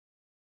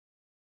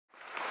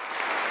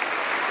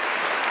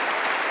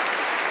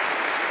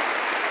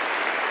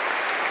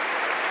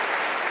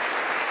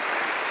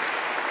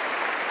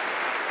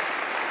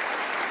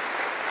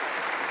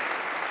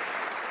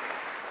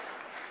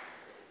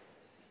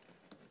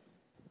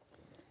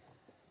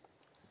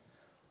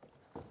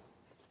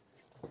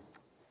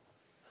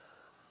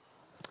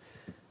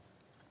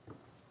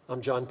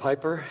I'm John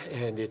Piper,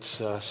 and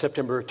it's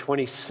September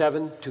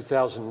 27,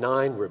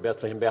 2009. We're at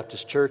Bethlehem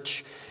Baptist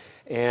Church,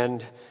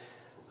 and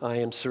I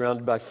am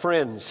surrounded by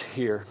friends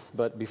here.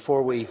 But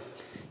before we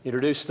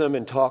introduce them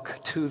and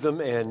talk to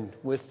them and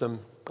with them,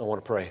 I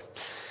want to pray.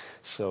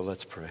 So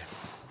let's pray.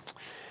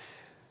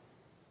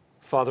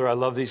 Father, I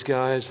love these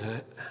guys,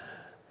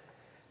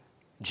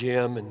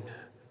 Jim and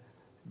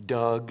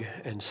Doug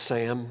and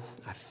Sam.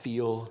 I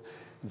feel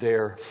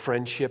their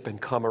friendship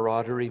and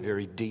camaraderie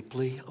very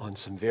deeply on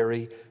some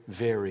very,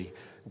 very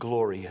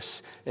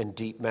glorious and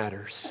deep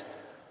matters.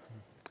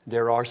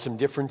 There are some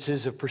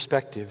differences of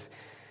perspective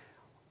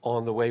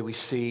on the way we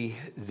see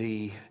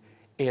the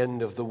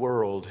end of the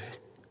world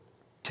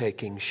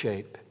taking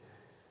shape.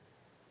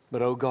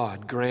 But, oh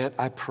God, grant,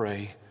 I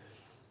pray,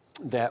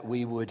 that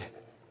we would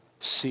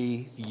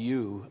see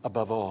you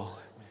above all,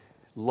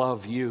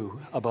 love you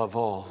above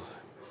all,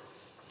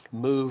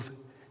 move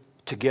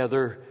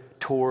together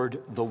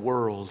toward the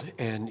world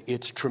and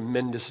its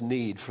tremendous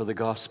need for the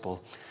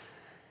gospel.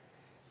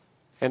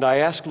 And I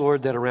ask,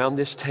 Lord, that around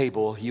this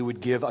table you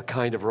would give a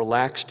kind of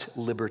relaxed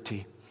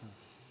liberty,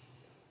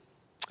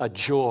 a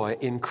joy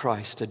in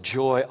Christ, a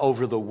joy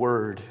over the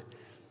Word.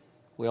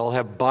 We all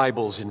have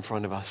Bibles in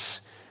front of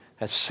us.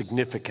 That's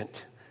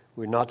significant.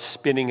 We're not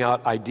spinning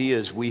out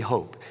ideas, we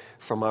hope,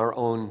 from our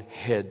own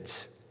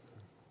heads.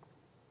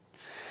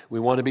 We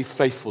want to be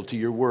faithful to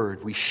your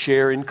word. We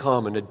share in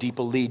common a deep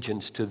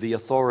allegiance to the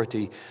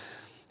authority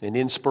and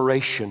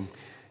inspiration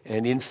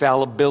and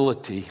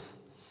infallibility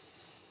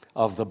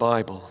of the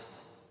Bible.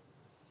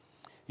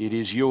 It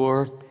is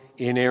your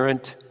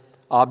inerrant,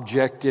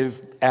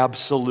 objective,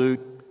 absolute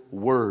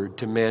word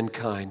to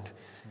mankind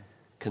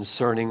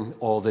concerning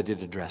all that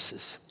it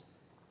addresses.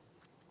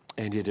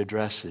 And it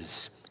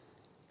addresses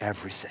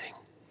everything.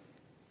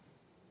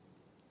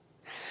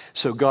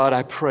 So God,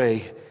 I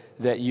pray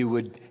that you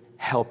would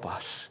help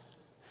us.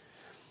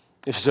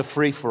 This is a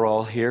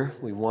free-for-all here.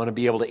 We want to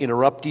be able to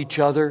interrupt each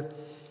other,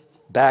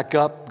 back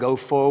up, go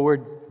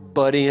forward,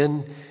 butt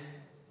in,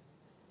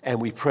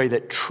 and we pray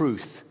that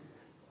truth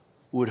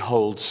would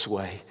hold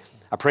sway.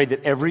 I pray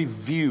that every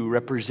view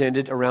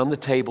represented around the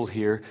table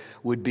here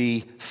would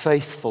be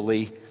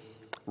faithfully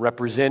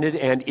represented,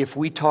 and if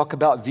we talk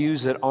about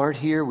views that aren't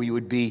here, we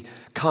would be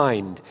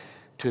kind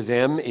to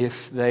them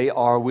if they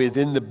are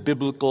within the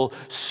biblical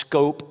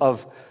scope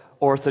of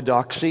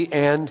orthodoxy,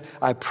 and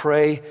I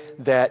pray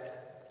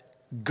that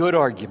good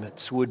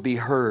arguments would be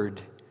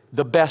heard,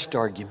 the best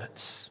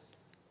arguments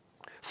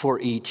for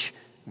each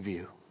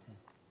view.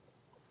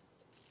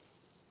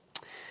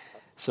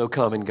 So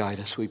come and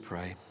guide us, we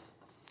pray.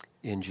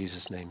 In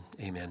Jesus' name,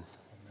 amen.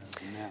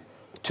 Amen.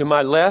 To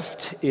my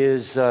left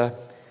is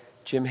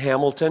Jim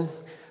Hamilton,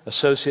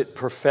 Associate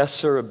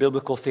Professor of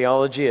Biblical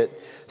Theology at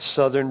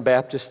Southern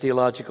Baptist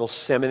Theological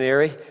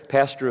Seminary,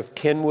 pastor of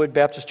Kenwood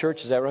Baptist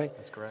Church, is that right?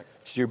 That's correct.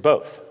 So you're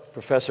both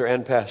professor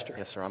and pastor.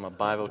 Yes, sir. I'm a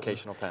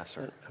bivocational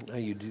pastor. I know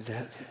you do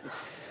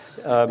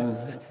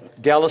that.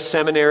 Dallas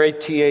Seminary,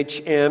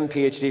 THM,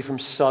 PhD from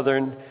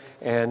Southern,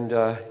 and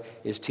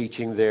is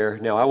teaching there.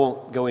 Now, I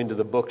won't go into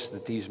the books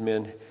that these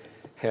men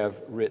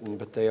have written,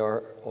 but they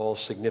are all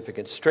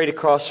significant. Straight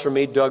across from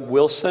me, Doug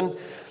Wilson,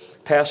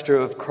 pastor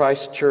of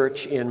Christ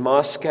Church in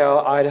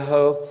Moscow,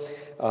 Idaho,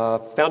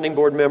 founding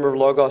board member of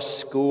Logos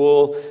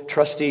School,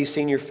 trustee,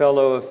 senior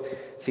fellow of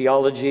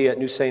theology at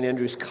New St.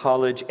 Andrews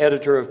College,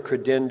 editor of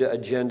Credenda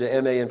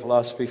Agenda, MA in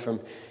philosophy from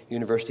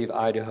University of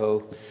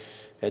Idaho,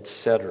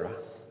 etc.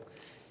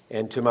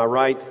 And to my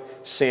right,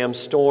 Sam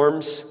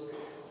Storms,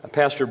 a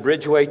pastor of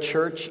Bridgeway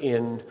Church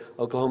in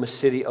Oklahoma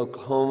City,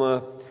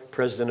 Oklahoma,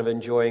 president of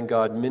Enjoying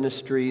God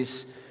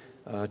Ministries,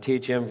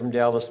 THM from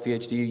Dallas,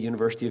 PhD,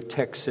 University of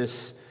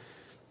Texas,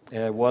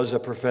 was a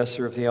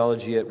professor of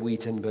theology at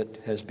Wheaton, but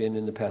has been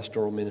in the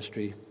pastoral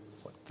ministry,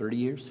 30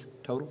 years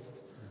total?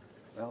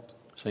 Well,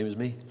 same as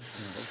me.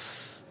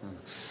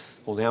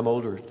 Only I'm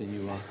older than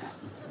you are.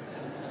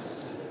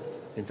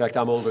 In fact,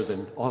 I'm older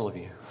than all of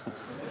you.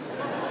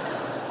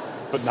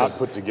 but not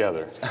put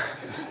together.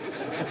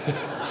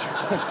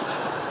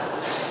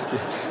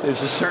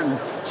 There's a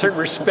certain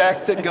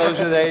respect that goes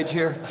with age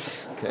here.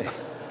 Okay,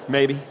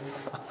 maybe.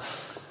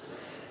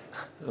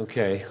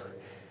 Okay.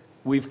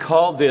 We've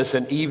called this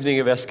an evening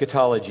of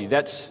eschatology.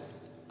 That's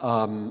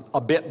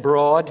a bit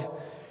broad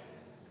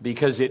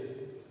because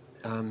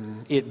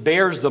it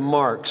bears the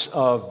marks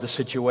of the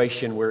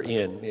situation we're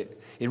in.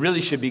 It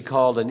really should be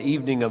called an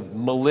evening of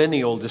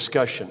millennial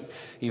discussion,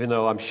 even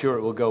though I'm sure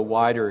it will go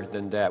wider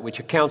than that, which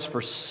accounts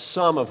for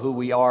some of who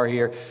we are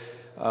here.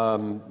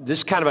 This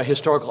is kind of a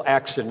historical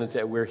accident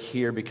that we're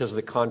here because of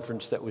the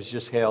conference that was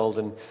just held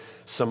and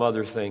some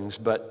other things.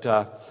 But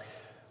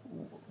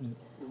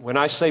when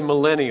I say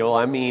millennial,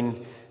 I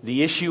mean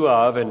the issue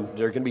of, and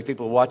there are going to be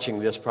people watching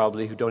this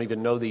probably who don't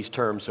even know these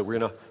terms, so we're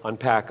going to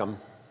unpack them.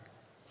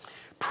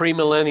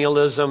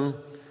 Premillennialism,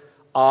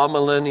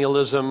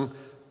 amillennialism,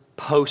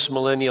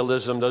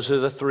 postmillennialism, those are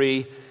the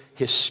three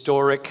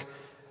historic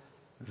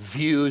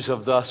views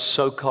of the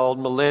so-called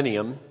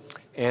millennium,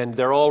 and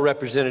they're all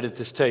represented at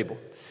this table.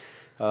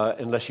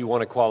 Unless you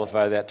want to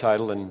qualify that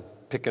title, and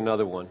pick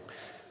another one.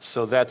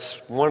 So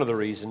that's one of the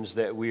reasons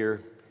that we're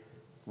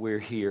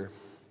here.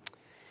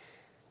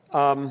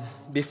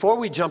 Before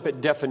we jump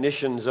at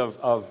definitions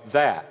of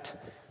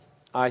that,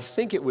 I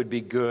think it would be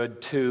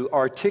good to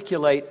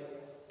articulate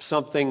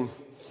something,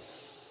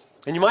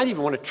 and you might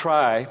even want to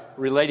try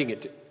relating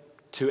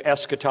it to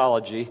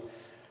eschatology.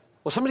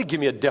 Well, somebody give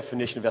me a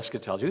definition of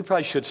eschatology. We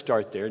probably should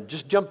start there.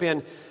 Just jump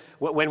in.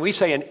 When we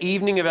say an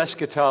evening of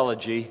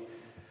eschatology,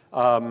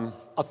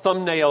 a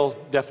thumbnail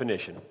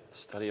definition.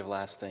 Study of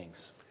last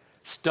things.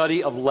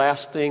 Study of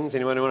last things.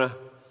 Anyone want to?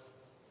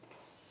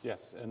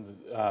 Yes, and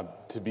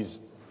to be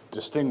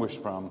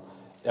distinguished from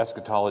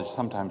eschatology,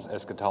 sometimes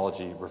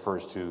eschatology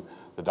refers to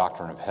the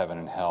doctrine of heaven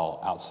and hell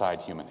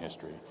outside human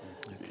history,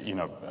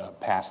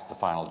 past the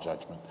final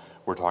judgment.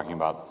 We're talking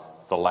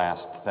about the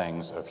last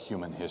things of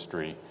human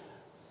history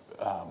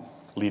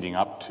leading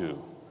up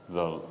to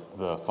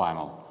the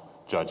final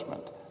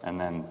judgment. And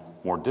then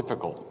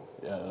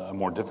a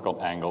more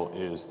difficult angle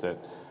is that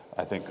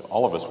I think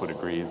all of us would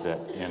agree that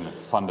in a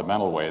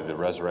fundamental way, the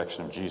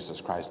resurrection of Jesus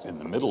Christ in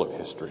the middle of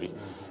history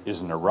is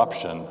an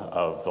eruption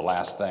of the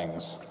last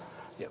things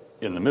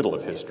in the middle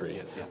of history,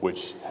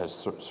 which has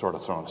sort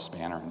of thrown a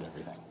spanner into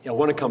everything. Yeah, I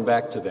want to come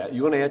back to that.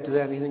 You want to add to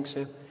that anything,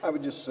 Sam? I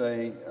would just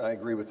say I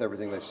agree with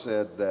everything they've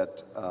said,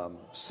 that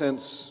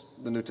since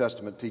the New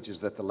Testament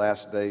teaches that the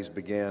last days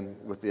began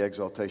with the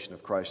exaltation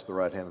of Christ, the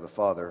right hand of the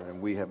Father,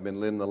 and we have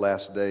been in the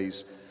last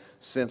days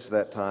since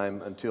that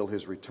time until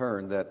his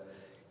return, that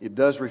it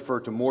does refer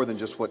to more than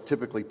just what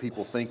typically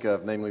people think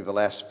of, namely the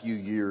last few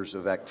years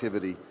of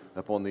activity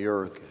upon the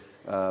earth,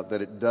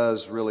 that it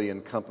does really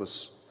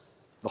encompass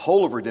the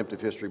whole of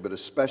redemptive history, but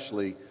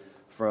especially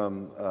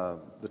from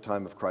the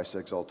time of Christ's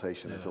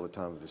exaltation until the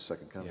time of his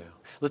second coming.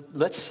 Yeah.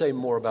 Let's say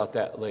more about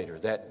that later,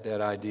 that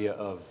idea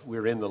of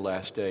we're in the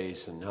last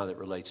days and how that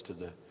relates to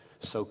the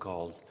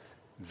so-called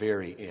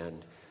very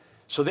end.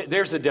 So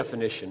there's the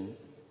definition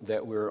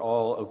that we're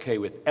all okay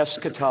with.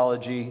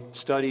 Eschatology,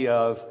 study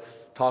of,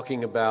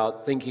 talking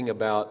about, thinking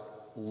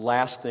about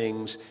last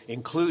things,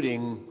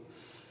 including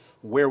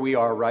where we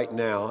are right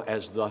now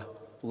as the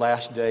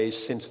last days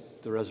since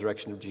the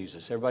resurrection of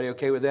Jesus. Everybody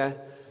okay with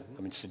that?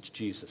 I mean, since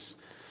Jesus.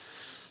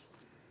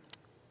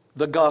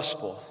 The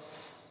gospel.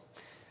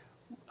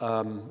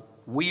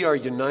 We are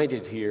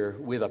united here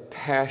with a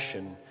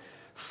passion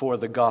for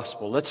the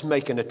gospel. Let's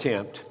make an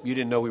attempt. You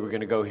didn't know we were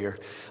going to go here.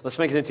 Let's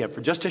make an attempt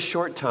for just a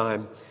short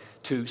time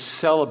to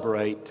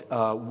celebrate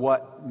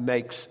what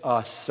makes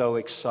us so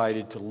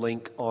excited to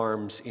link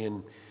arms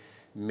in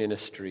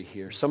ministry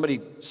here. Somebody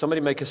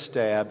make a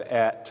stab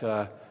at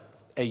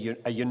a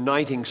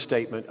uniting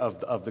statement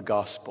of the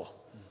gospel.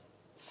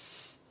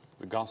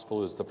 The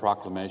gospel is the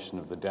proclamation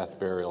of the death,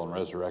 burial, and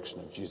resurrection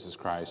of Jesus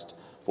Christ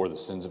for the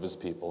sins of his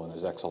people and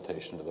his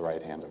exaltation to the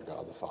right hand of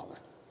God the Father.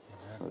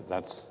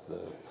 That's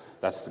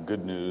the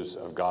good news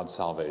of God's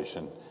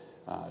salvation.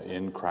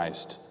 In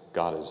Christ,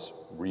 God is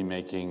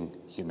remaking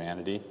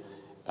humanity,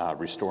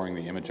 restoring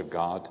the image of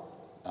God,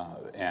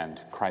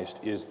 and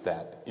Christ is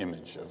that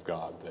image of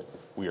God that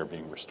we are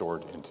being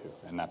restored into,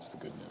 and that's the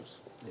good news.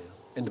 Yeah.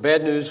 And the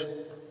bad news,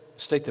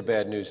 state the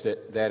bad news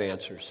that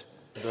answers.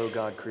 Though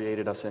God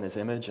created us in his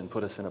image and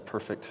put us in a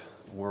perfect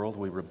world,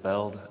 we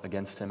rebelled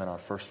against him and our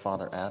first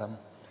father Adam.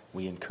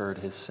 We incurred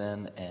his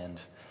sin, and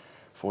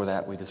for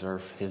that we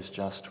deserve his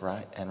just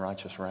right and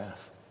righteous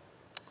wrath.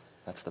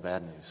 That's the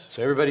bad news.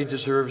 So everybody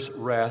deserves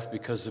wrath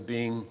because of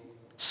being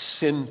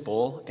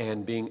sinful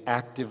and being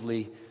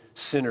actively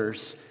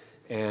sinners.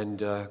 And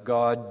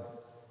God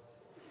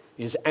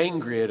is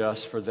angry at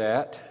us for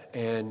that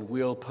and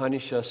will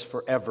punish us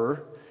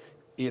forever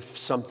if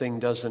something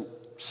doesn't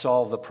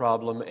solve the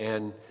problem.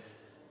 And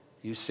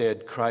you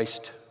said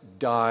Christ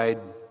died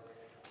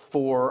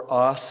for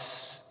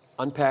us.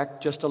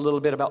 Unpack just a little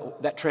bit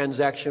about that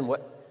transaction.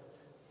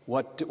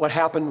 What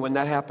happened when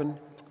that happened?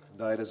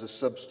 Died as a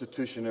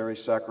substitutionary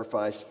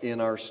sacrifice in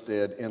our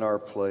stead, in our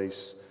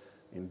place,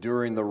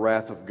 enduring the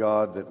wrath of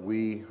God that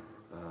we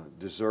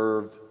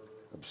deserved,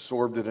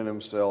 absorbed it in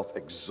himself,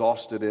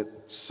 exhausted it,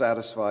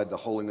 satisfied the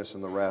holiness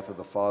and the wrath of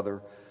the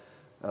Father.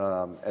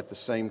 At the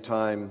same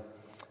time,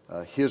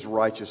 his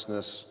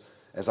righteousness,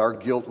 as our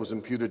guilt was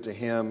imputed to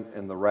him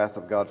and the wrath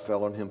of God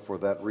fell on him for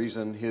that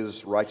reason,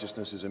 his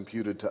righteousness is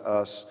imputed to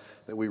us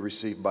that we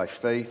receive by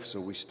faith, so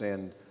we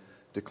stand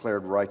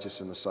declared righteous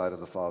in the sight of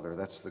the Father.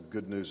 That's the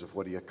good news of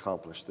what he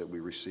accomplished that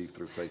we receive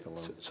through faith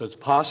alone. So it's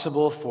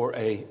possible for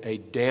a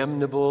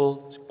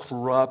damnable,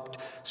 corrupt,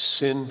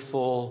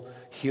 sinful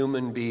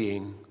human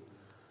being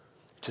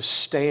to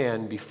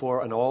stand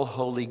before an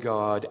all-holy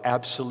God,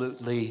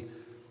 absolutely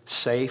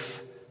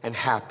safe and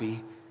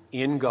happy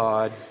in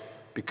God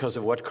because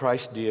of what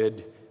Christ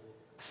did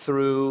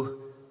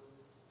through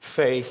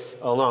faith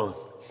alone.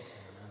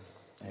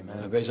 Amen.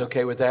 Everybody's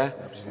okay with that?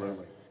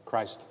 Absolutely.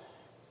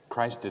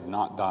 Christ did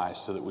not die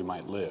so that we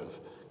might live.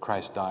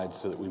 Christ died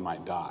so that we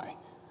might die.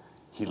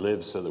 He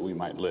lived so that we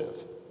might live,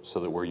 so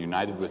that we're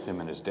united with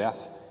him in his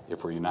death.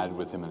 If we're united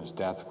with him in his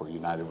death, we're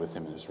united with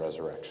him in his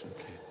resurrection.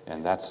 Okay.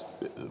 And that's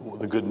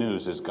the good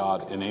news is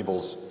God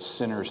enables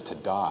sinners to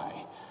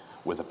die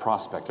with a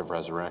prospect of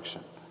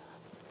resurrection.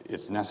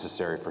 It's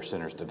necessary for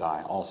sinners to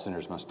die. All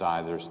sinners must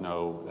die.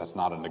 That's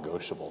not a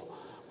negotiable.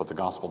 What the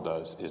gospel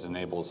does is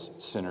enables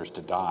sinners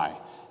to die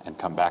and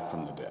come back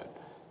from the dead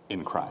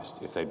in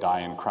Christ. If they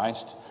die in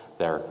Christ,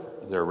 they're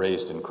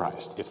raised in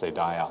Christ. If they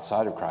die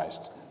outside of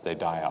Christ, they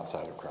die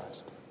outside of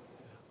Christ.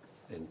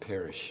 And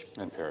perish.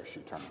 And perish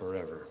eternally.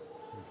 Forever.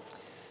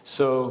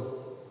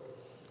 So,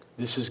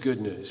 this is good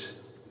news.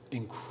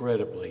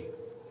 Incredibly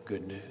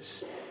good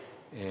news.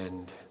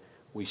 And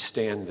we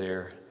stand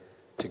there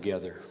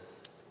together.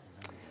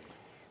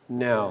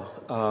 Now,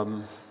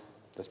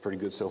 that's pretty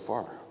good so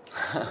far.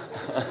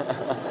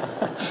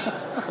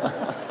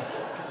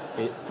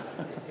 It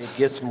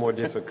gets more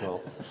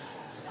difficult.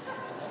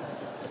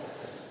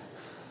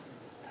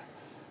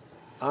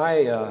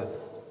 I'm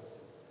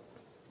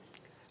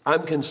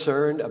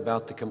concerned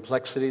about the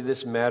complexity of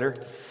this matter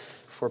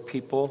for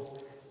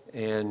people,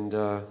 and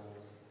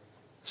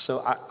so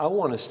I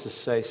want us to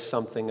say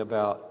something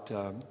about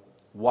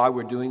why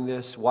we're doing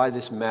this, why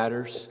this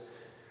matters,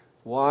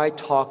 why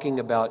talking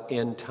about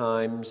end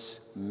times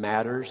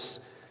matters.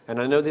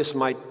 And I know this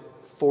might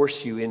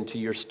force you into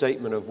your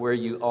statement of where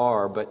you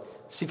are, but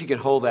see if you can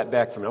hold that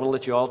back from me. I'm going to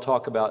let you all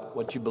talk about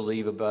what you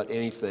believe about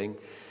anything.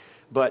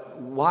 But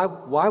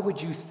why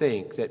would you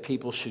think that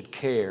people should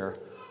care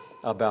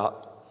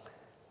about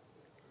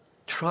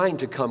trying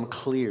to come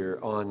clear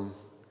on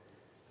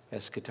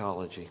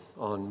eschatology,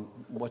 on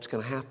what's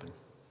going to happen?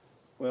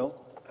 Well,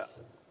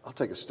 I'll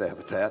take a stab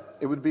at that.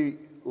 It would be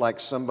like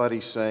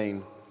somebody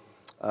saying,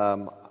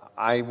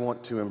 I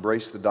want to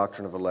embrace the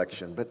doctrine of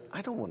election, but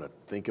I don't want to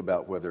think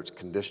about whether it's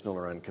conditional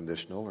or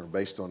unconditional or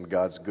based on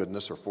God's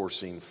goodness or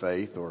foreseen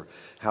faith or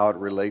how it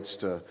relates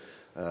to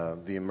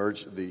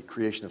the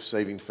creation of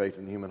saving faith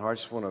in the human heart. I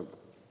just want to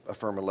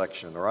affirm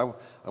election, or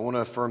I want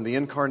to affirm the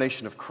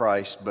incarnation of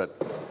Christ, but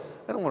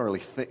I don't want to really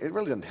think. It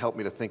really doesn't help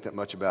me to think that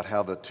much about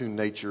how the two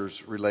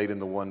natures relate in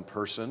the one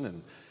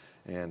person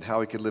and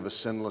how he could live a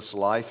sinless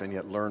life and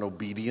yet learn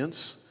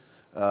obedience,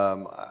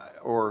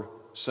 or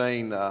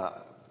saying,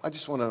 I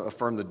just want to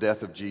affirm the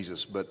death of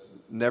Jesus, but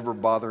never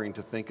bothering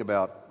to think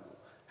about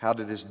how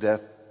did his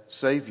death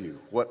save you?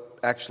 What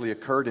actually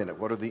occurred in it?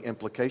 What are the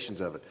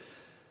implications of it?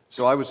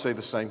 So I would say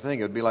the same thing.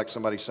 It would be like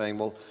somebody saying,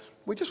 well,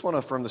 we just want to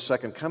affirm the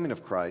second coming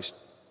of Christ,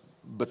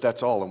 but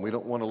that's all, and we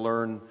don't want to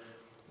learn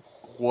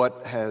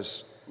what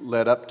has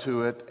led up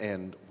to it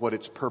and what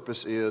its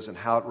purpose is and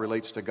how it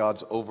relates to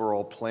God's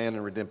overall plan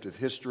and redemptive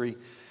history. It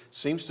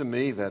seems to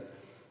me that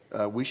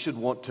we should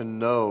want to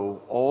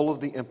know all of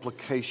the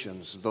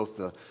implications, both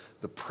the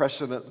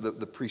precedent,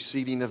 the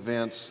preceding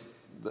events,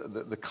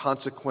 the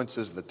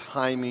consequences, the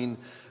timing,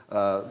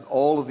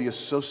 all of the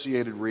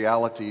associated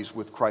realities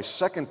with Christ's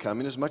second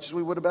coming as much as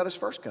we would about his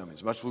first coming,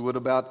 as much as we would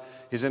about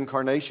his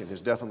incarnation,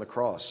 his death on the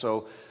cross.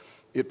 So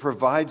it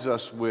provides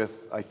us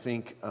with, I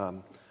think,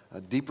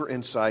 deeper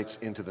insights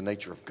into the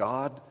nature of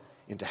God,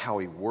 into how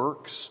he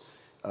works,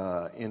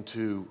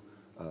 into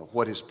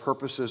what his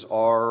purposes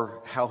are,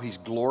 how he's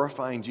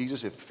glorifying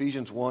Jesus. If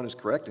Ephesians 1 is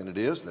correct, and it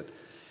is, that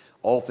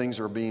all things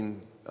are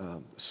being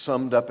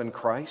summed up in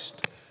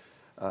Christ,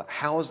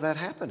 how is that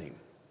happening?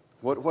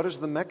 What is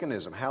the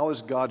mechanism? How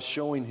is God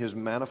showing his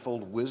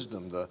manifold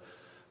wisdom,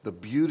 the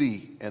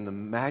beauty and the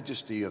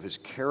majesty of his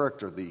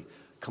character, the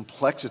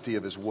complexity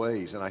of his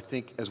ways? And I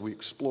think as we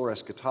explore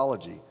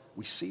eschatology,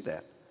 we see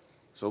that.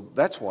 So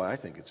that's why I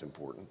think it's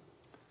important.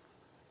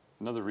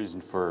 Another reason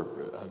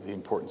for the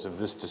importance of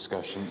this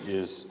discussion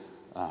is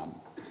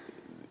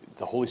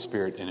the Holy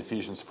Spirit in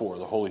Ephesians 4.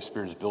 The Holy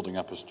Spirit is building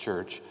up his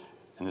church,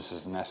 and this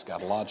is an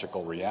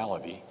eschatological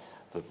reality.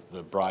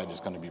 The bride is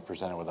going to be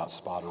presented without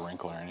spot or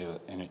wrinkle or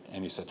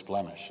any such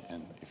blemish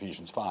in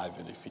Ephesians 5.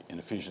 And in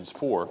Ephesians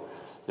 4,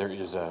 there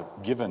is a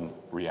given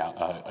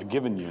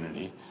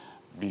unity.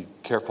 Be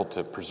careful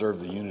to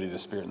preserve the unity of the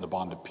Spirit in the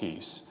bond of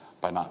peace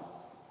by not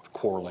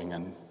quarreling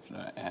and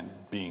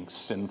being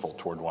sinful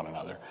toward one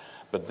another.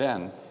 But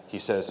then he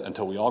says,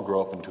 until we all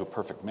grow up into a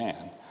perfect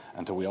man,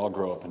 until we all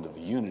grow up into the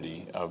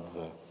unity of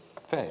the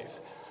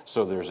faith.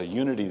 So there's a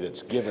unity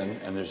that's given,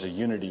 and there's a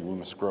unity we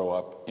must grow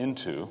up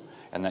into,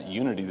 and that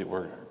unity that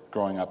we're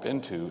growing up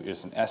into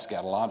is an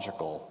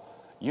eschatological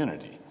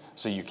unity.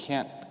 So you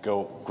can't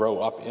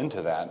grow up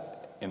into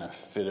that in a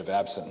fit of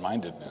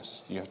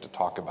absent-mindedness. You have to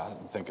talk about it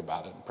and think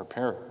about it and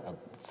prepare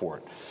for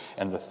it.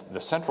 And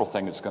the central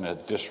thing that's going to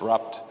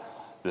disrupt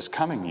this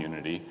coming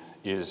unity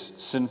is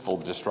sinful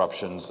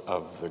disruptions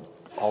of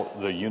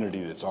the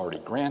unity that's already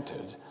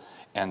granted.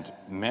 And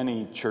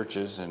many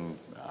churches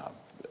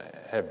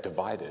have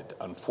divided,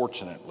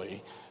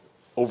 unfortunately,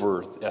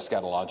 over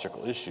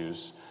eschatological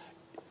issues,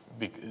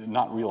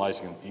 not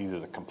realizing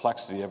either the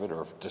complexity of it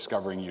or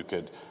discovering you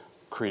could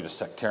create a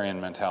sectarian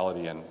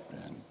mentality and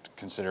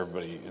consider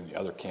everybody in the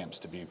other camps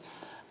to be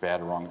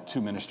bad or wrong.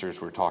 Two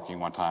ministers were talking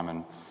one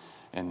time,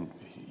 and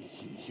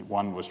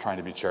one was trying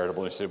to be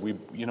charitable. He said, we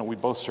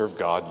both serve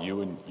God,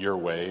 you in your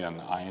way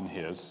and I in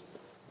his.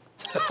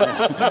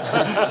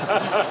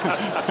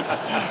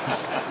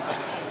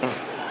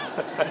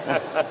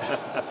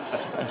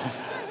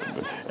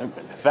 And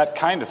that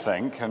kind of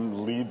thing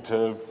can lead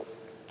to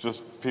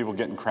just people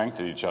getting cranked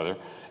at each other.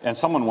 And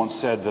someone once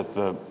said that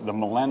the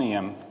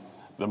millennium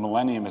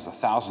is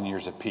 1,000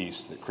 years of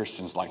peace that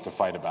Christians like to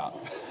fight about.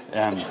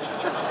 And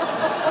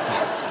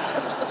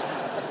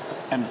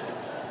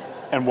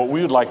what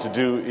we would like to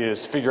do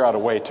is figure out a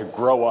way to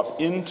grow up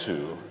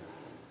into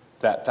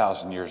that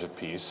 1,000 years of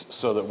peace,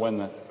 so that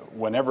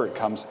whenever it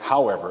comes,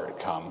 however it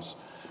comes,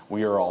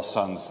 we are all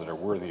sons that are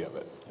worthy of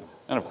it.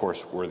 And of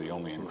course, worthy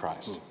only in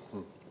Christ.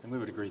 And we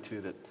would agree,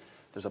 too, that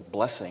there's a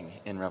blessing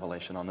in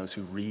Revelation on those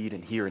who read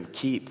and hear and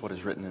keep what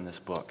is written in this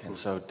book. And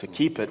so to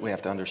keep it, we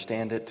have to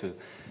understand it, to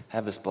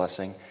have this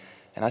blessing.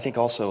 And I think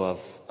also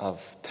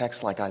of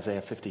texts like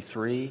Isaiah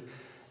 53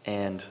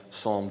 and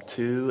Psalm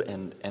 2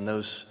 and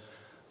those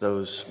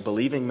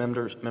believing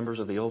members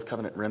of the Old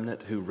Covenant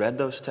remnant who read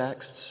those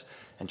texts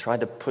and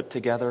tried to put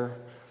together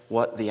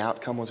what the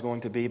outcome was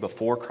going to be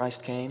before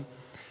Christ came.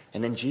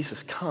 And then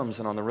Jesus comes,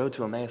 and on the road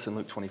to Emmaus in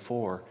Luke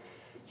 24,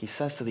 he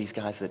says to these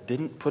guys that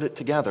didn't put it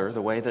together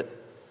the way that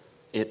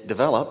it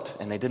developed,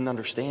 and they didn't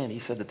understand, he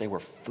said that they were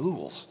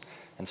fools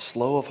and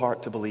slow of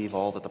heart to believe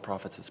all that the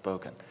prophets had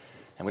spoken.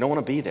 And we don't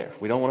want to be there.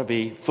 We don't want to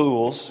be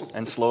fools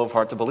and slow of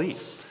heart to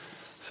believe.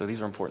 So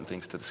these are important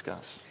things to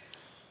discuss.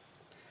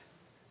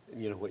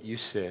 You know what you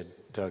said,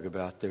 Doug,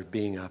 about there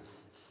being a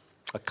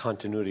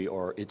continuity,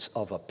 or it's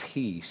of a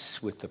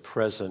piece with the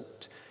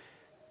present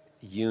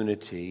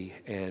unity,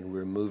 and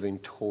we're moving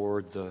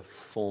toward the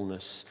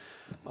fullness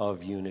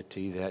of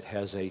unity that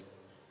has a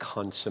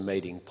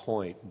consummating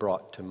point,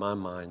 brought to my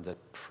mind that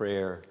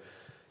prayer.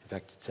 In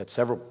fact, it's at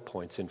several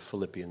points in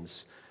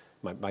Philippians.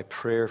 My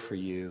prayer for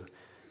you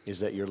is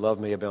that your love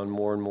may abound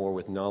more and more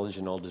with knowledge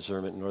and all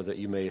discernment, in order that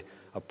you may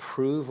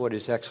approve what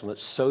is excellent,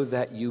 so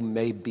that you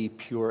may be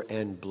pure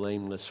and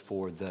blameless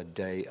for the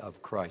day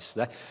of Christ.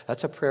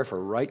 That's a prayer for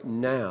right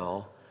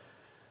now,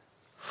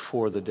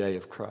 for the day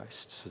of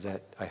Christ. So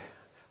that I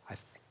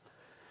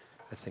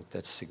think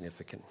that's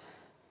significant.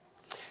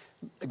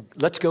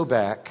 Let's go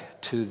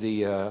back to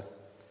the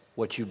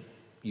what you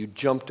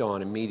jumped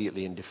on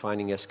immediately in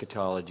defining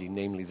eschatology,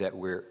 namely that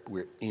we're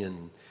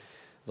in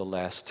the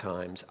last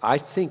times. I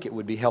think it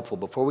would be helpful,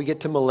 before we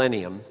get to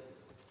millennium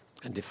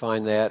and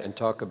define that and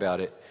talk about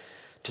it,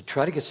 to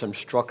try to get some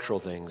structural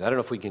things. I don't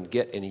know if we can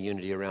get any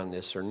unity around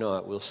this or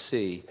not. We'll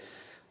see.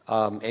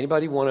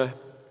 Anybody want to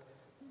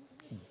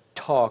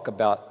talk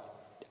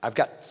about, I've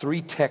got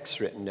 3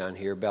 texts written down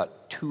here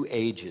about 2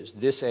 ages,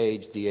 this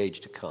age, the age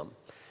to come.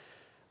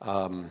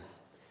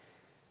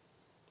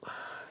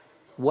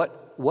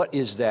 What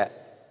is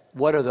that?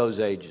 What are those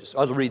ages?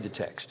 I'll read the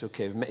text.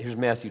 Okay, here's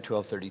Matthew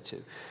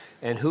 12:32.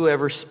 And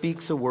whoever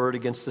speaks a word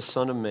against the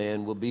Son of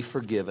Man will be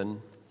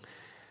forgiven,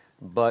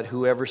 but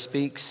whoever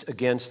speaks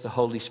against the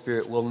Holy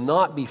Spirit will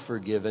not be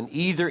forgiven,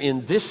 either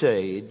in this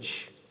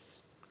age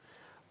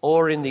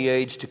or in the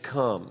age to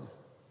come.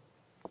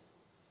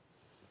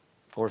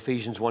 Or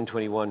Ephesians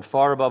 1:21,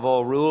 far above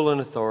all rule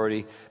and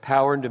authority,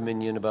 power and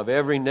dominion, above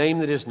every name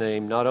that is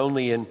named, not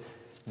only in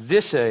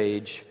this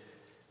age,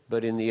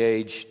 but in the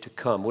age to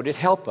come. Would it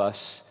help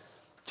us,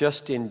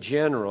 just in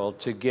general,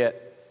 to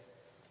get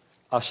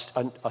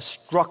a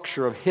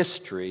structure of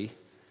history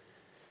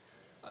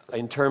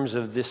in terms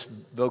of this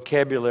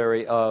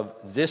vocabulary of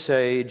this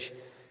age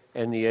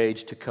and the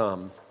age to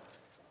come?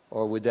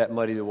 Or would that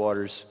muddy the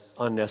waters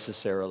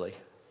unnecessarily?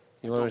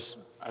 I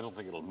don't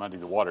think it'll muddy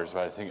the waters,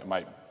 but I think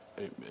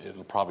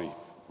it'll probably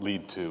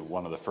lead to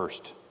one of the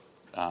first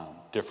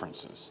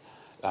differences.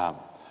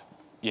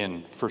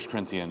 In 1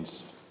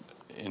 Corinthians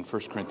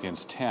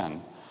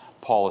 10,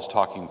 Paul is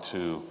talking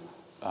to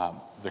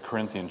the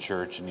Corinthian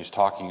church, and he's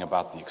talking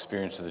about the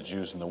experience of the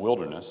Jews in the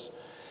wilderness.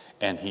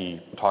 And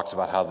he talks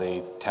about how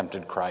they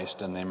tempted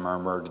Christ, and they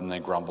murmured, and they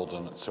grumbled,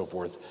 and so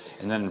forth.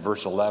 And then in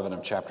verse 11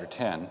 of chapter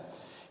 10,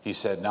 he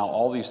said, now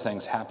all these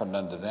things happened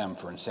unto them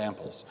for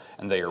ensamples,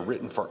 and they are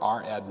written for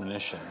our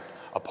admonition,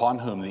 upon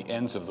whom the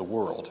ends of the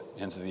world,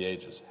 ends of the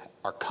ages,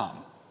 are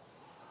come.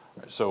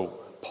 So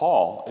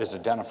Paul is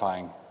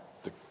identifying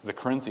the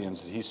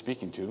Corinthians that he's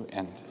speaking to,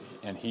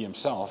 and he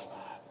himself,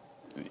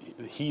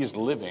 he's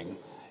living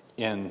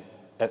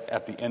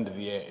at the end of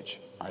the age.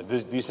 All right,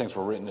 these things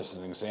were written as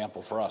an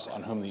example for us,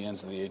 on whom the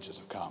ends of the ages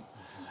have come.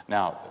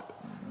 Now,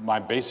 my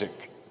basic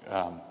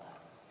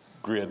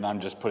grid, and I'm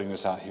just putting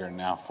this out here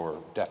now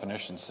for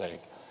definition's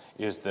sake,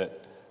 is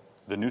that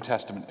the New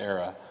Testament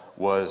era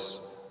was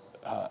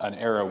an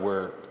era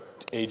where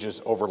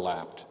ages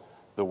overlapped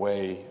the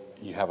way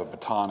you have a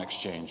baton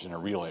exchange in a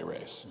relay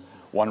race.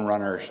 One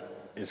runner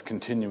is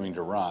continuing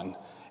to run,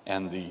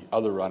 and the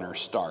other runner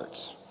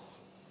starts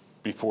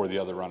before the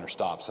other runner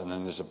stops, and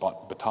then there's a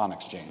baton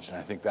exchange. And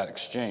I think that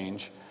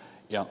exchange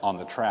on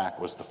the track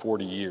was the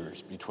 40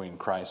 years between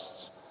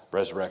Christ's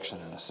resurrection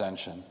and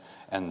ascension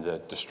and the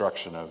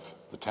destruction of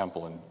the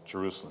temple in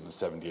Jerusalem in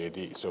 70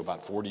 AD. So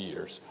about 40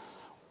 years,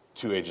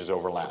 2 ages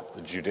overlap.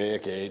 The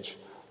Judaic age,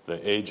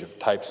 the age of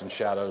types and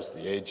shadows,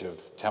 the age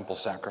of temple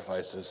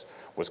sacrifices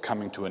was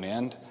coming to an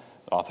end.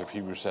 The author of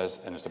Hebrews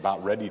says, and it's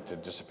about ready to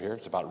disappear.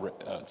 It's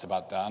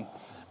about done,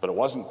 but it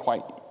wasn't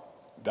quite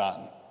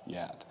done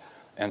yet.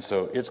 And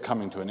so it's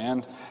coming to an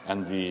end,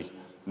 and the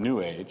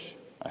New Age,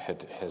 I had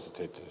to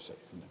hesitate to say,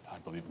 I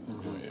believe in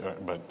the New Age,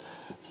 but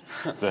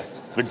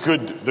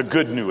the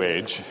good New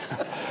Age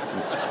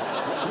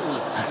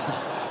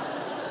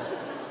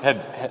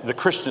had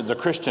the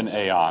Christian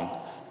aeon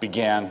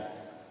began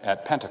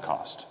at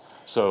Pentecost.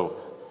 So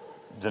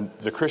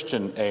the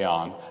Christian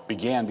aeon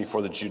began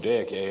before the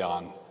Judaic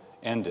aeon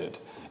ended,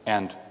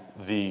 and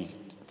the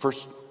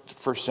first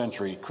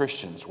century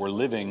Christians were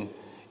living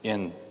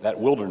in that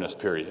wilderness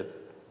period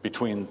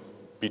between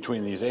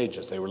these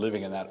ages. They were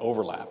living in that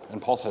overlap.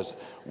 And Paul says,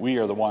 we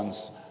are the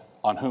ones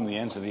on whom the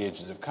ends of the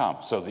ages have come.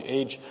 So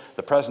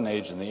the present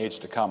age and the age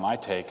to come, I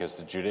take as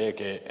the Judaic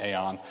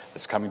aeon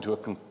that's coming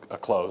to a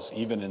close,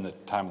 even in the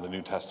time of the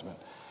New Testament.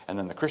 And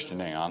then the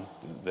Christian aeon,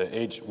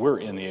 we're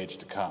in the age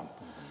to come.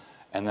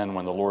 And then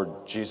when the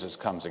Lord Jesus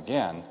comes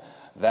again,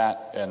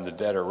 that and the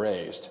dead are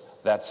raised,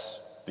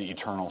 that's the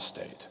eternal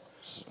state.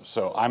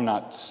 So I'm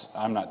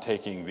not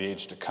taking the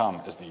age to come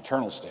as the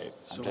eternal state.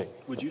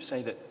 Would you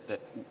say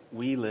that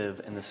we live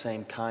in the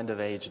same kind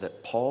of age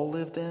that Paul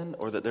lived in,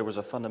 or that there was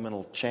a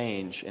fundamental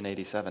change in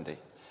AD 70?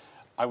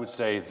 I would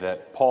say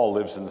that Paul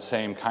lives in the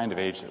same kind of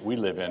age that we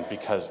live in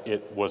because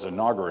it was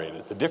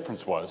inaugurated. The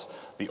difference was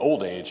the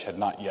old age had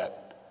not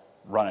yet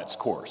run its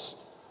course.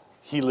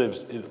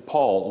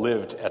 Paul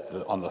lived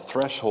on the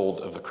threshold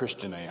of the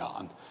Christian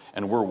aeon,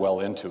 and we're well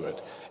into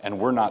it. And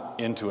we're not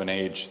into an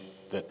age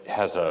that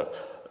has a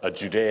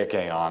Judaic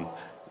aeon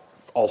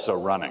also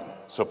running.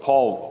 So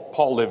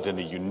Paul lived in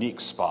a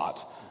unique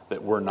spot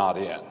that we're not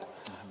in,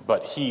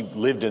 but he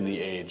lived in the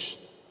age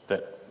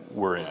that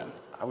we're in.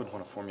 I would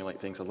want to formulate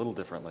things a little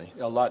differently.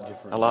 A lot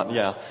different. A lot,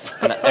 yeah.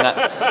 And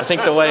I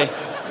think the way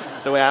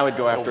I would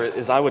go after it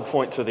is I would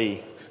point to the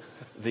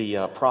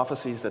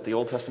prophecies that the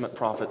Old Testament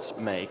prophets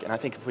make, and I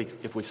think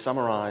if we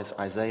summarize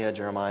Isaiah,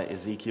 Jeremiah,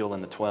 Ezekiel,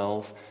 and the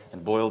 12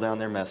 and boil down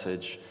their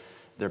message,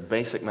 their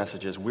basic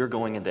message is we're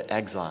going into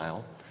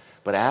exile,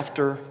 but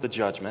after the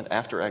judgment,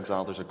 after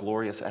exile, there's a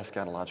glorious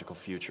eschatological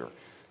future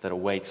that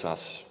awaits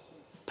us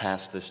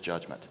past this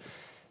judgment.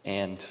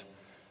 And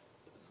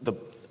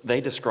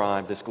they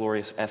describe this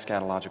glorious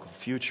eschatological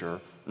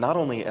future not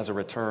only as a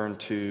return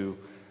to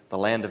the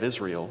land of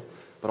Israel,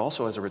 but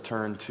also as a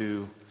return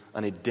to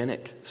an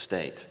Edenic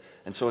state.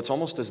 And so it's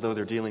almost as though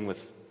they're dealing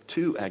with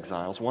two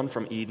exiles, one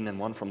from Eden and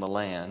one from the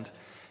land,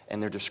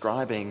 and they're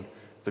describing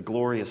the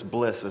glorious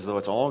bliss as though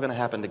it's all going to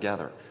happen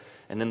together.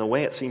 And then the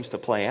way it seems to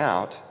play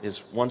out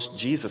is once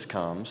Jesus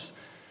comes,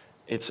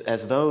 it's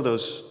as though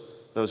those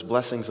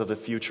blessings of the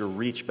future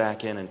reach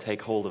back in and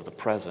take hold of the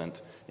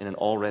present in an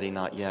already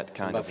not yet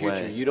kind of way. By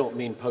future, you don't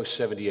mean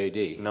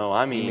post-70 AD. No,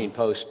 I mean... You mean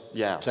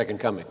post-Second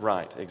Coming.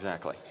 Right,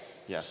 exactly.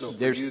 Yes. So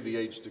for you, the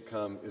age to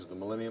come is the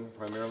millennium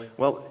primarily?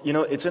 Well,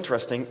 it's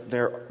interesting.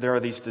 There are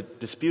these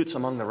disputes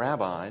among the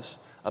rabbis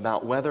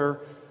about whether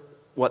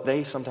what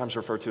they sometimes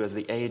refer to as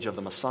the age of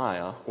the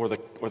Messiah or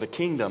the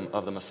kingdom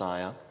of the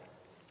Messiah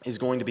is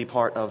going to be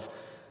part of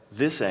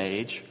this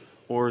age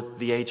or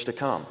the age to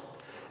come.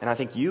 And I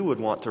think you would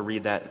want to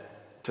read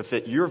that to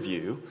fit your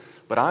view,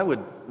 but I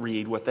would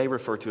read what they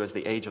refer to as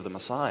the age of the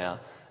Messiah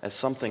as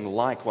something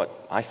like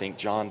what I think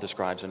John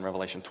describes in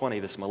Revelation 20,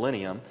 this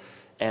millennium.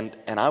 And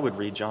I would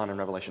read John in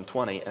Revelation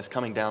 20 as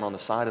coming down on the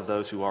side of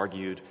those who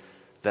argued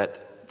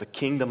that the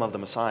kingdom of the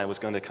Messiah was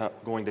going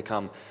to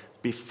come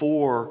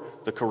before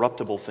the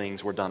corruptible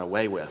things were done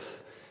away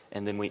with.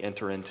 And then we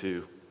enter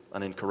into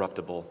an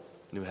incorruptible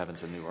new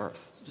heavens and new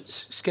earth.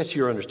 Sketch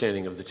your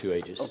understanding of the two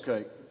ages.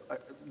 Okay.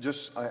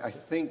 I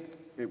think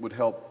it would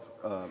help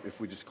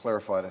if we just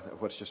clarified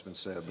what's just been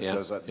said,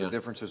 because the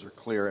differences are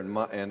clear,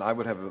 and I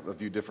would have a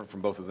view different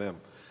from both of them.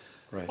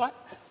 Right. What?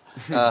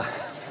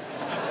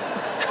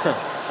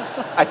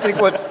 I think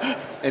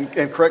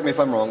and correct me if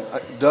I'm wrong,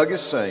 Doug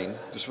is saying,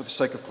 just for the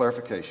sake of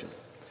clarification,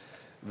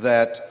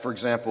 that, for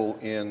example,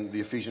 in the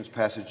Ephesians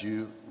passage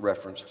you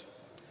referenced,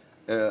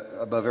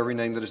 above every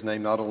name that is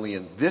named, not only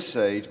in this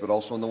age, but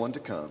also in the one to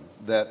come,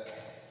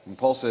 that when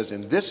Paul says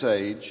in this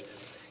age,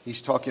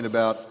 he's talking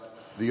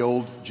about the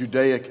old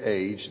Judaic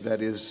age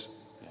that is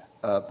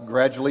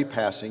gradually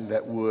passing,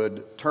 that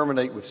would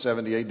terminate with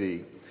 70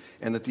 AD,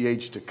 and that the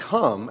age to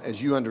come,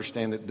 as you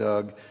understand it,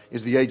 Doug,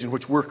 is the age in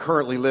which we're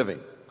currently living.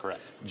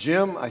 Correct.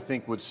 Jim, I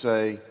think, would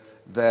say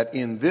that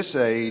in this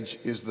age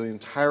is the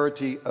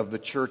entirety of the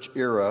church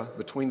era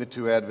between the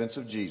two advents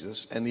of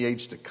Jesus, and the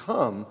age to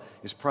come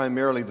is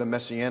primarily the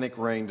messianic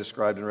reign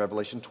described in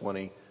Revelation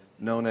 20,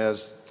 known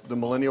as the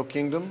millennial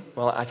kingdom.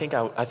 Well, I think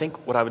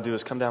what I would do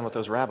is come down with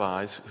those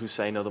rabbis who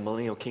say, no, the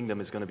millennial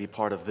kingdom is going to be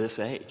part of this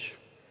age,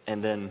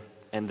 and then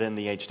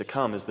the age to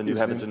come is the new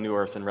heavens and new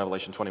earth in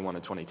Revelation 21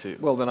 and 22.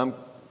 Well, then I'm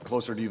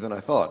closer to you than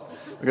I thought,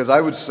 because I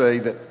would say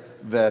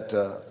that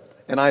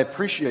and I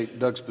appreciate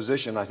Doug's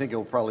position. I think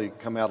it'll probably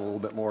come out a little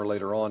bit more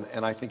later on,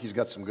 and I think he's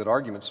got some good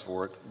arguments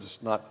for it,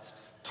 just not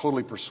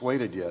totally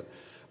persuaded yet.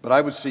 But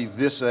I would see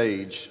this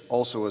age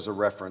also as a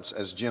reference,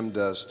 as Jim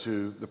does,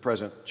 to the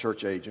present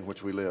church age in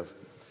which we live.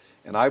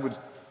 And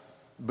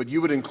but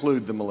you would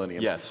include the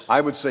millennium. Yes.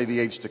 I would say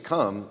the age to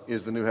come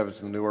is the new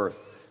heavens and the new earth.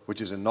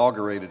 which is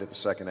inaugurated at the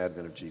second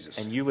advent of Jesus.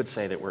 And you would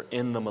say that we're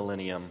in the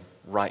millennium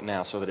right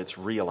now so that it's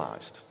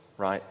realized,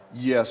 right?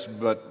 Yes,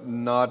 but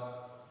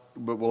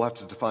we'll have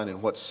to define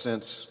in what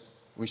sense.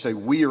 When we say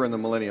we are in the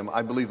millennium,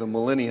 I believe the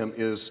millennium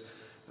is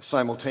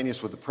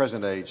simultaneous with the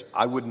present age.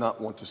 I would not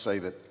want to say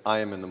that I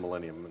am in the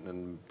millennium,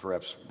 and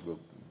perhaps we'll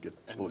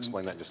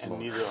explain that in just a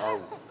moment. And neither are.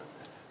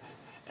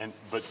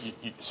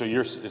 So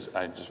you're.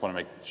 I just want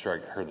to make sure I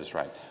heard this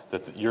right.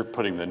 That you're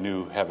putting the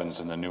new heavens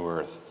and the new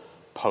earth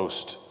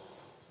post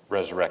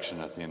resurrection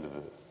at the end of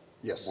the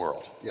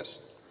world. Yes.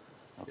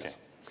 Okay. Yes.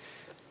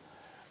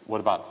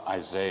 What about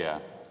Isaiah?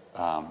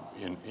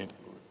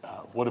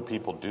 What do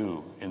people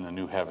do in the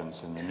new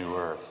heavens and the new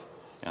earth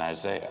in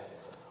Isaiah?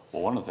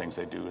 Well, one of the things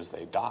they do is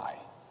they die.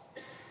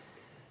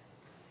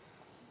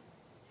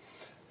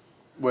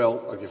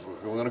 Well, if we're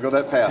going to go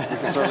that path, we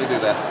can certainly do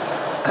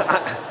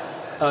that.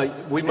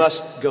 We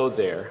must go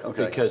there,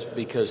 Okay.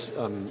 because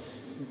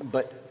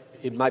but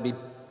it might be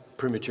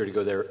premature to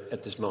go there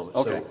at this moment.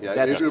 Okay, yeah,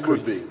 that's it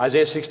would be.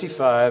 Isaiah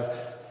 65,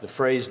 the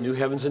phrase "new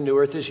heavens and new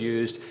earth" is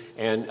used,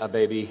 and a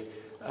baby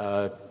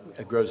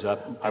grows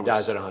up and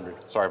dies at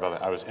 100. Sorry about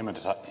that. I was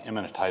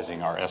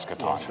immanentizing our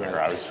eschaton here.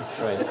 right. I was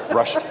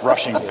Right.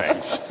 rushing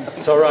things.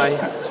 It's all right.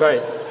 It's all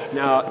right.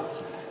 Now,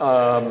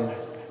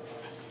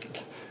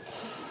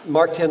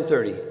 Mark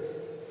 10:30.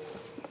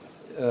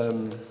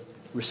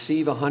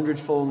 Receive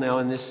 100-fold now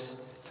in this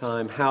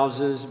time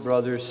houses,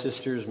 brothers,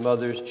 sisters,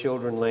 mothers,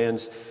 children,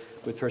 lands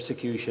with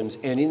persecutions,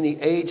 and in the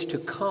age to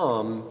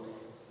come,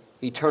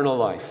 eternal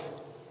life.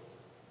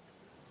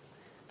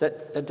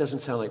 That doesn't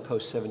sound like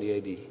post 70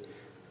 AD.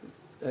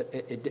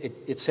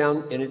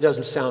 It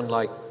doesn't sound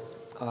like.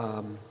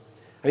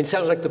 It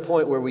sounds like the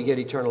point where we get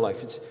eternal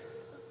life. It's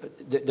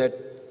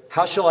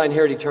how shall I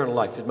inherit eternal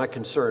life? Is my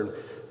concern.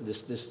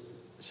 This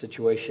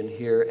situation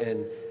here,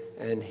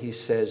 and he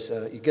says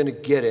you're going to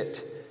get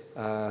it,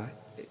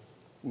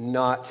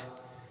 not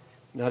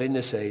in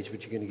this age,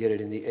 but you're going to get it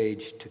in the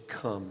age to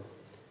come.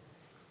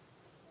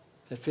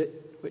 Does that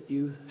fit what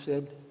you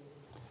said?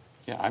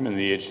 Yeah, I'm in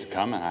the age to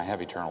come, and I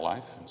have eternal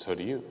life, and so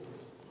do you.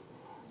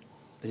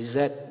 But is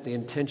that the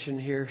intention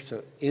here?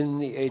 So in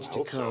the age to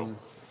hope come.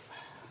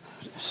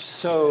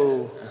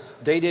 So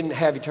they didn't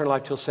have eternal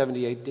life till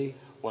 70 AD?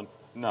 Well,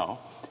 no.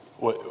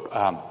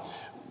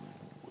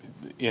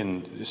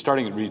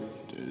 Starting at read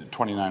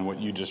 29, what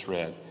you just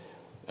read,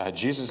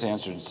 Jesus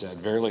answered and said,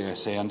 "Verily I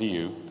say unto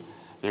you,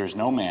 there is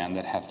no man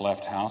that hath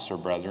left house or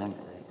brethren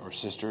or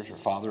sisters or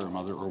father or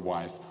mother or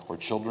wife or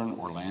children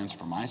or lands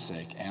for my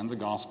sake and the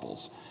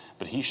gospel's,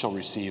 but he shall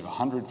receive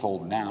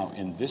 100-fold now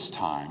in this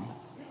time."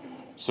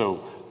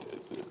 So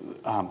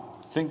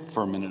think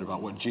for a minute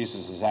about what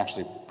Jesus is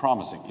actually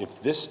promising.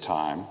 If this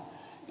time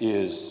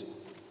is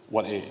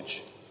what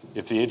age?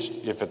 If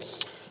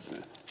it's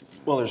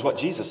Well, there's what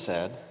Jesus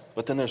said,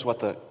 but then there's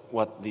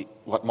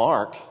what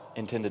Mark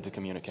intended to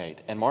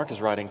communicate. And Mark is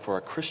writing for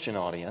a Christian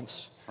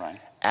audience right,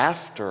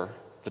 after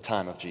the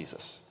time of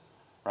Jesus.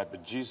 right,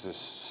 but Jesus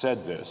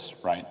said this,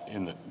 right?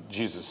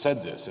 Jesus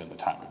said this in the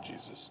time of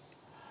Jesus.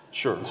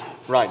 Sure.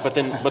 Right, but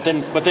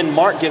then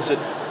Mark gives it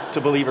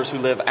to believers who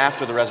live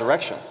after the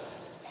resurrection.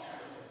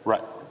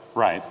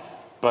 Right.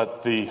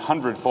 But the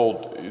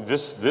 100-fold,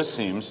 this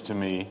seems to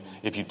me,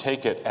 if you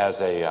take it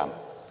as a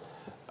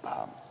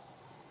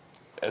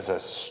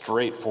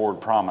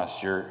straightforward promise,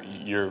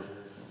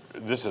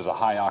 this is a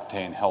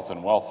high-octane health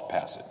and wealth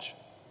passage.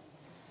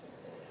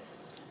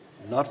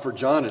 Not for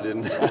John, it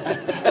didn't. No,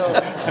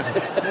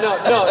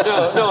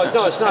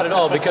 it's not at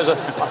all, because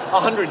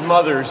 100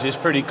 mothers is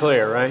pretty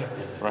clear, right?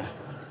 Right.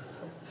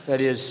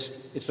 That is,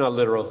 it's not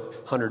literal,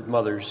 100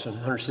 mothers and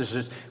 100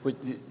 sisters.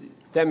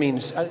 That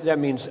means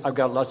I've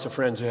got lots of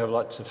friends who have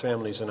lots of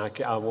families, and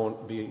I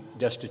won't be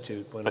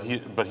destitute.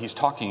 But he's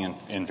talking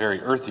in very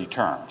earthy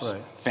terms: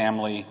 right.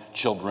 Family,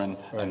 children,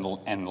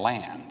 right. and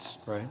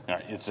lands. Right.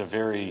 It's a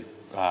very,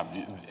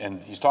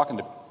 and he's talking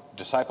to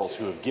disciples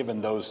who have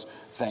given those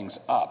things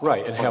up.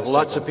 Right, and have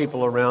lots of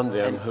people around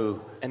them who.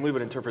 And we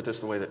would interpret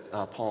this the way that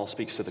Paul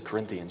speaks to the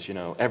Corinthians.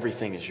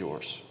 Everything is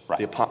yours.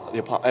 Right.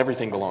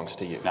 Everything belongs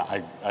to you. Now,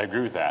 I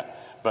agree with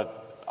that, but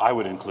I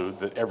would include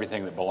that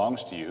everything that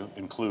belongs to you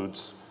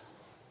includes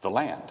the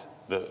land,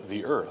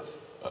 the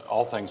earth.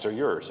 All things are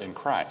yours in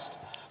Christ.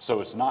 So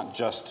it's not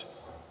just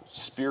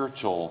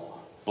spiritual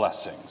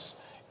blessings.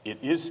 It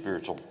is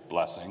spiritual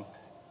blessing,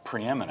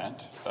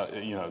 preeminent.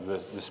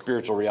 The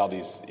spiritual reality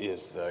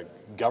is the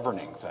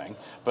governing thing,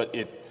 but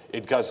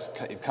it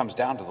comes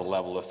down to the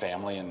level of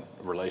family and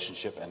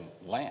relationship and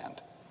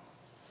land.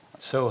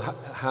 So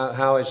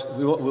how is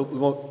we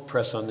won't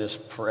press on this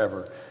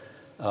forever.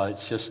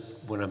 It's just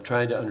when I'm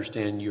trying to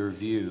understand your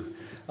view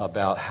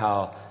about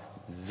how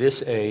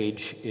this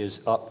age is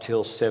up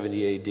till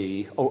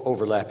 70 AD,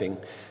 overlapping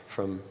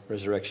from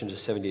resurrection to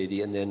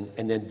 70 AD,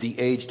 and then the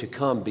age to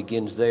come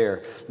begins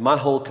there. My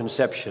whole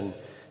conception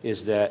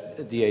is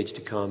that the age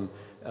to come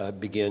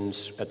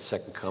begins at the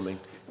second coming.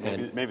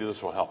 Maybe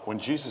this will help. When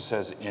Jesus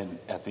says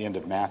at the end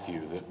of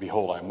Matthew that,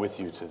 "Behold, I'm with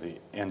you to the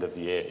end of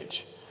the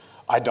age,"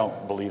 I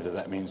don't believe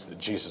that means that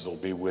Jesus will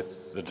be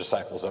with the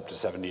disciples up to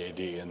 70 AD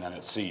and then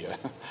it's see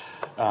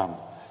ya.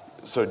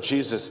 So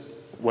Jesus,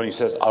 when he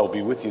says, I will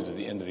be with you to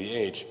the end of the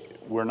age,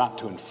 we're not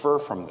to infer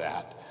from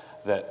that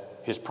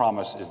his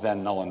promise is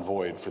then null and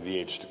void for the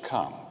age to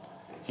come.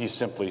 He's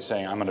simply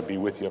saying, I'm going to be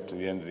with you up to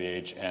the end of the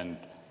age, and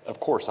of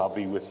course I'll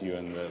be with you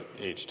in the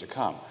age to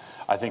come.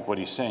 I think what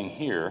he's saying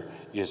here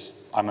is,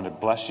 I'm going to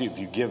bless you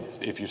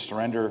if you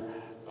surrender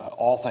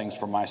all things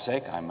for my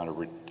sake. I'm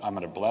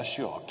going to bless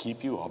you. I'll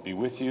keep you. I'll be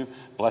with you.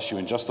 Bless you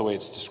in just the way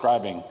it's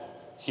describing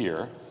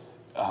here,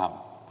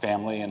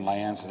 family and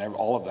lands and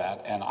all of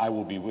that. And I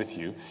will be with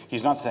you.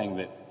 He's not saying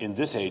that in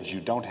this age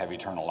you don't have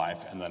eternal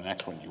life, and the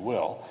next one you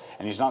will.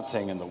 And he's not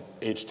saying in the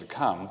age to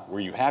come,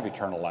 where you have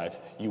eternal life,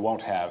 you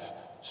won't have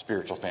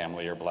spiritual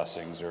family or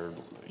blessings, or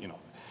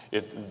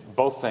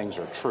both things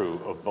are true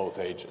of both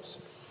ages.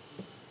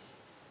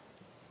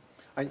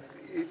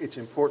 It's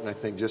important, I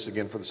think, just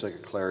again for the sake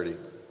of clarity,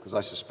 because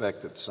I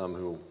suspect that some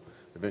who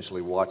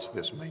eventually watch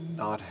this may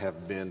not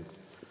have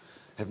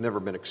never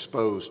been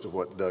exposed to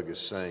what Doug is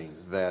saying,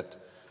 that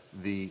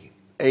the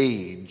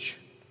age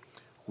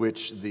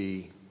which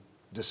the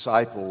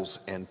disciples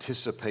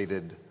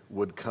anticipated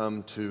would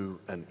come to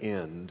an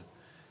end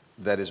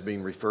that is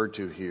being referred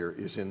to here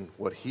is in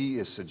what he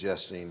is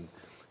suggesting,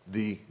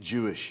 the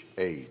Jewish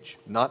age,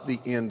 not the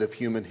end of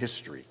human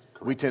history.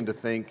 We tend to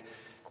think,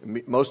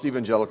 most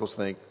evangelicals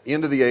think,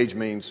 end of the age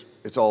means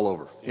it's all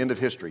over. End of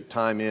history.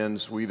 Time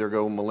ends. We either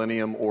go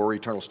millennium or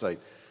eternal state.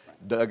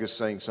 Doug is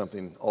saying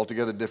something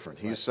altogether different.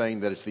 He is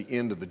saying that it's the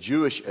end of the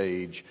Jewish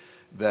age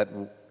that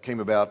came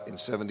about in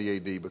 70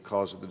 AD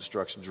because of the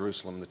destruction of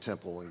Jerusalem and the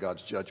temple and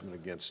God's judgment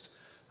against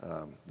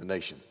the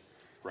nation.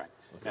 Right.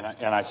 Okay.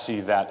 And I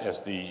see that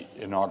as the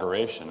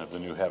inauguration of the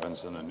new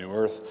heavens and the new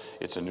earth.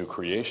 It's a new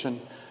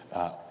creation.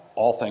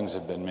 All things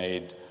have been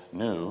made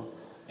new.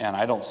 And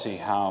I don't see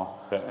how,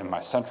 and my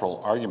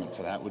central argument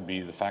for that would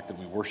be the fact that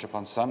we worship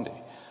on Sunday.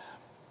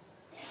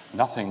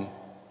 Nothing,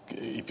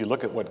 if you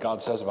look at what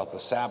God says about the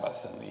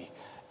Sabbath and the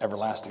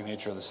everlasting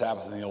nature of the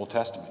Sabbath in the Old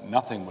Testament,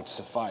 nothing would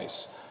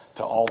suffice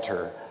to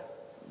alter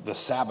the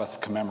Sabbath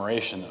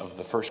commemoration of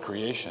the first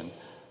creation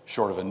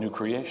short of a new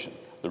creation.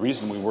 The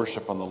reason we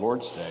worship on the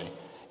Lord's Day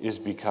is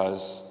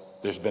because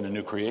there's been a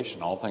new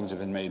creation. All things have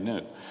been made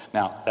new.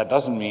 Now, that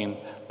doesn't mean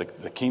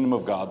the kingdom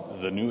of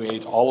God, the new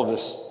age, all of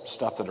this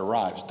stuff that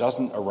arrives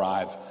doesn't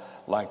arrive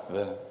like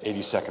the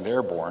 82nd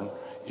Airborne.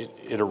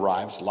 It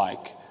arrives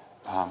like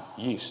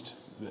yeast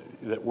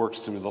that works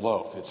through the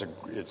loaf.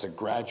 It's a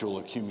gradual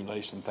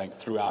accumulation thing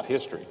throughout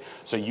history.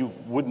 So you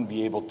wouldn't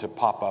be able to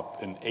pop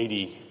up in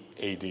 80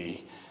 AD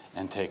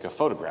and take a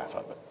photograph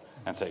of it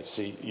and say,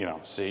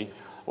 see.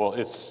 Well,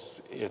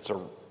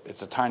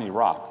 it's a tiny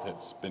rock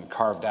that's been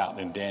carved out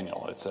in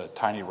Daniel. It's a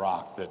tiny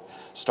rock that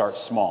starts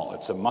small.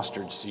 It's a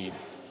mustard seed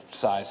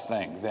size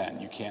thing.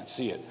 Then you can't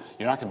see it.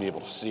 You're not going to be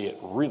able to see it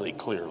really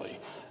clearly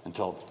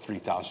until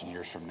 3,000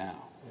 years from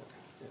now.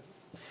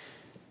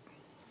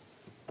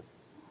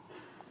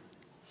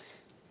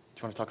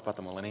 Do you want to talk about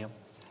the millennium?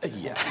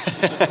 Yeah.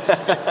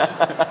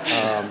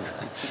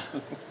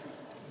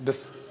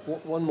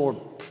 One more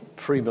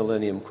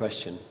premillennium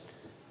question.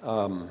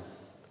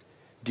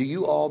 Do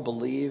you all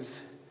believe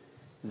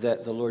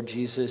that the Lord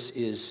Jesus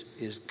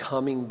is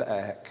coming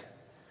back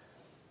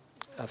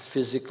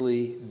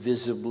physically,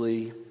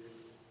 visibly,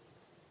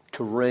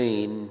 to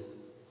reign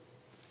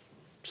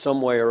some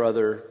way or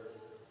other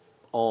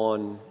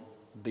on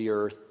the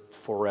earth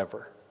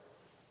forever?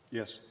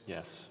 Yes.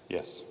 Yes.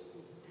 Yes.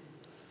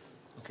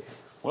 Okay.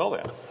 Well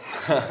then.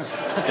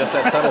 Guess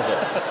that settles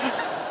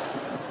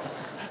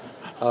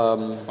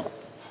it.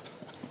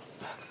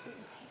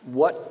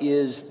 What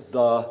is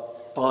the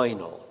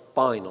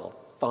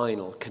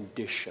final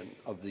condition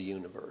of the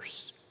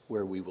universe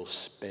where we will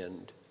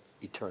spend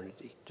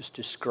eternity? Just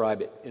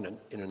describe it in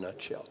a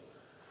nutshell.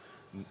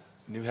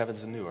 New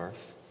heavens and new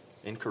earth,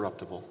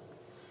 incorruptible.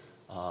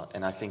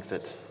 And I think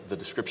that the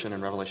description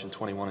in Revelation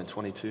 21 and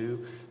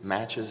 22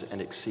 matches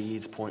and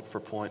exceeds point for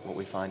point what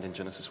we find in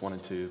Genesis 1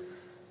 and 2,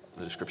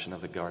 the description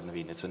of the Garden of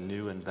Eden. It's a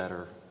new and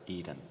better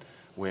Eden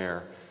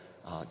where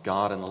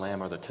God and the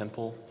Lamb are the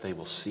temple. They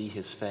will see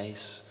his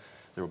face.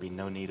 There will be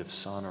no need of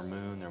sun or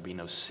moon. There will be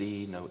no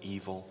sea, no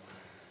evil.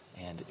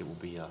 And it will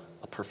be a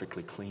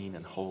perfectly clean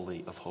and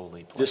holy of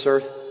holy place. This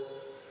earth?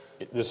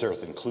 This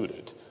earth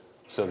included.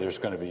 So there's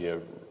going to be a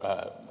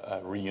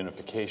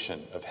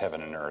reunification of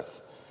heaven and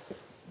earth.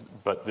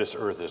 But this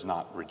earth is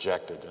not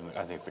rejected. And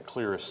I think the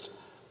clearest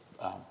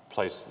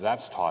place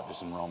that's taught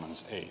is in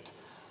Romans 8,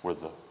 where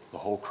the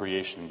whole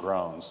creation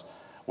groans,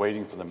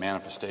 waiting for the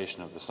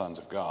manifestation of the sons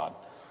of God.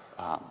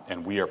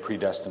 And we are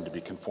predestined to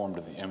be conformed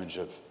to the image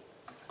of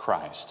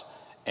Christ.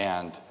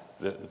 And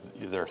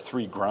there are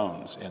three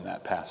groans in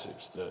that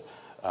passage.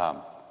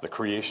 The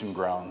creation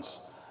groans,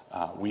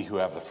 we who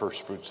have the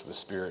first fruits of the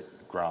Spirit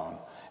groan,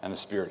 and the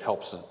Spirit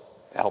helps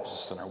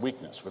us in our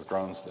weakness with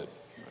groans that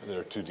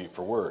are too deep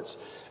for words.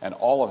 And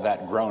all of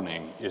that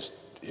groaning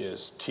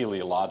is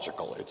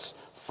teleological. It's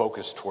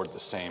focused toward the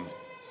same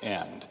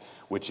end,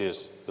 which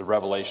is the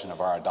revelation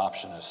of our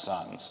adoption as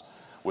sons,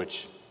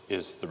 which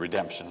is the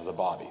redemption of the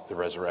body, the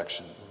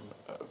resurrection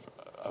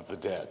of the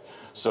dead.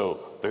 So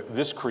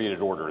this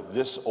created order,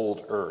 this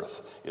old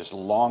earth, is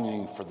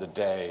longing for the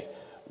day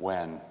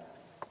when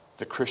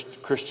the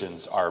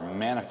Christians are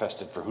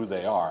manifested for who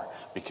they are,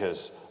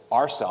 because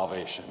our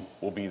salvation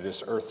will be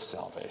this earth's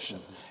salvation,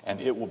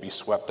 and it will be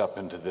swept up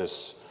into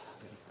this,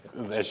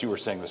 as you were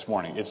saying this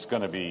morning, it's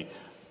going to be,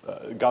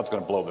 God's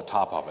going to blow the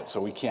top of it,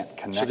 so we can't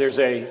connect. So there's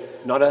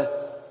not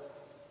a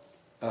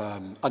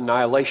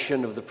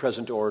annihilation of the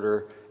present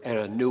order and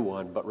a new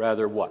one, but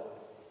rather what?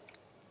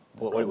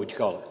 What would you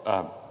call it?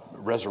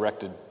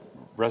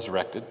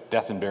 Resurrected,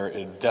 death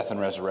and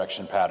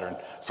resurrection pattern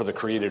for the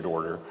created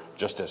order,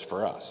 just as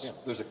for us. Yeah,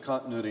 there's a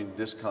continuity and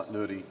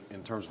discontinuity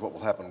in terms of what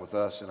will happen with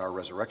us in our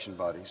resurrection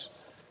bodies.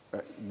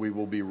 We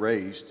will be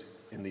raised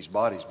in these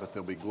bodies, but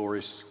they'll be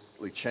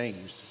gloriously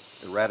changed,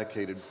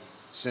 eradicated,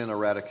 sin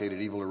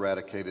eradicated, evil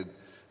eradicated,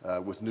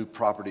 with new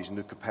properties,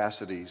 new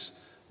capacities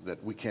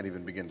that we can't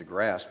even begin to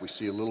grasp. We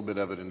see a little bit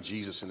of it in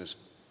Jesus in his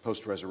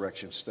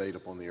post-resurrection state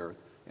upon the earth.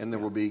 And there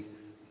will be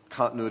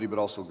continuity, but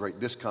also great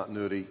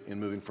discontinuity in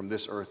moving from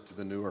this earth to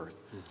the new earth.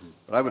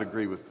 But I would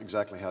agree with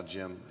exactly how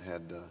Jim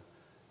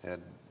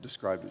had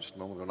described it just a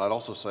moment ago. And I'd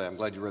also say I'm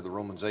glad you read the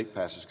Romans 8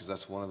 passage, because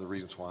that's one of the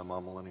reasons why I'm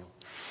amillennial.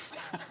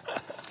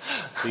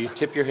 So you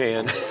tip your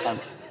hand. I'm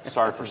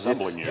sorry for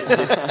stumbling you.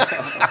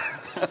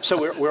 So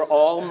we're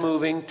all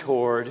moving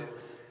toward,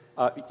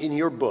 in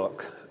your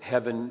book,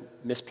 Heaven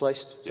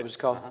Misplaced, is that what it's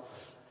called?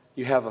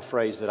 You have a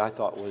phrase that I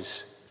thought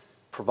was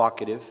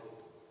provocative,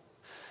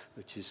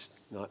 which is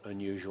not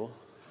unusual.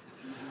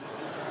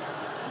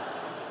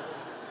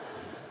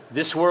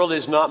 This world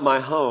is not my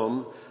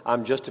home.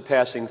 I'm just a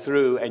passing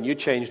through, and you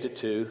changed it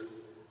to,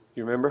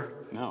 you remember?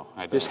 No,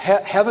 I don't. This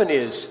heaven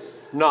is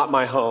not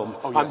my home.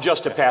 Oh, yes. I'm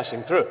just a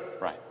passing through.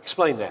 Right.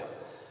 Explain that.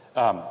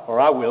 Or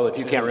I will if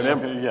you can't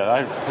remember.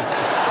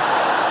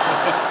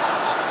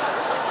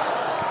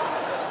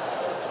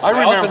 I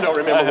often don't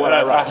remember what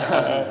I write.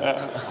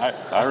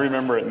 I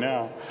remember it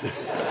now.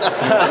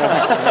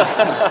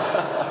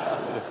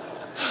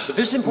 But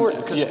this is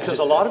important because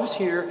a lot of us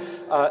here,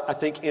 I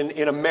think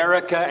in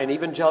America and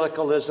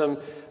evangelicalism,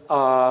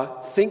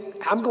 think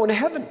I'm going to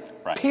heaven.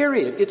 Right.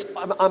 Period.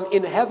 I'm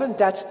in heaven.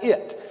 That's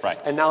it. Right.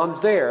 And now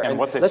I'm there. And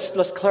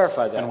let's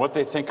clarify that. And what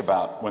they think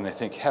about when they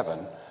think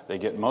heaven, they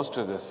get most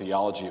of the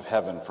theology of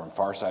heaven from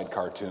Far Side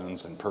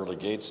cartoons and Pearly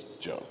Gates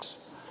jokes.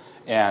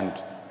 And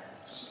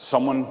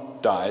someone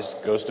dies,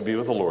 goes to be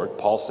with the Lord.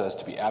 Paul says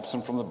to be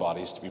absent from the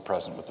body is to be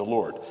present with the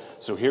Lord.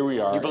 So here we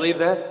are. You believe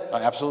that?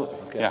 Absolutely.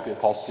 Okay, yeah, good,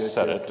 Paul good,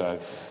 said good.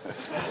 it.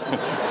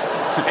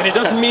 And it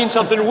doesn't mean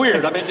something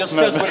weird. I mean, it just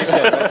says what he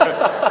said.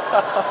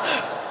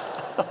 Right?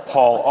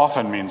 Paul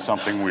often means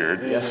something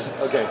weird. Yes.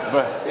 Okay.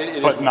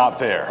 But not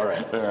there. All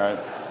right. All right.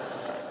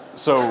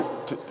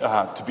 So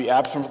to be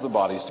absent from the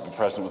body is to be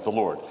present with the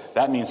Lord.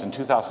 That means in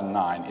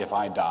 2009, if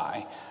I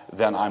die,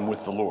 then I'm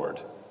with the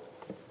Lord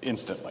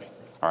instantly.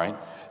 All right?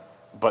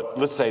 But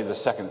let's say the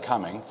second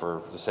coming,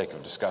 for the sake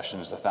of discussion,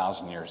 is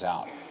 1,000 years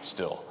out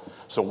still.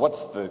 So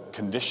what's the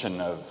condition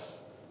of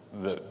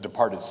the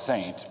departed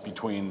saint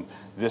between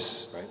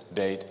this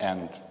date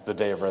and the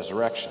day of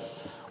resurrection?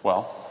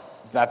 Well,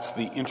 that's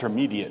the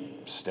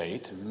intermediate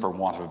state, for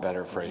want of a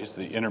better phrase,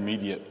 the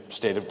intermediate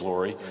state of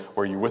glory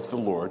where you're with the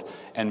Lord.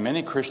 And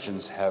many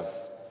Christians have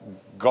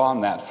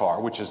gone that far,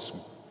 which is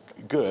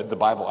good.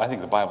 I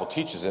think the Bible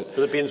teaches it.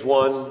 Philippians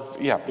 1.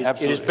 Yeah,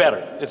 absolutely. It is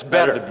better. It's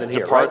better than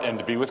here, depart right? and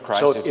to be with Christ.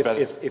 So it's better.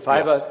 if I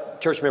have a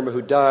church member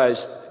who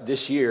dies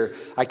this year,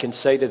 I can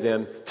say to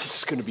them, this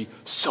is going to be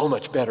so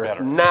much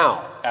better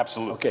now.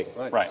 Absolutely.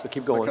 Okay, right. So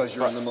keep going. Because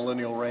you're in the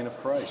millennial reign of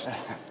Christ.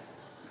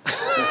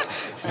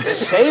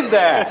 Save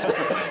that.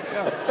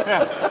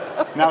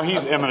 Yeah. Now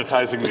he's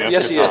immanentizing the eschaton.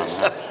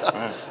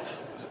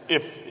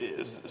 Yes, he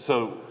is.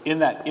 So in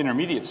that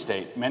intermediate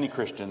state, many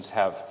Christians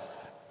have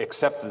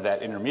accepted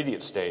that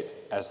intermediate state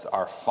as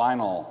our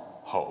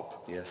final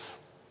hope. Yes.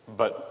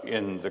 But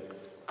in the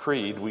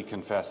creed, we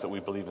confess that we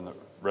believe in the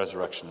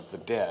resurrection of the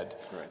dead,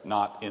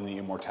 not in the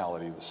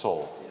immortality of the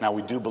soul. Now,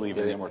 we do believe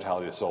in the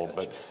immortality of the soul,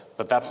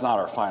 but that's not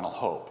our final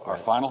hope. Our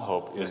final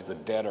hope is the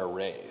dead are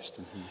raised.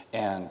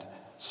 And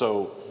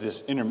so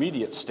this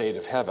intermediate state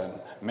of heaven,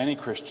 many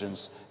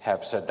Christians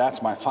have said,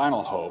 that's my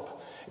final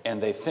hope, and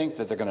they think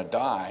that they're going to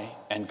die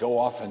and go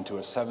off into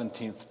a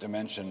 17th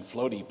dimension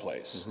floaty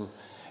place.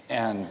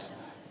 And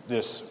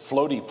this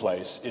floaty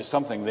place is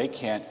something they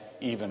can't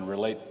even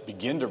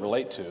begin to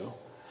relate to,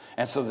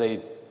 and so they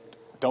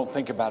don't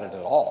think about it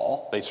at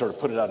all. They sort of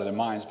put it out of their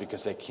minds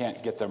because they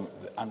can't get them,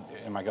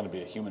 am I going to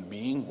be a human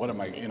being? What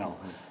am I,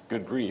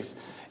 good grief.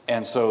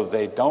 And so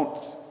they don't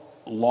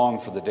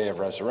long for the day of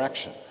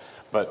resurrection.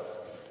 But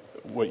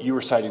what you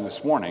were citing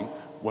this morning,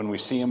 when we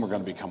see him, we're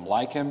going to become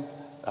like him,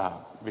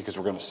 because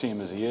we're going to see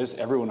him as he is.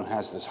 Everyone who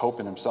has this hope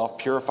in himself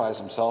purifies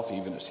himself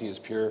even as he is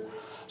pure.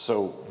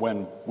 So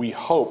when we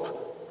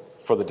hope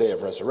for the day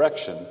of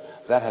resurrection,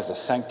 that has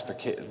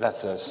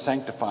that's a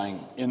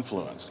sanctifying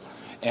influence.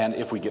 And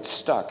if we get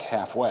stuck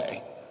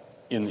halfway,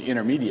 in the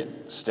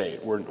intermediate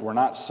state. We're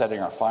not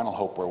setting our final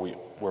hope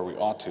where we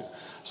ought to.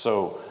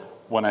 So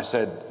when I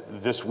said,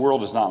 this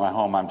world is not my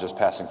home, I'm just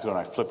passing through, and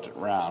I flipped it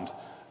around,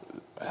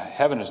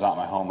 heaven is not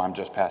my home, I'm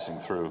just passing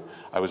through,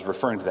 I was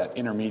referring to that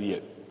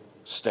intermediate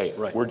state.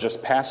 Right. We're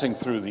just passing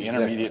through the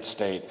intermediate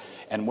state.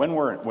 And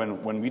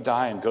when we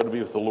die and go to be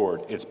with the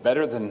Lord, it's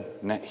better than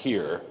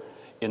here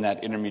in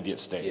that intermediate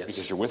state, yes,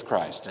 because you're with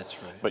Christ.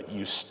 That's right. But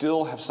you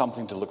still have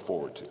something to look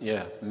forward to.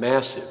 Yeah,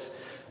 massive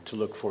to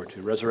look forward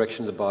to.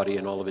 Resurrection of the body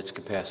and all of its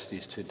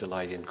capacities to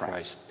delight in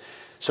Christ.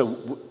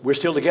 So we're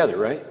still together,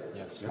 right?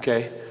 Yes.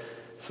 Okay.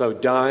 So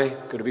die,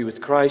 go to be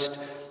with Christ.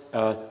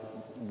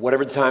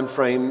 Whatever the time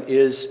frame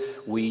is,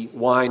 we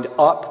wind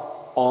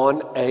up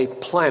on a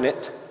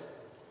planet,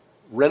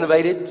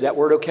 renovated, is that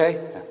word okay?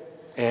 Yeah.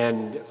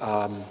 And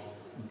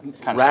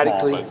Kind of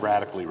radically, small, but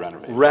radically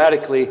renovated.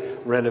 Radically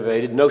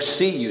renovated. No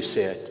sea, you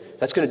said.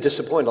 That's going to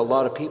disappoint a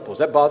lot of people. Does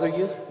that bother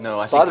you? No,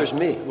 I think bothers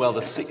me. Well,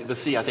 the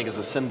sea, I think, is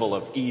a symbol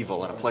of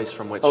evil and a place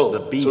from which Oh, the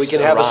beast so we can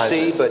have arises.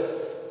 a sea, but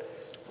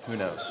Who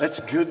knows? That's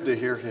good to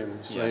hear him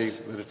say Yes.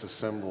 that it's a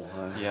symbol.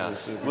 Yeah.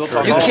 We'll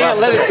talk you all can't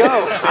about let it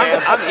go,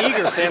 Sam. I'm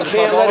eager, Sam, to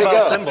can't talk all let it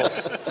about go.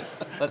 symbols.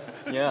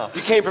 Yeah.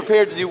 You came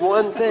prepared to do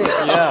one thing.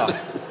 Yeah.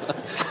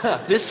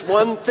 This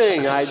one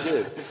thing I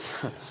do.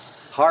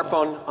 Harp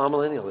on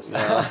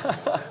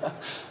Amillennialism.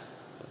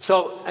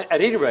 So,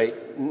 at any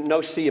rate,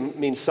 no sea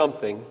means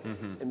something.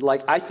 Mm-hmm. And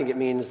like, I think it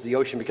means the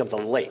ocean becomes a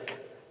lake.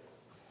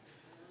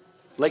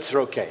 Lakes are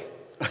okay.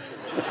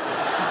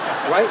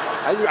 Right?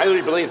 I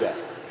really believe that.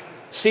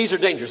 Seas are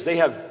dangerous. They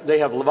have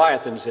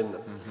leviathans in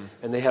them. Mm-hmm.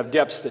 And they have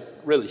depths that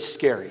really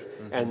scary.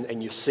 Mm-hmm.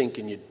 And you sink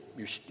and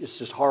it's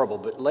just horrible.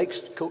 But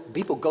lakes,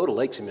 people go to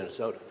lakes in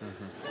Minnesota.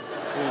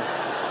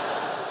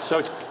 Mm-hmm.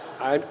 So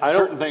I don't...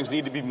 Certain things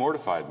need to be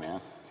mortified,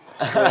 man.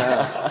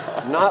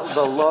 Not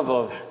the love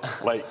of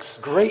Lakes.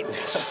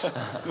 greatness.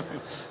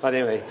 But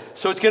anyway,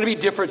 so it's going to be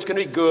different. It's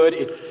going to be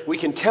good. We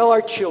can tell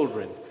our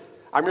children.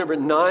 I remember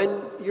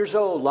 9 years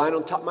old, lying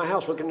on top of my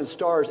house, looking at the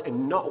stars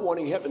and not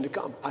wanting heaven to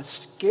come. I was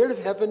scared of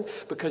heaven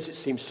because it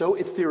seemed so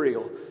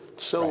ethereal.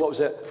 So, What was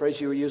that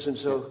phrase you were using?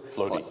 So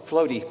Floaty.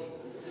 Floaty.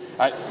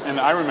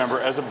 I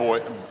remember as a boy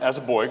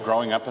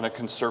growing up in a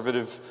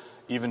conservative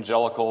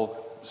evangelical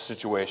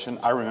situation,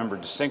 I remember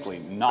distinctly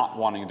not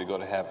wanting to go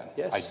to heaven.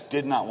 Yes. I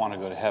did not want to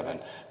go to heaven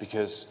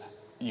because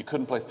you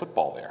couldn't play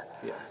football there.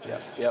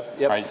 Yep.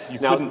 Right? You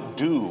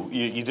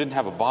didn't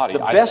have a body. The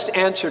best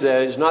answer to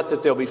that is not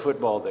that there'll be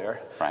football there.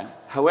 Right.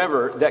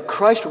 However, that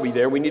Christ will be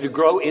there. We need to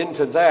grow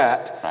into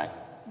that. Right.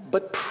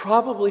 But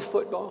probably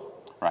football.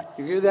 Right.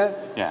 You hear that?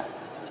 Yeah.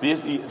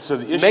 So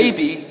the issue...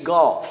 Maybe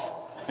golf.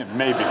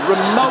 Maybe.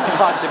 Remote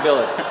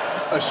possibility.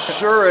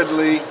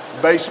 Assuredly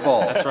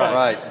baseball. That's right.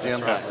 Right, Jim.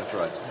 That's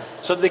right.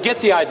 So they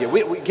get the idea.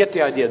 We get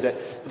the idea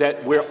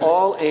that we're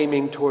all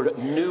aiming toward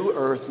a new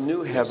earth,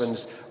 new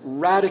heavens,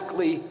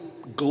 radically,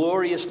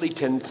 gloriously,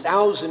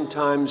 10,000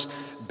 times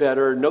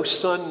better. No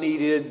sun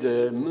needed.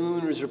 The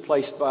moon is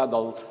replaced by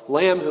the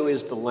Lamb who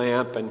is the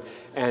lamp,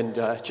 and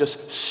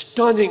just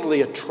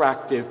stunningly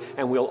attractive.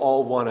 And we'll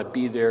all want to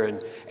be there.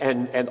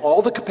 And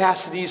all the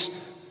capacities.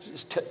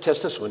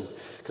 Test this one,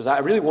 because I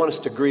really want us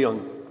to agree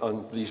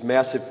on these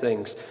massive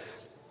things.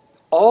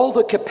 All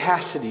the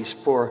capacities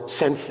for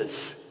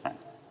senses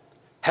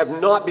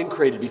have not been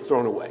created to be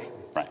thrown away.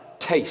 Right.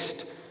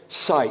 Taste,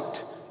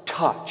 sight,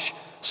 touch,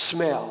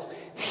 smell,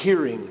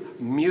 hearing,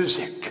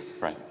 music,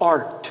 right,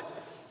 art.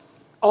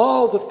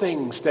 All the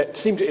things that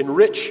seem to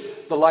enrich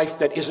the life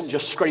that isn't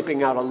just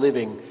scraping out a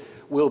living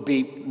will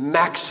be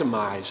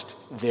maximized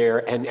there,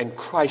 and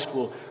Christ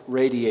will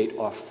radiate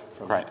off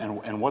from it. Right,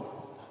 and what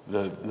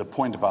the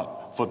point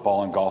about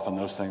football and golf and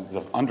those things, the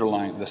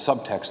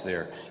subtext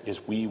there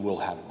is we will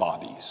have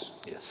bodies.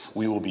 Yes.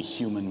 We will be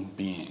human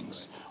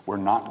beings. We're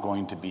not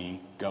going to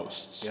be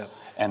ghosts. Yep.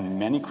 And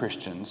many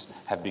Christians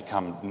have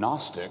become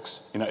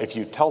Gnostics. You know, if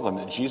you tell them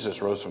that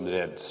Jesus rose from the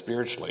dead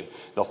spiritually,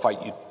 they'll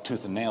fight you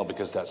tooth and nail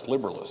because that's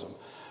liberalism.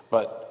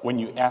 But when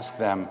you ask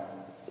them,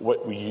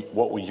 what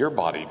will your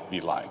body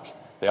be like?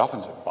 They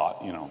often say,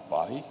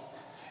 body?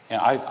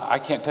 And I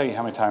can't tell you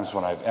how many times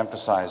when I've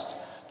emphasized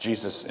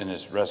Jesus in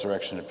his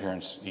resurrection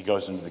appearance, he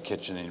goes into the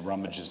kitchen and he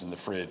rummages in the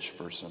fridge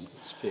for some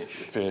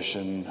fish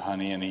and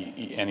honey, and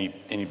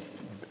he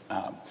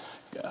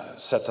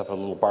sets up a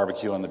little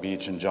barbecue on the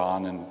beach in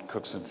John and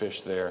cooks some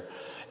fish there.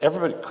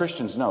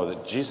 Christians know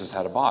that Jesus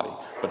had a body,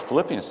 but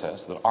Philippians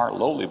says that our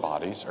lowly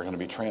bodies are going to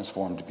be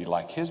transformed to be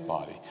like his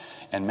body.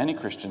 And many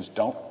Christians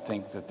don't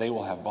think that they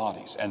will have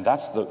bodies. And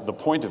that's the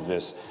point of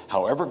this.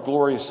 However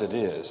glorious it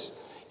is,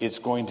 it's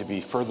going to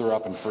be further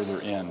up and further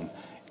in.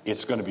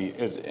 It's going to be,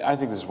 I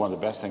think this is one of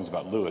the best things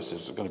about Lewis,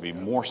 is it's going to be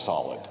more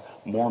solid,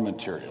 more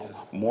material,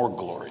 more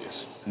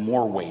glorious,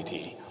 more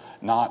weighty,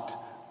 not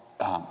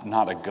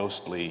a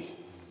ghostly,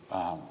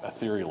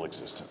 ethereal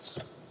existence.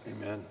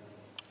 Amen.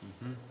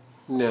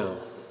 Mm-hmm. Now,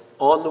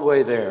 on the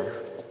way there,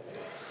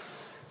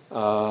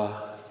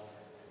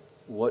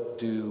 what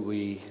do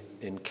we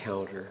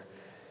encounter?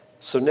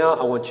 So now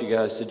I want you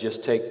guys to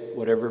just take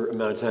whatever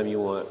amount of time you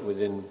want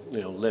within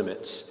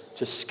limits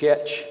to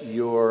sketch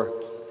your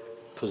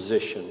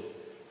position.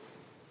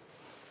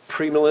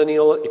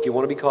 Premillennial, if you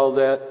want to be called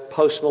that.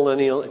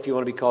 Postmillennial, if you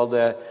want to be called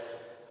that.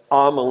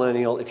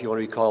 Amillennial, if you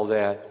want to be called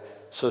that.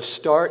 So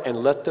start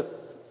and let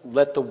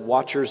the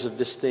watchers of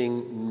this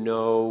thing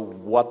know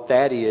what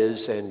that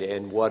is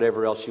and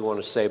whatever else you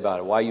want to say about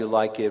it. Why you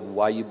like it,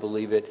 why you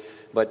believe it.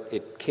 But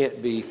it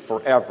can't be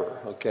forever,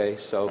 okay?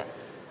 So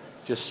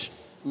just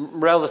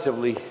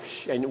relatively,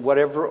 and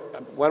whatever,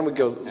 why don't we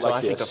go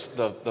like this?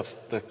 So I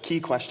think the key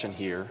question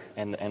here,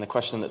 and the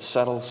question that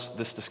settles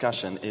this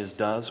discussion is,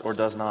 does or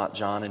does not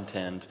John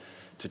intend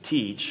to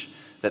teach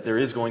that there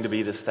is going to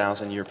be this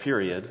 1,000-year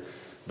period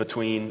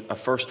between a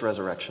first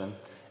resurrection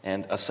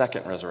and a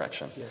second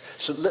resurrection? Yeah.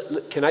 So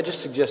can I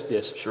just suggest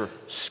this? Sure.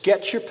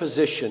 Sketch your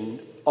position,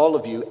 all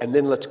of you, and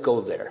then let's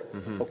go there,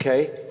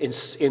 okay?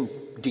 In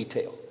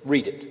detail.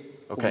 Read it.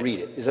 Okay. Read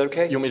it. Is that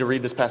okay? You want me to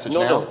read this passage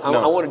now? No.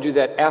 I want to do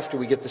that after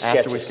we get the sketches.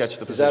 After we sketch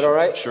the position. Is that all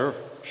right?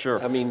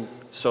 Sure. I mean,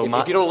 so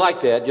if you don't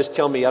like that, just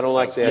tell me I don't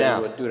like that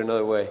and we'll do it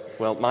another way.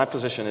 Well, my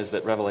position is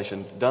that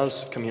Revelation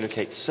does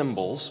communicate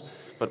symbols,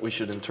 but we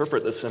should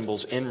interpret the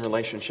symbols in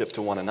relationship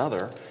to one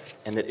another,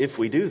 and that if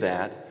we do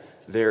that,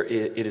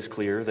 it is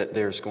clear that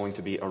there's going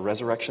to be a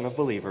resurrection of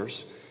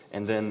believers,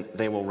 and then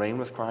they will reign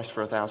with Christ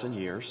for 1,000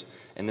 years,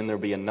 and then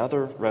there'll be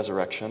another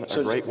resurrection,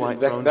 a great white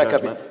throne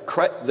judgment.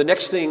 The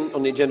next thing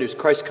on the agenda is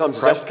Christ comes.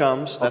 Christ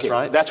comes, that's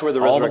right. That's where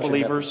the resurrection All the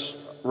believers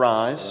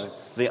rise. Right.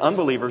 The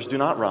unbelievers do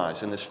not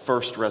rise in this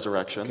first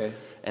resurrection. Okay.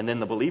 And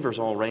then the believers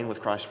all reign with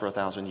Christ for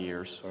 1,000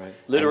 years. All right.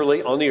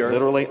 Literally on the earth.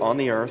 Literally on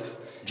the earth.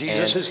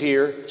 Jesus is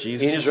here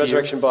Jesus in his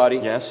resurrection body.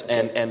 Yes,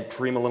 and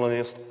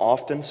premillennialists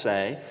often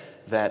say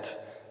that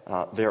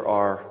there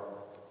are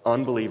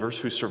unbelievers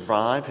who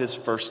survive his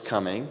first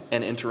coming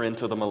and enter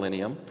into the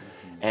millennium,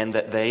 and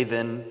that they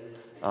then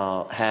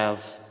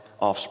have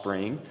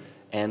offspring,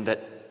 and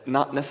that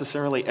not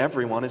necessarily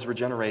everyone is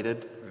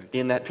regenerated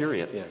in that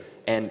period. Yeah.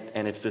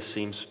 And if this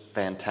seems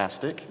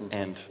fantastic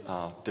and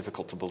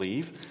difficult to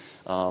believe,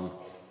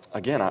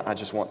 again, I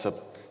just want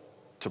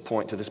to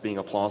point to this being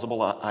a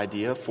plausible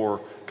idea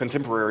for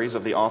contemporaries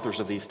of the authors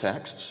of these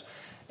texts.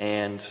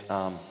 And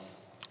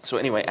so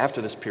anyway,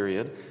 after this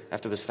period,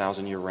 after this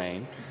 1,000-year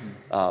reign,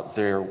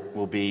 there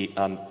will be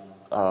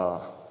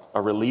a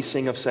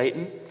releasing of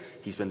Satan.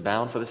 He's been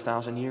bound for this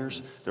 1,000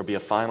 years. There'll be a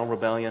final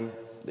rebellion.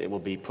 It will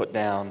be put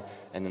down,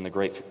 and then the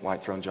great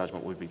white throne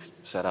judgment will be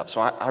set up.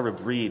 So I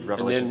would read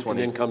Revelation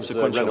 20 and then comes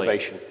sequentially. the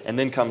renovation. And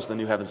then comes the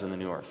new heavens and the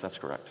new earth. That's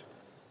correct.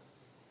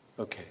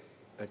 Okay,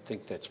 I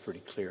think that's pretty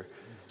clear.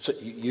 So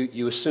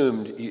you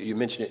assumed, you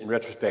mentioned it in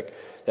retrospect,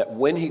 that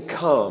when he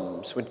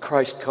comes, when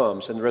Christ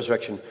comes in the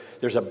resurrection,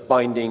 there's a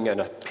binding and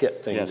a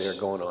pit thing there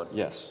going on.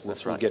 Yes,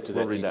 that's we'll right. Get to that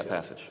we'll read detail. that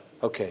passage.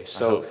 Okay,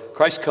 so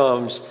Christ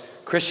comes,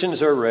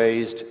 Christians are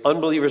raised,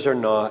 unbelievers are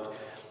not.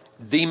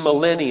 The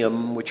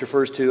millennium, which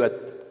refers to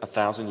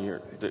 1,000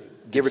 years.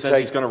 Give it or says take,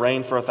 he's going to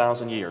reign for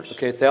 1,000 years.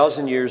 Okay,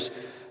 1,000 years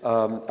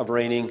of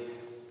reigning,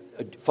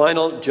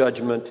 final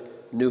judgment,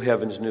 new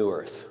heavens, new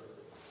earth.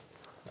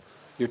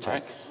 Your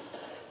take.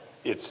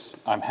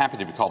 I'm happy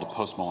to be called a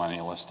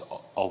postmillennialist,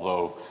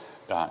 although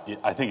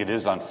I think it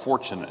is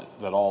unfortunate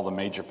that all the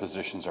major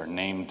positions are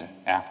named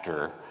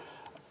after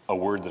a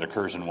word that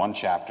occurs in one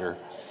chapter,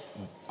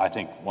 I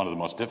think one of the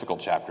most difficult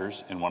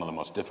chapters in one of the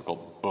most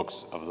difficult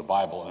books of the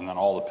Bible, and then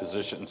all the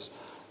positions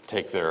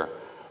take their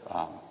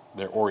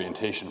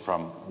orientation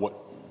from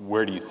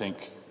where do you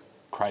think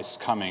Christ's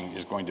coming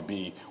is going to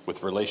be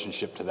with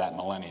relationship to that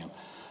millennium.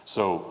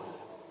 So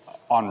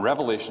on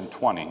Revelation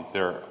 20,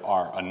 there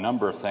are a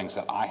number of things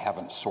that I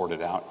haven't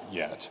sorted out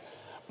yet,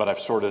 but I've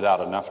sorted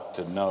out enough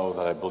to know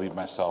that I believe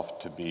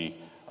myself to be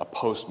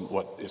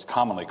what is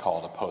commonly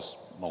called a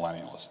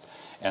post-millennialist.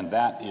 And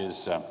that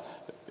is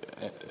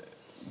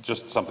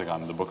just something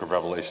on the book of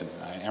Revelation.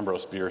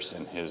 Ambrose Bierce,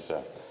 in his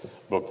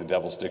book, The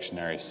Devil's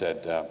Dictionary,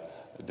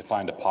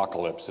 defined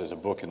Apocalypse as a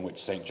book in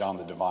which St. John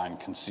the Divine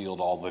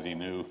concealed all that he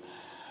knew.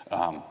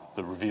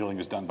 The revealing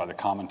is done by the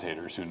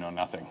commentators who know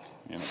nothing.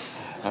 You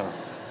know.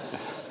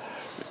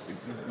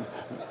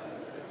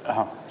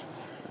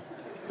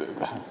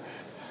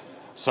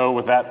 So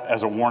with that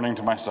as a warning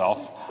to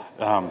myself,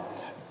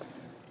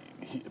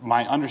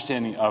 my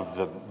understanding of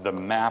the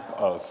map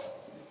of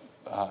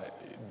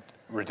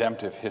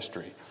redemptive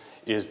history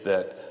is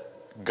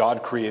that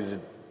God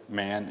created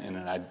man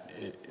in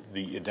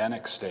the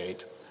Edenic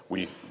state.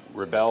 We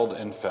rebelled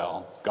and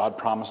fell. God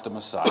promised a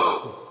Messiah.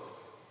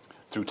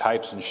 Through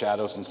types and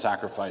shadows and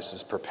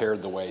sacrifices,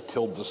 prepared the way,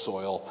 tilled the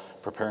soil,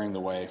 preparing the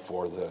way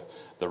for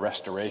the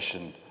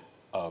restoration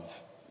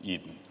of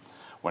Eden.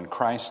 When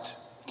Christ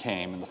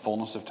came in the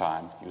fullness of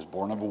time, he was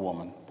born of a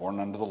woman, born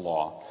under the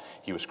law.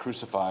 He was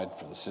crucified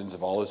for the sins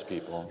of all his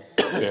people,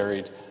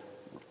 buried,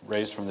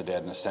 raised from the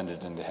dead, and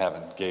ascended into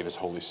heaven, gave his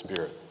Holy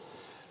Spirit.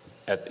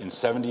 In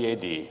 70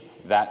 AD,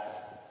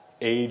 that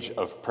age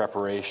of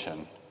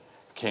preparation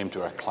came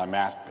to a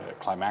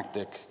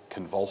climactic,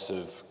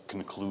 convulsive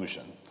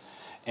conclusion.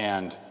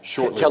 And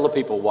shortly, tell the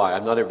people why.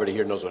 Not everybody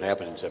here knows what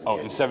happened in 70 AD.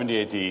 In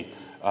 70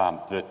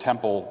 AD, the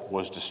temple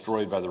was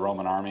destroyed by the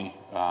Roman army.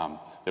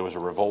 There was a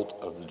revolt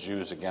of the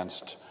Jews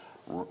against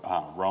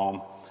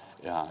Rome.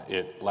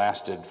 It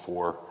lasted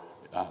for,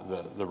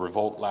 the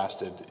revolt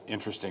lasted,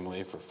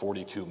 interestingly, for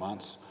 42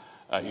 months.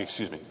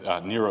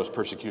 Nero's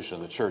persecution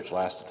of the church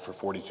lasted for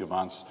 42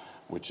 months,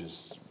 which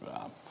is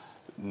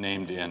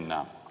named in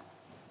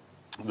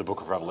the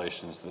book of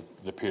Revelations,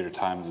 the period of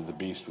time that the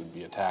beast would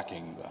be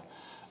attacking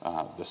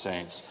the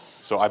saints.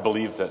 So I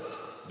believe that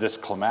this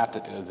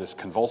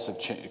convulsive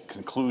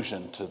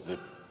conclusion to the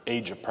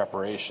age of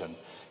preparation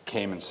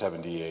came in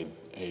 70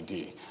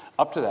 AD.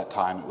 Up to that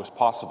time, it was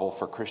possible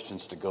for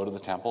Christians to go to the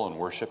temple and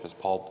worship as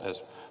Paul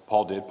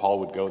did. Paul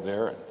would go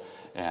there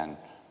and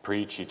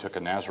preach. He took a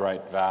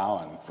Nazirite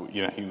vow,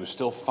 and he was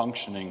still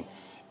functioning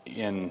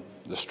in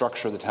the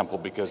structure of the temple,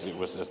 because it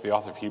was, as the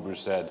author of Hebrews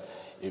said,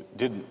 it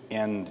didn't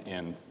end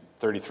in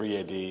 33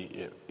 AD.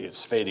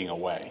 It's fading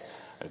away.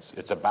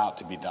 It's about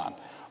to be done.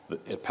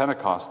 At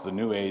Pentecost, the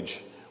New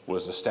Age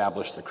was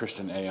established. The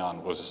Christian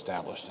aeon was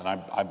established, and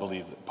I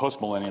believe that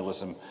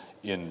postmillennialism,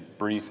 in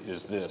brief,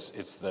 is this: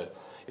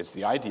 it's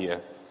the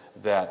idea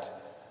that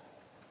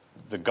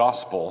the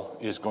gospel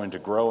is going to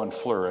grow and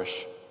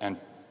flourish and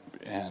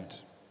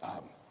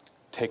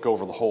take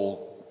over the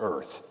whole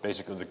earth.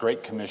 Basically, the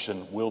Great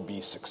Commission will be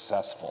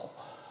successful.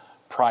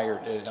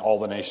 All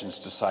the nations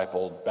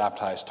discipled,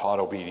 baptized, taught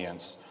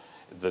obedience.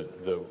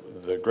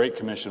 The Great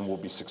Commission will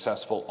be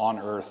successful on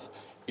earth,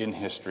 in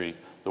history.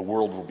 The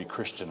world will be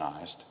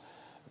Christianized.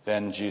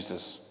 Then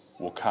Jesus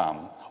will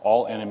come.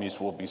 All enemies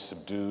will be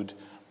subdued,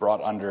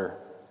 brought under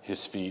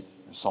his feet.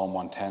 In Psalm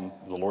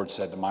 110, the Lord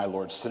said to my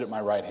Lord, sit at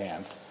my right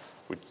hand.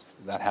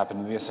 That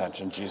happened in the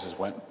ascension. Jesus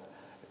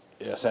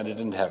ascended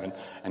into heaven,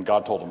 and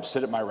God told him,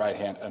 sit at my right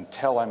hand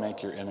until I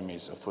make your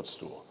enemies a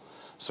footstool.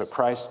 So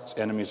Christ's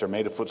enemies are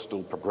made a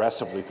footstool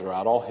progressively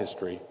throughout all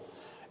history,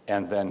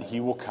 and then he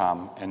will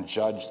come and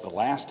judge the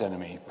last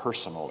enemy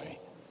personally,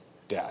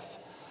 death.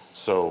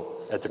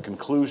 So at the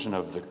conclusion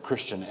of the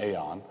Christian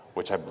aeon,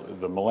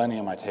 the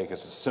millennium I take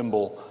as a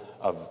symbol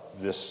of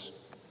this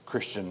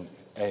Christian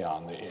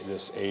aeon,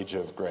 this age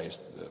of grace,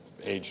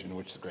 the age in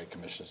which the Great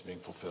Commission is being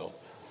fulfilled.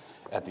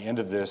 At the end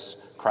of this,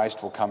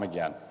 Christ will come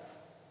again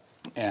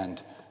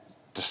and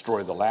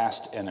destroy the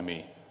last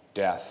enemy,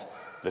 death.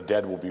 The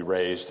dead will be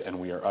raised, and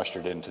we are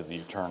ushered into the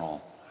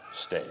eternal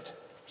state.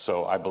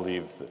 So I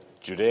believe the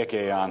Judaic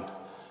aeon,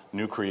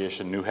 new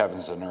creation, new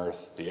heavens and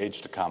earth, the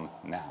age to come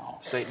now.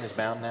 Satan is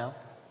bound now?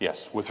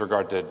 Yes, with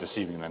regard to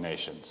deceiving the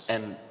nations.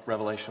 And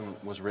Revelation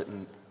was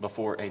written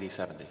before AD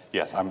 70?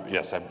 Yes,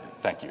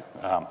 thank you.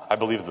 I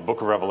believe the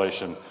book of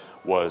Revelation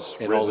was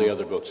and written, all the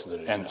other books in the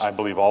New and Testament. I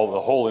believe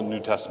the whole New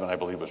Testament, I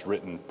believe, was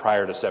written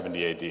prior to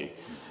 70 AD.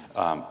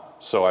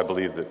 So I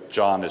believe that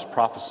John is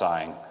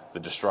prophesying the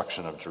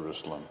destruction of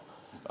Jerusalem.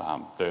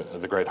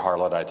 The great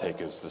harlot I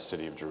take is the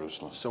city of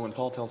Jerusalem. So when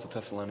Paul tells the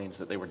Thessalonians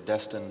that they were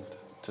destined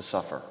to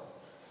suffer,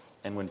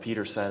 and when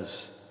Peter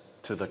says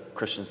to the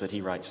Christians that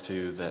he writes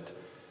to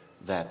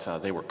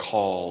that they were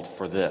called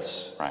for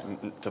this,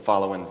 right, to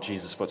follow in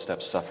Jesus'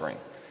 footsteps, suffering,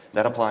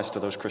 that applies to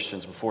those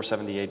Christians before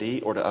 70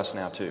 AD or to us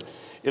now too?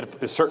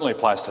 It certainly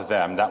applies to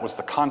them. That was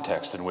the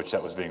context in which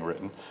that was being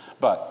written.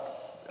 But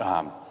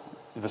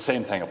the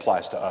same thing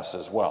applies to us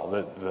as well.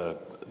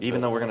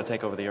 Even though we're going to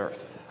take over the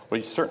earth?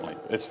 Well, certainly,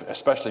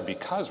 especially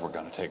because we're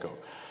going to take over.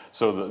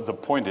 So the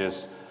point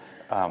is,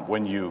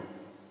 when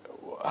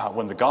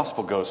the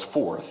gospel goes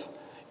forth,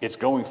 it's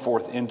going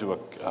forth into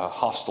a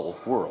hostile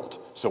world.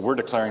 So we're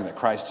declaring that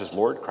Christ is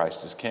Lord,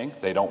 Christ is King.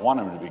 They don't want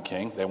him to be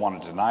King. They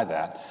want to deny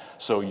that.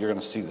 So you're going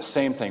to see the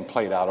same thing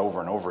played out over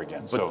and over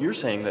again. But you're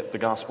saying that the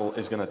gospel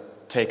is going to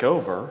take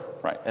over,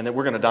 right, and that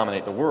we're going to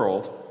dominate the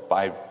world,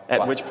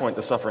 at which point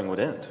the suffering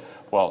would end.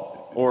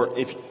 Well, or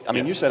yes,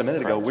 you said a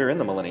minute ago, correct, we're in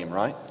the millennium,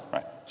 right?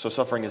 Right. So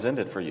suffering is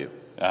ended for you.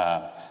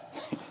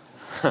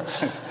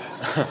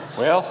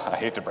 Well, I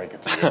hate to break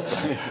it to you.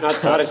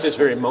 not at this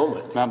very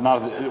moment.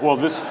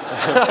 This.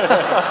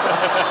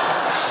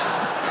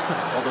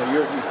 Although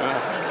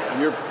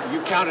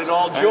you count it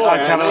all joy.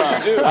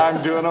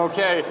 I'm doing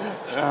okay.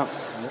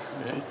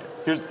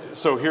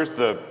 Here's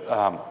the.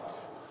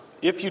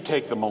 If you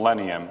take the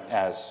millennium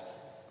as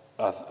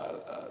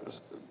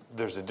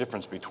there's a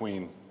difference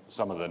between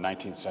some of the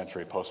 19th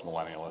century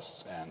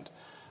postmillennialists and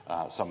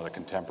some of the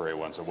contemporary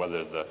ones, of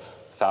whether the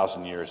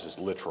 1,000 years is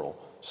literal.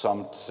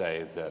 Some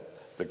say that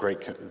the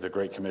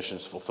Great Commission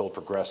is fulfilled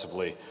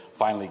progressively,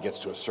 finally gets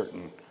to a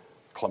certain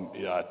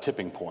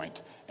tipping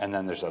point, and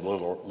then there's a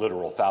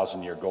literal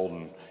 1,000-year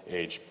golden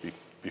age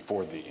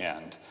before the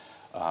end.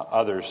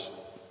 Others,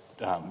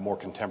 more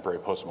contemporary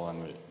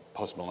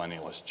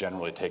postmillennialists,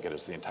 generally take it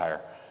as the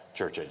entire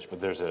church age. But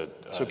there's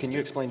So can you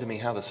explain to me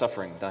how the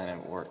suffering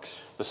dynamic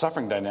works? The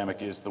suffering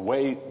dynamic is the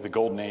way the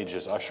golden age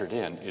is ushered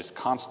in is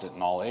constant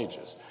in all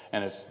ages,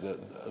 and it's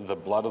the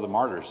blood of the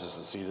martyrs is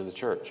the seed of the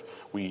church.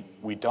 We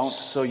don't.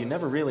 So you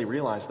never really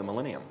realize the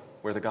millennium,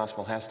 where the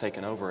gospel has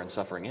taken over and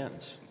suffering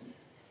ends.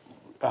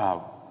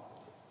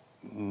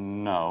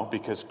 No,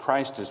 because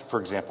Christ is,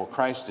 for example,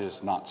 Christ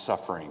is not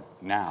suffering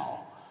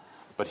now,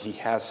 but he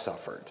has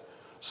suffered.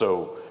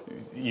 So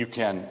you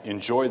can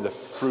enjoy the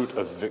fruit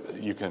of,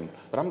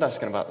 But I'm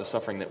asking about the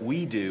suffering that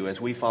we do as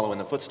we follow in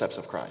the footsteps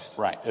of Christ.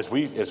 right, as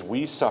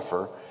we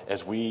suffer,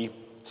 as we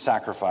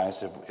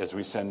sacrifice, as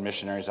we send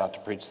missionaries out to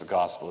preach the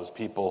gospel, as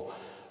people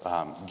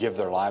give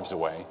their lives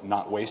away,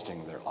 not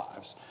wasting their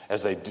lives,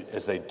 as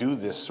they do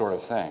this sort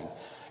of thing,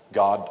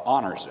 God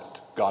honors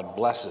it, God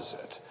blesses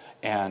it.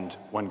 And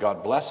when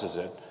God blesses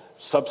it,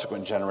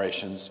 subsequent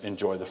generations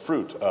enjoy the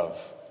fruit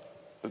of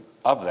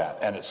that.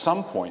 And at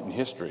some point in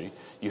history,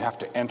 you have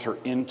to enter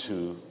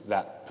into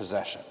that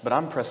possession. But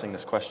I'm pressing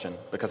this question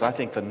because I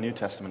think the New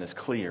Testament is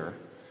clear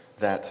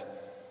that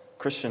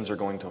Christians are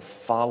going to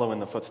follow in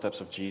the footsteps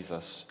of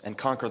Jesus and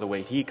conquer the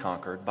way he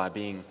conquered by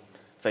being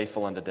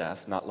faithful unto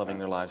death, not loving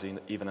their lives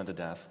even unto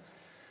death,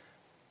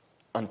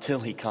 until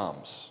he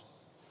comes.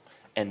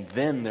 And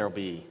then there'll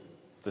be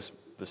this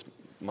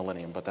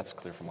millennium, but that's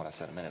clear from what I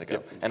said a minute ago.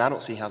 Yep. And I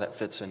don't see how that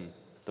fits in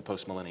the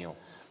postmillennial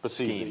But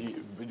see,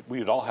 we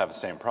would all have the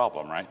same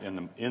problem, right?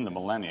 In the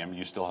millennium,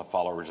 you still have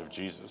followers of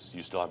Jesus.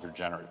 You still have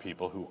regenerate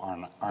people who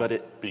aren't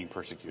being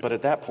persecuted. But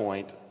at that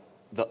point,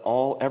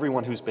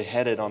 everyone who's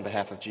beheaded on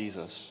behalf of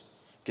Jesus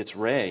gets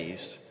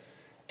raised,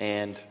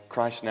 and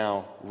Christ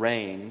now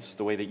reigns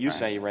the way that you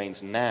say he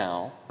reigns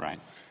now. Right.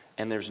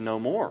 And there's no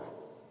more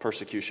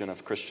persecution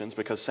of Christians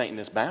because Satan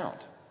is bound.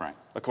 Right.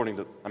 According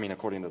to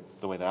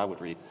the way that I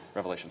would read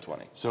Revelation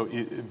 20. So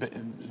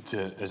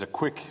as a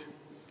quick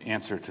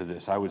answer to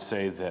this, I would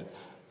say that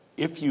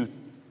if you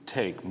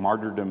take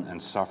martyrdom and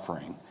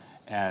suffering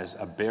as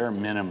a bare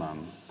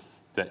minimum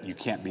that you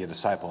can't be a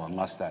disciple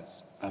unless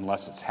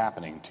it's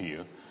happening to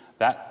you,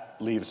 that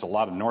leaves a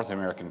lot of North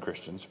American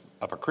Christians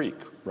up a creek,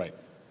 right?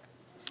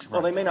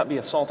 Well, they may not be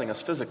assaulting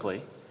us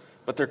physically,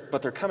 but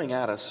they're coming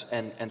at us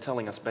and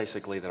telling us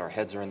basically that our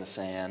heads are in the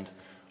sand,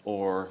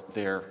 or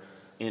they're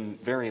in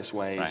various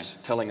ways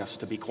telling us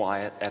to be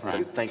quiet at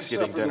the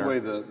Thanksgiving dinner.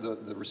 Except for the way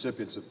the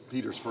recipients of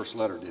Peter's first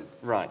letter did.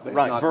 Right,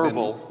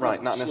 verbal,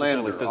 not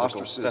necessarily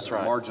physical. Ostracism, that's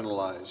right.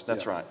 Marginalized.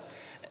 That's right.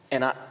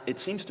 And it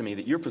seems to me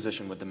that your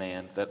position would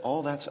demand that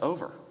all that's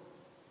over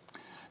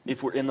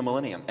if we're in the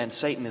millennium and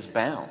Satan is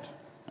bound.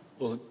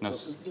 Well,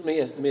 let me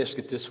ask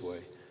it this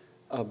way.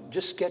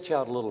 Just sketch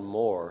out a little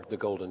more the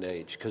Golden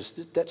Age, because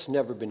that's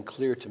never been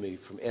clear to me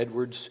from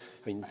Edwards.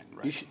 I mean,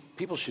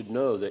 people should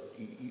know that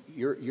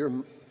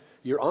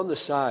you're on the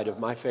side of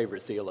my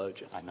favorite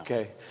theologian. I know.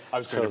 Okay? I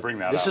was going to bring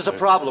that up. This is a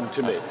problem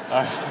to me.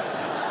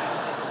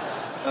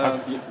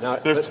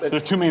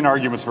 There's two main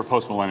arguments for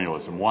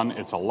postmillennialism. One,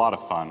 it's a lot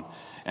of fun.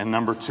 And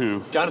number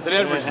two... Jonathan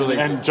Edwards believed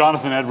it. And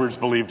Jonathan Edwards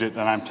believed it,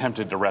 and I'm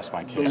tempted to rest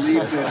my case.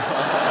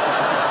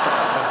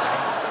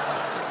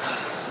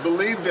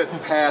 Believed it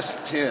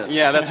past tense.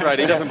 Yeah, that's right.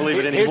 He doesn't believe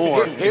it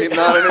anymore. Not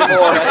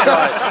anymore.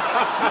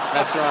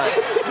 That's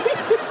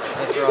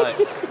right.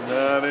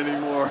 Not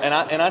anymore. And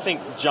I think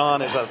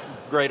John is a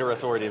greater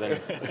authority than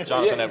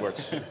Jonathan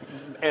Edwards.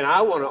 And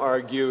I want to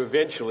argue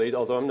eventually,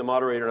 although I'm the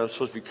moderator and I'm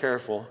supposed to be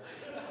careful,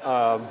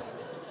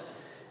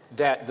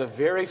 that the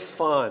very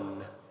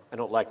fun, I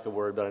don't like the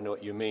word, but I know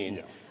what you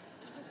mean,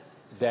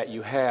 that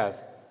you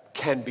have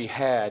can be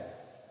had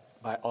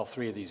by all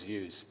three of these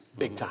views,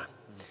 big time.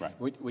 Right.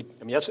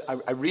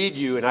 I read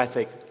you and I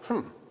think,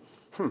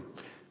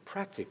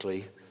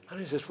 practically, how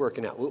is this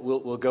working out?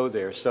 We'll go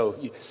there. So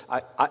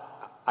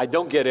I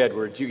don't get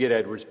Edwards, you get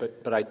Edwards,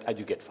 but I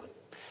do get fun.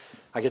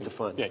 I get the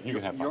fun. Yeah, you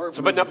can have fun.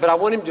 So, but I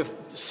want him to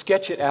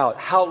sketch it out.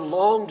 How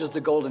long does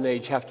the Golden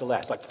Age have to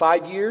last? Like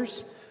 5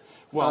 years?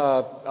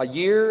 Well, a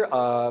year?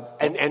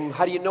 And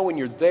how do you know when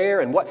you're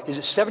there? And what is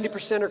it?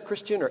 70% are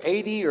Christian or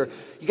 80? Or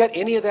you got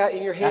any of that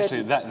in your head?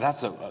 Actually,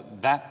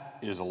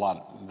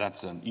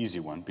 that's an easy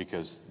one,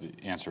 because the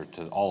answer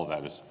to all of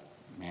that is,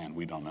 man,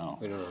 we don't know.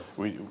 We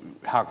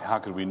don't know. How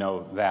could we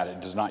know that?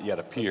 It does not yet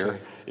appear. Okay.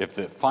 If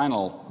the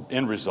final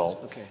end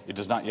result, it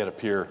does not yet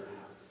appear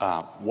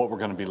what we're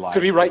going to be like.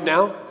 Could it be right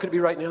now? Could it be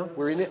right now?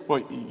 We're in it?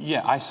 Well,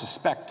 yeah, I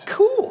suspect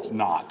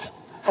not.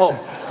 Oh.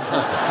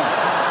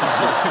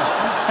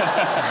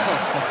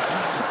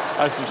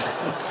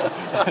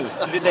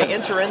 Did they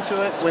enter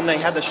into it when they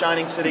had the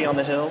shining city on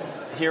the hill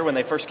here when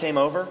they first came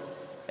over?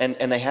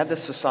 And they had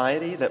this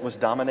society that was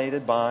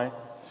dominated by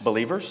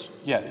believers?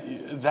 Yeah,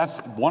 that's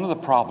one of the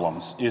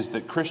problems, is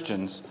that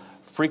Christians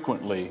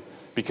frequently,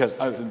 because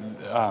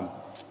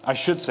I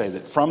should say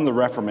that from the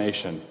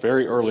Reformation,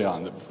 very early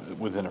on,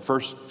 within the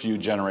first few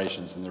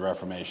generations in the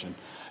Reformation,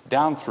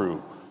 down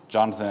through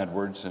Jonathan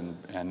Edwards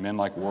and men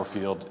like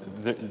Warfield,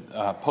 the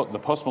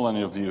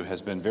postmillennial view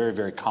has been very,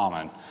 very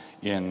common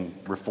in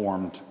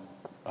Reformed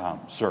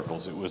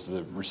circles. It was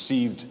the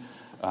received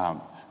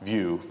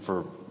view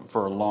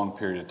for a long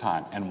period of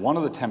time. And one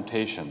of the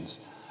temptations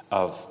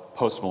of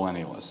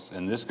postmillennialists,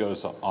 and this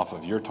goes off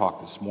of your talk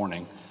this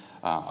morning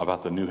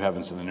about the new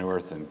heavens and the new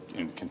earth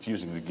and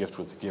confusing the gift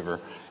with the giver,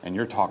 and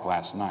your talk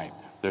last night,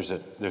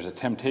 the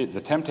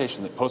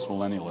temptation that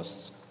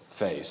postmillennialists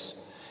face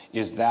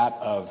is that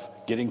of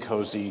getting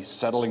cozy,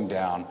 settling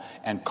down,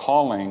 and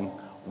calling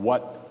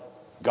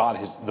what God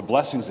has, the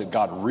blessings that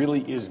God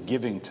really is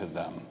giving to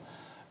them,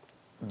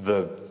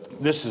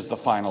 this is the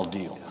final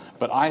deal.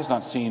 But eye's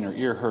not seen or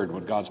ear heard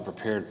what God's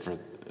prepared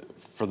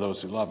for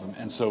those who love him.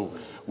 And so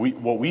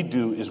what we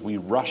do is we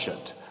rush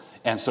it.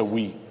 And so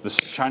the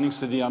shining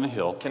city on a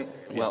hill.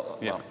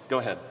 Go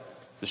ahead.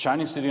 The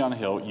shining city on a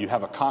hill, you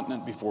have a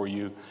continent before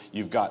you.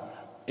 You've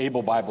got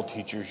able Bible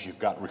teachers. You've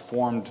got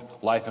reformed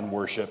life and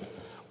worship.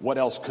 What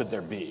else could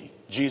there be?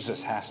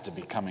 Jesus has to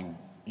be coming,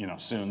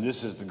 soon.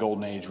 This is the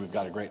golden age. We've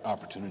got a great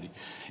opportunity.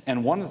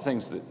 And one of the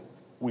things that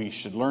we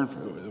should learn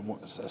from,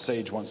 a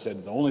sage once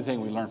said, the only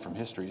thing we learn from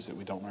history is that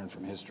we don't learn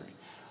from history.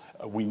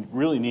 We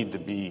really need to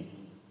be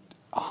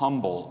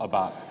humble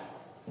about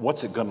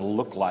what's it going to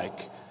look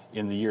like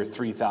in the year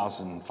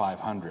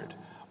 3,500.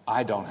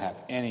 I don't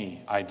have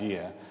any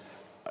idea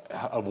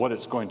of what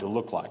it's going to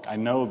look like. I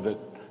know that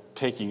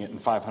taking it in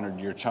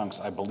 500-year chunks,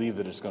 I believe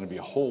that it's going to be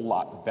a whole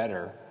lot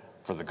better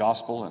for the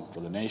gospel and for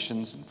the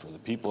nations and for the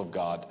people of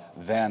God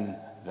than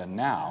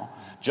now.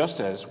 Just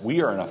as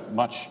we are in a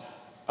much,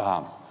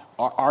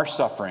 our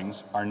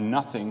sufferings are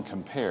nothing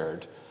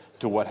compared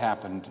to what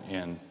happened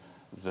in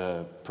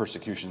the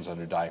persecutions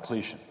under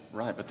Diocletian.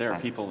 Right, but there are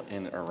people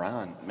in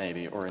Iran,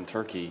 maybe, or in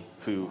Turkey,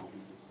 who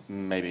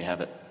maybe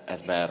have it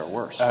as bad or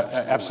worse.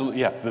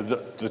 Absolutely, yeah.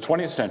 The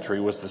 20th century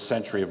was the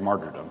century of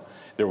martyrdom.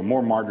 There were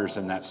more martyrs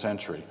in that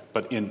century.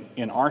 But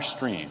in our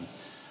stream,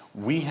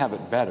 we have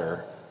it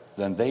better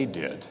than they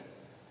did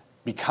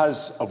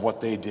because of what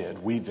they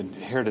did. We've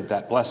inherited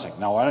that blessing.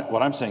 Now,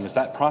 what I'm saying is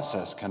that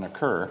process can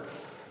occur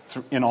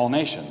in all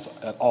nations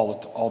at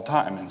all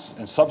time, and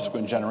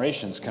subsequent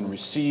generations can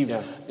receive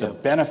the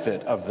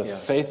benefit of the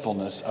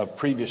faithfulness of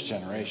previous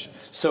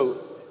generations. So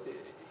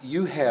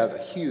you have a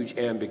huge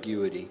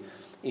ambiguity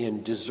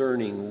in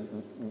discerning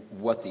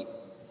what the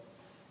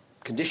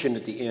condition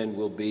at the end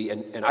will be,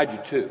 and I do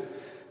too.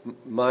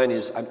 Mine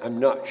is, I'm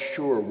not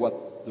sure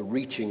what the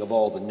reaching of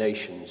all the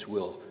nations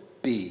will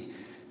be,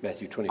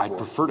 Matthew 24. I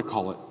prefer to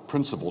call it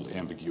principled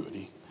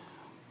ambiguity.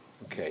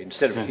 Okay,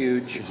 instead of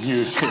huge.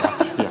 Huge,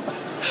 yeah.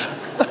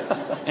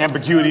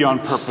 Ambiguity on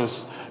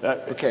purpose.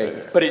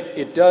 Okay, but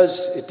it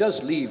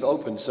does leave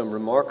open some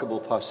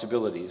remarkable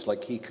possibilities,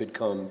 like he could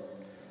come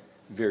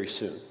very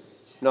soon,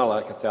 not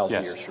like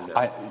 1,000 years from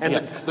now.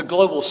 The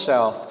global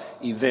South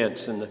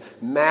events and the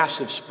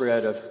massive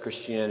spread of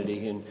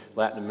Christianity in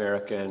Latin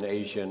America and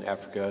Asia and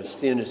Africa, as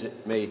thin as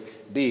it may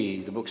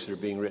be, the books that are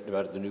being written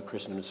about it, the New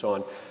Christendom and so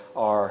on,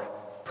 are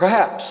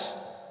perhaps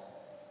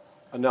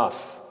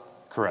enough.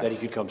 Correct. That he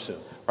could come soon.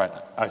 Right.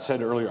 I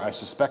said earlier, I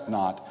suspect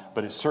not,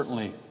 but it's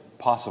certainly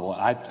possible.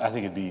 And I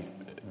think it'd be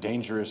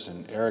dangerous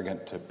and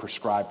arrogant to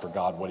prescribe for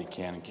God what he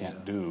can and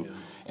can't do. Yeah.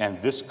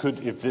 And this could,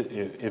 if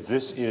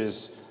this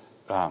is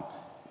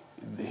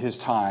his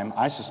time,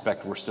 I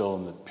suspect we're still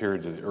in the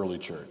period of the early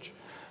church.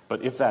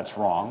 But if that's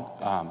wrong,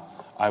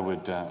 I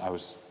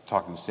was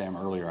talking to Sam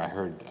earlier.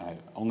 I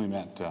only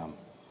met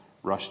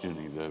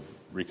Rushdoony, the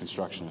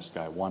Reconstructionist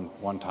guy,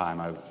 one time.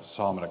 I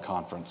saw him at a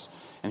conference,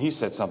 and he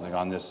said something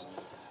on this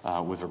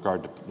with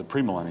regard to the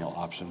premillennial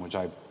option, which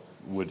I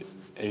would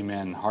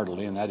amen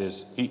heartily, and that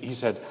is, he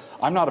said,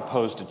 I'm not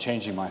opposed to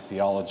changing my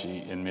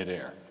theology in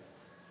midair.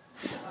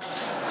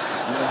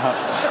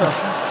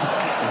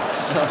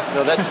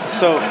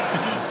 So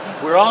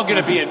we're all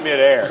going to be in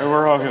midair.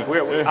 We're all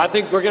going. I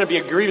think we're going to be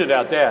agreed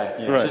about that.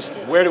 Yeah. Right. Just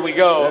where do we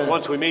go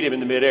once we meet him in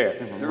the midair?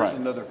 There's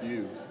another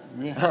view.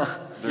 Yes.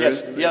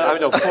 I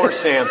know. Poor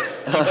Sam.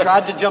 He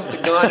tried to jump the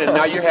gun, and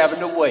now you're having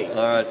to wait. All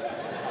right.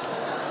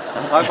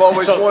 I've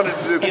always wanted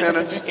to do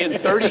penance. In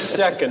 30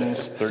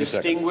 seconds,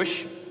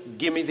 distinguish.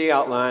 Give me the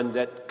outline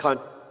the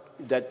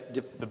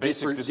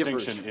basic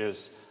distinction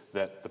is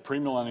that the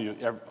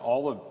premillennial,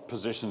 all the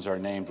positions are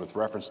named with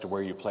reference to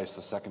where you place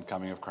the second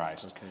coming of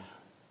Christ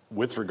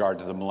with regard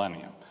to the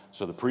millennium.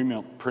 So the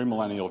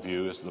premillennial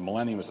view is the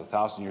millennium is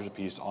 1,000 years of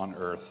peace on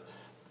earth,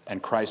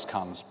 and Christ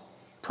comes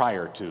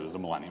prior to the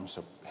millennium,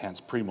 so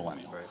hence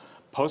premillennial. Right.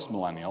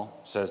 Postmillennial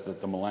says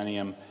that the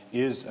millennium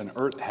has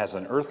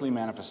an earthly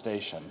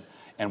manifestation,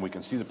 and we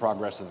can see the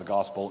progress of the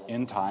gospel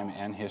in time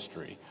and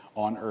history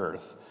on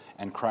earth,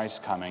 and Christ's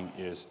coming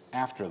is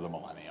after the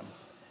millennium,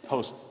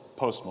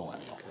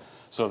 postmillennial. Okay.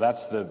 So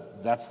that's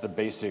the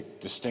basic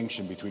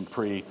distinction between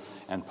pre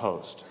and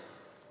post.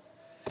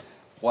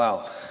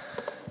 Wow.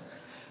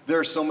 There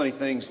are so many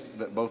things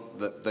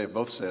that they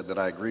both said that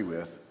I agree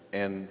with,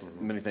 and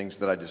many things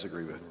that I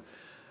disagree with.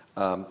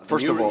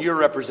 First of all, you're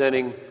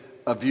representing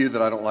a view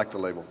that I don't like the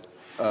label.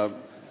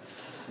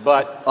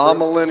 But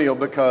Amillennial,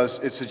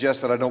 because it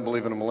suggests that I don't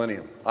believe in a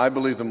millennium. I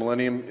believe the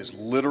millennium is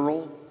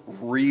literal,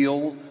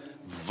 real,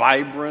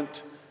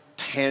 vibrant,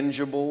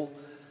 tangible,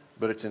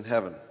 but it's in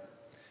heaven.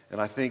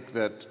 And I think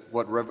that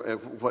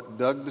what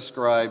Doug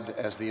described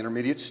as the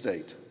intermediate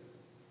state,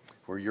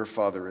 where your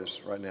father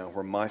is right now,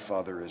 where my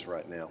father is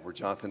right now, where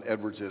Jonathan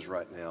Edwards is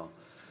right now,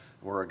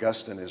 where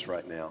Augustine is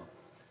right now,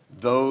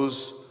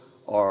 those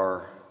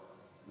are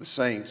the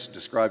saints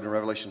described in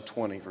Revelation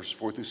 20, verses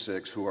 4 through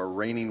 6, who are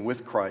reigning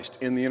with Christ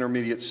in the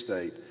intermediate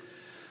state.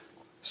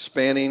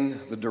 spanning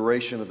the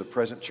duration of the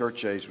present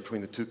church age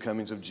between the two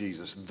comings of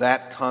Jesus.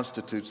 That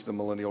constitutes the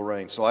millennial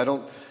reign. So I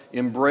don't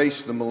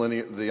embrace the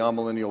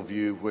amillennial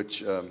view,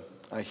 which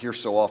I hear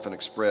so often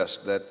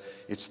expressed, that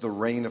it's the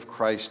reign of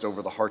Christ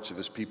over the hearts of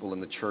his people in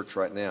the church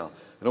right now.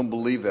 I don't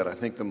believe that. I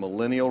think the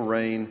millennial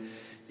reign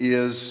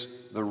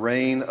is the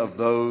reign of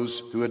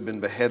those who had been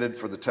beheaded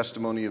for the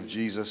testimony of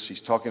Jesus.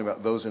 He's talking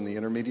about those in the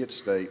intermediate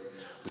state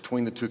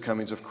between the two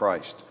comings of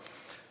Christ.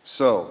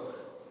 So,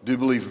 do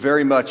believe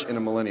very much in a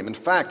millennium. In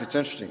fact, it's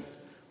interesting.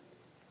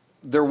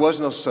 There was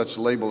no such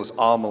label as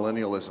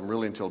amillennialism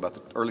really until about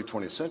the early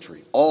 20th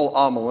century. All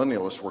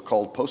amillennialists were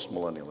called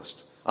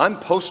postmillennialists. I'm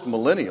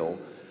postmillennial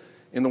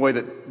in the way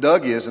that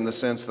Doug is, in the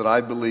sense that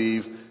I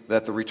believe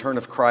that the return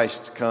of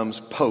Christ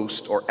comes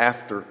post or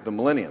after the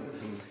millennium.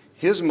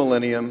 His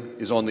millennium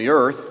is on the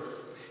earth.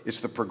 It's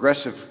the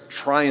progressive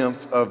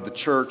triumph of the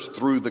church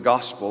through the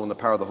gospel and the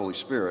power of the Holy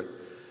Spirit.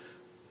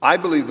 I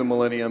believe the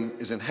millennium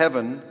is in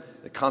heaven.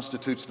 It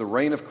constitutes the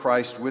reign of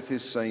Christ with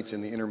his saints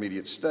in the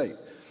intermediate state.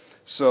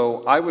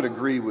 So I would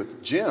agree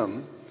with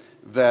Jim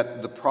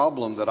that the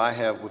problem that I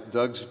have with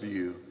Doug's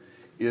view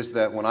is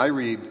that when I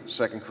read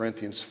 2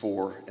 Corinthians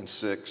 4 and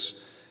 6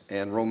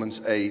 and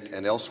Romans 8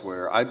 and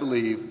elsewhere, I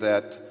believe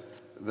that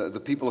the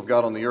people of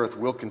God on the earth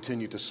will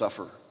continue to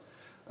suffer.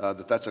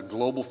 That's a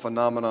global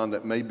phenomenon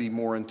that may be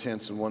more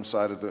intense on one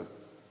side of the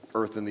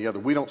earth than the other.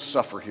 We don't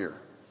suffer here.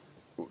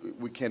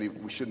 We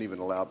shouldn't even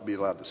be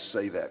allowed to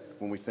say that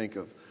when we think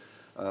of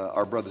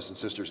our brothers and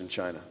sisters in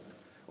China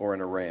or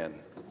in Iran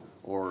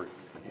or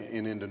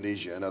in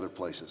Indonesia and other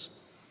places.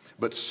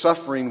 But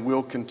suffering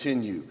will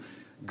continue.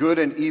 Good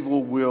and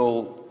evil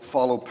will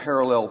follow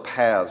parallel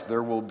paths.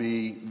 There will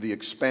be the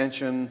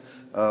expansion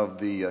of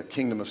the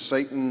kingdom of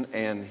Satan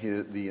and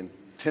the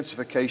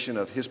intensification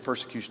of his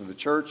persecution of the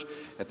church,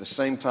 at the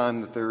same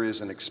time that there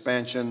is an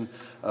expansion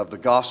of the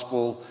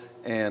gospel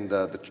and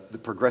the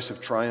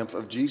progressive triumph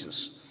of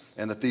Jesus,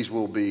 and that these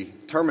will be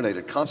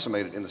terminated,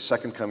 consummated in the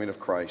second coming of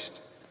Christ,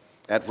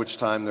 at which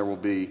time there will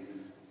be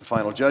the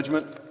final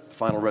judgment, the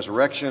final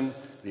resurrection,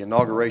 the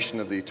inauguration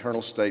of the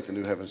eternal state, the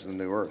new heavens and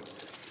the new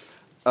earth.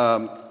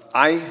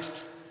 As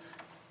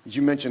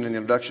you mentioned in the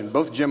introduction,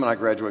 both Jim and I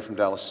graduated from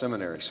Dallas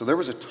Seminary. So there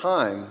was a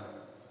time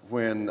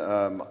when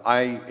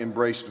I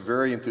embraced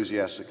very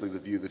enthusiastically the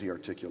view that he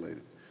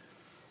articulated.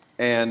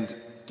 And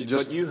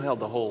but you held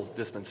the whole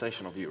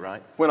dispensational view,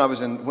 right? When I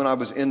was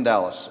in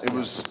Dallas, it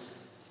was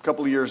a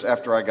couple of years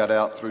after I got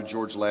out through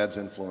George Ladd's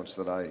influence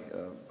that I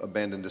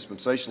abandoned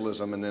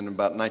dispensationalism, and then in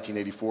about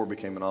 1984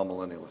 became an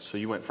amillennialist. So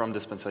you went from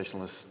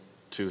dispensationalist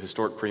to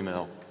historic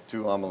premill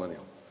to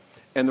amillennial.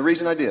 And the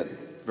reason I did,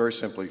 very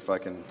simply, if I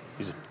can...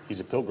 He's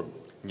a pilgrim.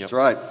 Yep. That's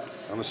right.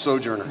 I'm a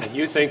sojourner. And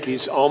you think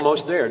he's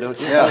almost there, don't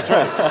you? Yeah, that's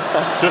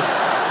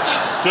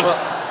right.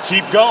 Just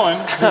keep going.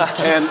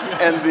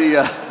 And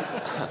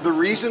the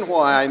reason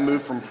why I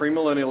moved from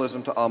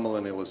premillennialism to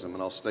amillennialism,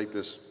 and I'll state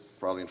this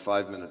probably in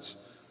 5 minutes,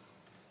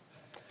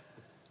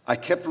 I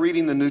kept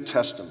reading the New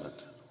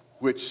Testament,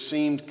 which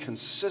seemed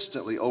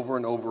consistently over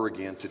and over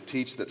again to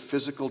teach that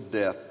physical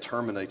death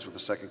terminates with the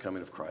second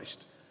coming of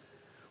Christ.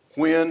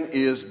 When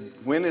is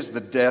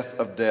the death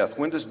of death?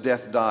 When does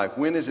death die?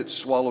 When is it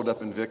swallowed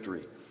up in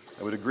victory?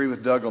 I would agree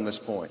with Doug on this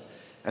point.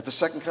 At the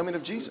second coming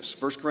of Jesus,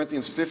 1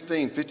 Corinthians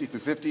 15, 50 through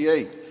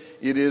 58,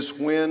 it is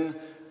when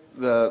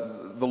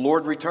the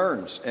Lord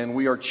returns and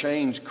we are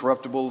changed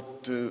corruptible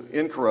to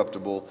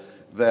incorruptible,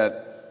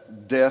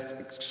 that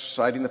death,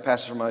 citing the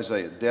passage from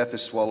Isaiah, death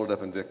is swallowed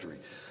up in victory.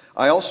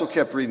 I also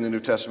kept reading the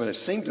New Testament. It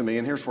seemed to me,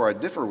 and here's where I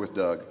differ with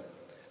Doug,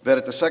 that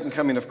at the second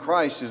coming of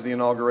Christ is the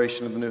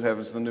inauguration of the new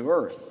heavens and the new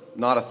earth,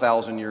 not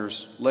 1,000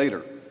 years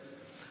later.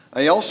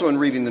 I also, in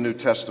reading the New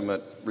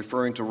Testament,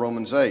 referring to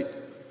Romans 8,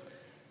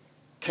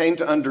 came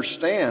to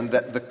understand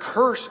that the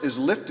curse is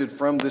lifted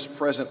from this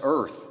present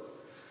earth,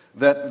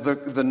 that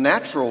the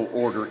natural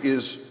order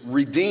is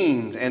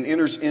redeemed and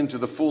enters into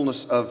the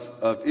fullness of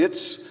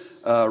its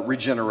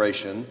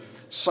regeneration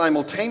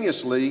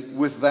simultaneously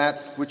with that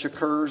which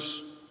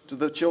occurs to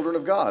the children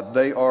of God.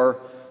 They are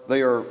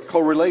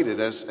correlated,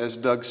 as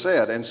Doug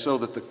said, and so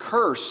that the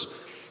curse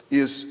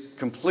is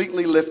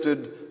completely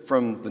lifted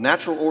from the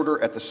natural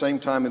order at the same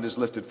time it is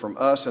lifted from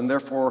us, and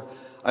therefore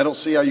I don't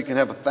see how you can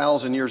have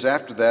 1,000 years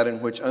after that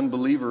in which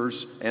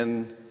unbelievers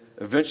and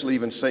eventually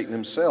even Satan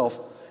himself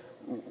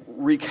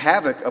wreak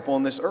havoc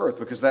upon this earth,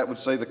 because that would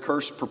say the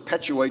curse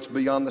perpetuates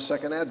beyond the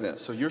second advent.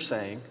 So you're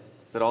saying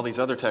that all these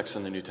other texts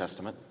in the New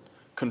Testament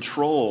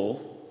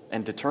control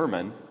and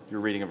determine your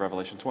reading of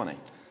Revelation 20?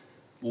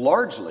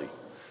 Largely.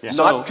 Yeah.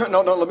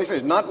 Let me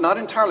finish. Not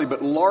entirely,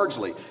 but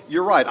largely.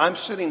 You're right. I'm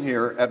sitting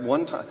here at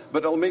one time,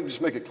 but let me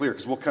just make it clear,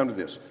 because we'll come to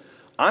this.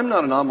 I'm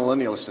not an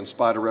amillennialist in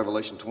spite of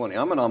Revelation 20.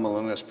 I'm an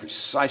amillennialist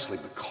precisely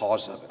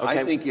because of it. Okay.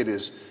 I think it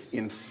is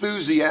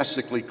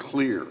enthusiastically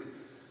clear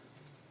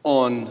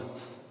on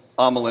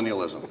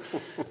amillennialism.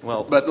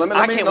 Well, but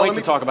I can't wait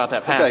to talk about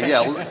that passage. Okay,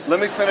 yeah, let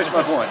me finish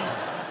my point.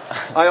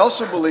 I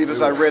also believe,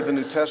 as I read the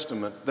New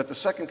Testament, that the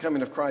second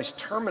coming of Christ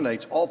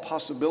terminates all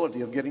possibility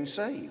of getting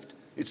saved.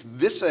 It's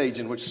this age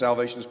in which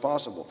salvation is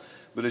possible.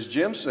 But as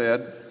Jim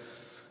said,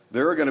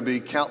 there are going to be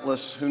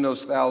countless, who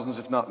knows, thousands,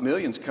 if not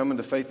millions, coming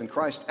to faith in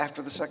Christ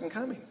after the second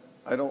coming.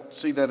 I don't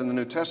see that in the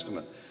New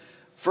Testament.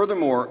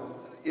 Furthermore,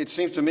 it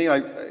seems to me,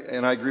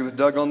 and I agree with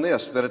Doug on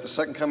this, that at the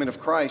second coming of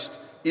Christ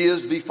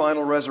is the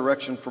final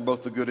resurrection for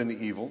both the good and the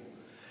evil.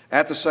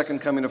 At the second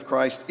coming of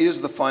Christ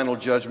is the final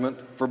judgment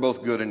for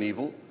both good and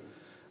evil.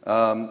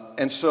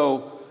 And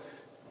so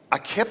I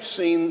kept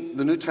seeing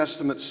the New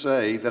Testament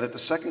say that at the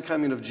second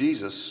coming of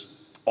Jesus,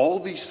 all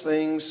these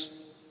things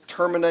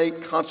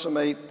terminate,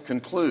 consummate,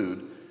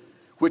 conclude,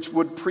 which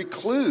would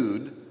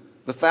preclude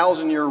the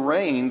 1,000-year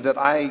reign that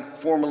I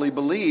formerly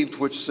believed,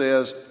 which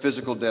says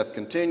physical death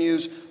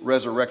continues,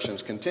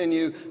 resurrections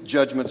continue,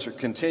 judgments are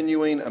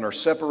continuing and are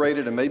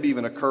separated and maybe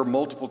even occur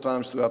multiple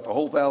times throughout the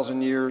whole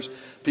 1,000 years.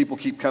 People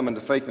keep coming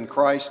to faith in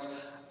Christ.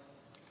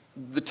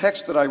 The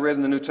text that I read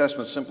in the New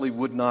Testament simply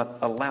would not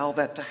allow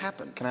that to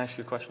happen. Can I ask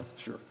you a question?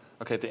 Sure.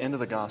 Okay, at the end of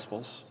the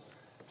Gospels,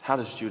 how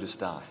does Judas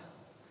die?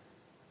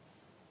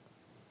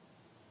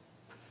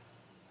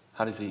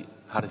 How does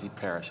he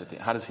perish?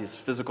 How does his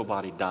physical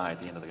body die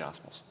at the end of the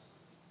Gospels?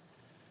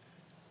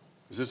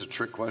 Is this a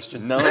trick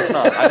question? No, it's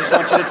not. I just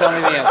want you to tell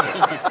me the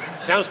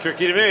answer. Sounds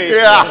tricky to me.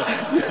 Yeah.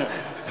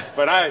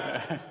 But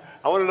I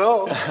want to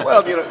know.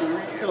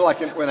 Well, like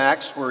when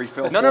Acts where he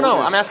fell No. forward,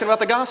 I'm asking about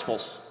the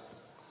Gospels.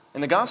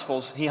 In the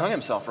Gospels, he hung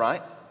himself,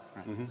 right?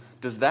 Mm-hmm.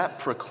 Does that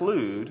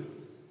preclude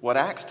what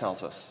Acts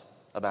tells us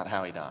about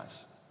how he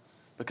dies?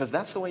 Because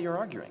that's the way you're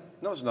arguing.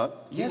 No, it's not.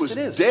 Yes, he was it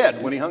is.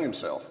 dead when he hung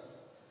himself.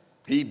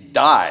 He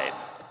died.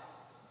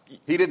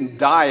 He didn't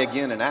die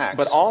again in Acts.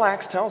 But all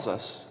Acts tells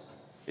us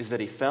is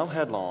that he fell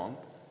headlong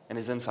and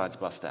his insides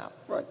bust out.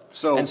 Right.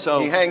 So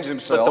he hangs But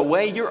himself. the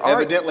way you're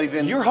evidently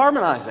then you're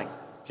harmonizing.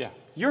 Yeah.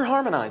 You're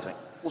harmonizing.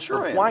 Well,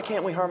 sure I am. Why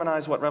can't we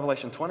harmonize what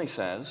Revelation 20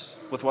 says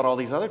with what all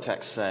these other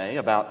texts say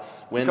about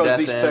when because death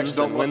these ends texts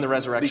don't, and when the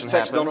resurrection these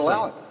texts happens? don't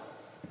allow it.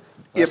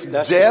 If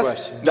That's the death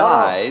question.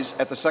 dies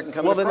at the second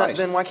coming of Christ.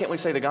 Then why can't we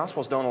say the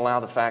Gospels don't allow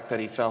the fact that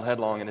he fell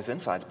headlong and his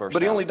insides burst out?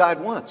 But he only died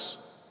once.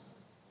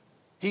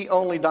 He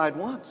only died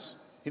once.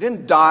 He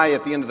didn't die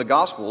at the end of the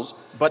Gospels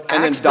But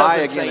and Acts then die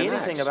doesn't again say in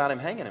anything Acts. about him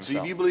hanging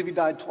himself. So you believe he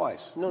died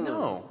twice?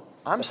 No.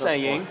 I'm That's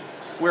saying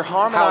we're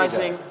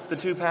harmonizing the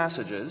two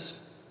passages.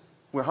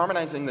 We're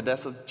harmonizing the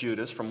death of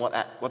Judas from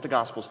what the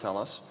Gospels tell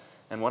us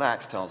and what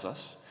Acts tells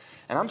us.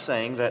 And I'm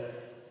saying that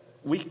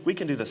we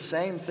can do the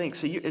same thing.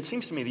 See, it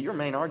seems to me that your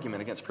main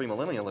argument against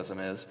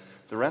premillennialism is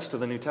the rest of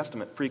the New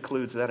Testament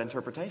precludes that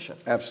interpretation.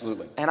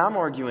 Absolutely. And I'm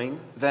arguing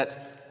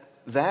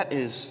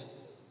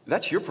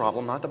that's your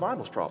problem, not the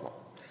Bible's problem.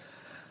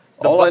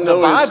 The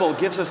Bible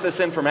gives us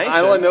this information.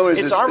 All I know is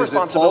it's our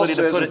responsibility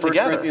to put it Paul says in 1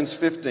 together. Corinthians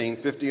 15,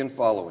 50 and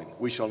following,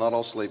 we shall not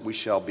all sleep, we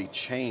shall be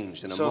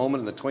changed in a moment,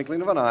 in the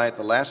twinkling of an eye, at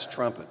the last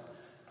trumpet.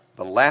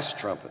 The last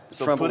trumpet. The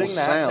trumpet will putting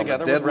that sound, the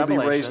together dead with will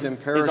be raised Revelation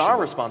imperishable. is our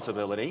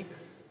responsibility.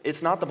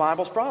 It's not the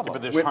Bible's problem. Yeah,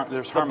 but there's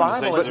the Bible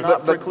harmonization. is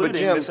not But precluding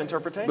Jim, this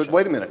interpretation. But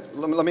wait a minute.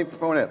 Let me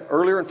point out.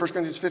 Earlier in 1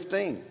 Corinthians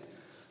 15,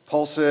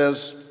 Paul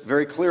says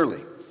very clearly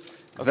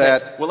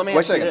that... Well, let me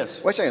ask you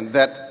this. Wait a second.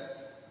 That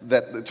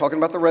talking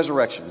about the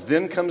resurrection,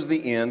 then comes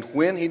the end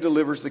when he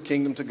delivers the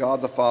kingdom to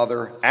God the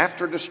Father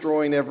after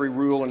destroying every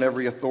rule and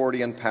every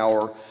authority and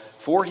power.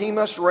 For he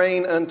must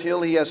reign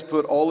until he has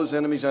put all his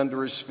enemies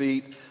under his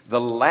feet. The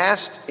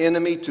last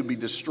enemy to be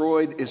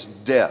destroyed is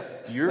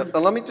death.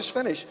 Let me just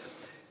finish.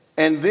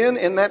 And then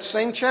in that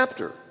same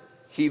chapter,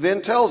 he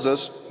then tells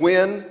us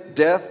when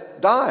death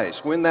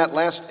dies, when that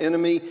last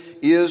enemy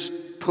is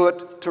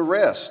put to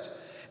rest.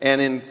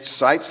 And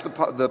cites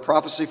the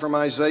prophecy from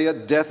Isaiah,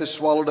 death is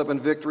swallowed up in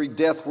victory.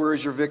 Death, where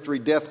is your victory?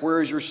 Death,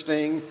 where is your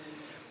sting?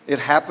 It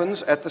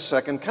happens at the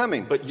second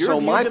coming. But your so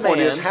view my point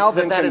is, how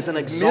then that is an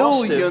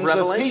exhaustive millions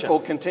revelation. of people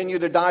continue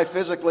to die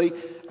physically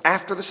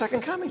after the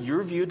second coming?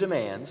 Your view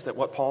demands that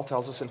what Paul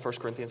tells us in 1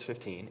 Corinthians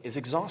 15 is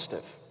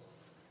exhaustive.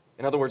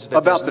 In other words, that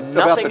about there's the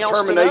nothing else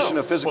termination to know.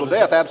 of physical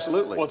death,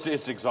 absolutely. Well,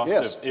 it's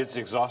exhaustive. Yes. It's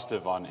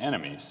exhaustive on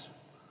enemies.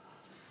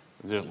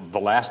 The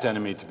last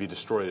enemy to be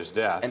destroyed is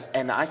death.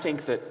 And I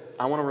think that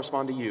I want to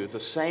respond to you the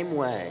same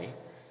way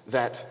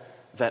that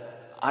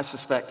I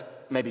suspect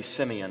maybe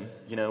Simeon,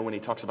 when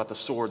he talks about the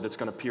sword that's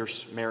going to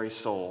pierce Mary's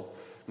soul,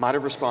 might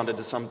have responded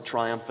to some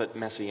triumphant,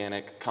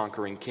 messianic,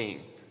 conquering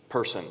king,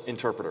 person,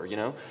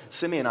 interpreter,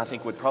 Simeon, I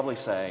think, would probably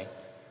say,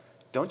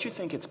 don't you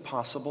think it's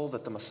possible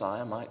that the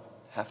Messiah might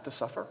have to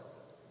suffer?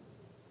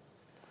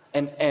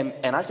 And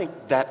I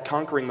think that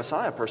conquering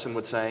Messiah person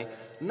would say,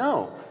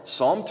 no,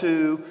 Psalm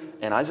 2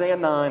 and Isaiah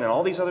 9 and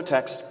all these other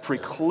texts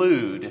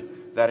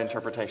preclude that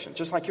interpretation,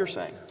 just like you're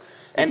saying.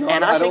 And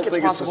I think it's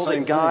possible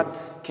that God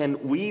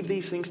can weave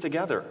these things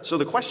together. So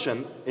the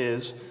question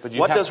is,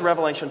 what does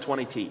Revelation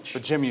 20 teach?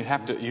 But Jim, you'd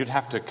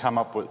have to come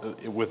up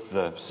with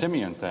the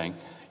Simeon thing.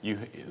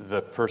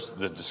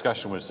 The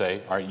discussion would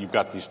say, all right, you've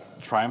got these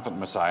triumphant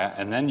Messiah,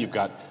 and then you've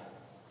got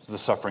the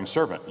suffering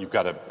servant. You've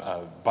got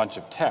a bunch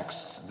of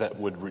texts that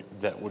would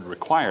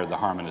require the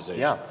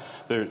harmonization.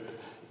 Yeah.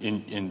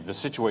 In the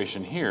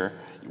situation here,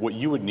 what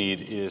you would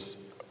need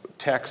is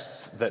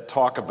texts that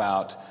talk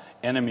about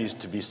enemies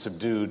to be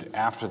subdued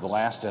after the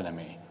last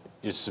enemy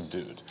is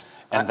subdued.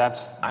 And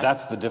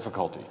that's the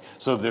difficulty.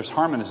 So there's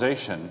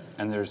harmonization,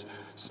 and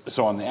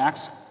so in the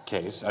Acts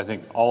case, I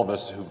think all of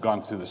us who've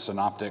gone through the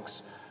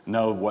synoptics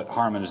know what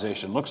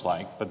harmonization looks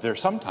like, but there's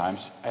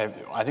sometimes,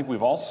 I think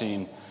we've all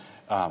seen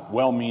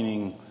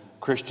well-meaning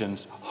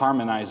Christians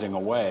harmonizing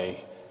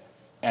away,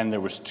 and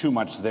there was too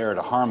much there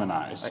to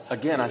harmonize.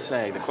 Again, I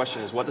say, the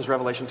question is, what does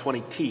Revelation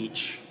 20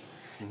 teach?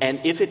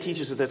 And if it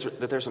teaches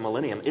that there's a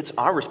millennium, it's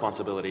our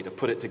responsibility to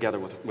put it together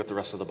with the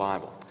rest of the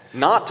Bible.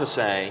 Not to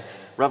say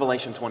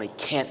Revelation 20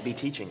 can't be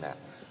teaching that.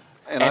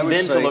 And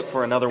then to look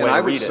for another way to read it.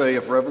 And I would say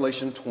if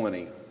Revelation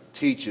 20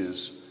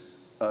 teaches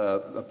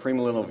a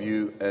premillennial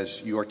view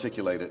as you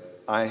articulate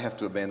it, I have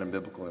to abandon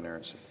biblical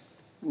inerrancy.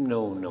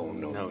 No,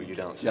 you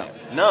don't say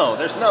it. No,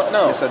 there's no.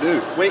 Yes, I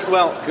do. Wait,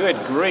 well. Good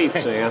grief,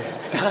 Sam.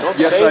 Don't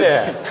yes, say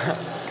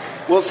that.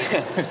 Well,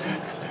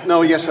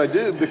 no, yes, I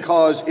do,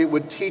 because it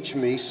would teach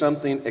me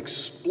something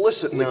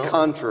explicitly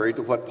contrary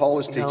to what Paul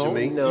is teaching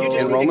me in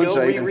Romans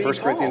 8 and 1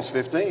 Corinthians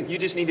 15. You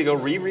just need to go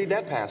reread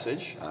that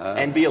passage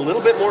and be a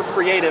little bit more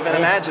creative and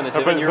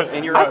imaginative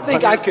in your I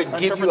think I could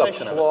give you a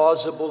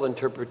plausible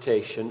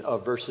interpretation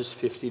of verses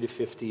 50 to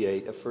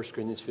 58 of 1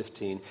 Corinthians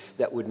 15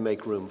 that would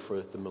make room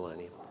for the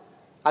millennium.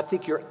 I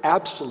think you're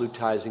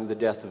absolutizing the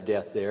death of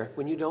death there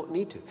when you don't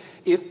need to.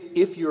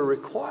 If you're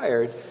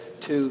required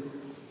to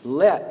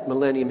let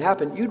millennium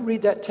happen, you'd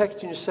read that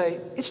text and you say,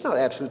 it's not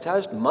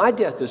absolutized. My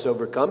death is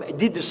overcome.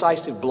 The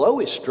decisive blow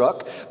is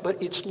struck,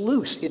 but it's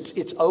loose.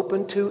 It's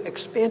open to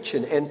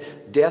expansion, and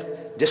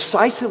death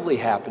decisively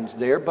happens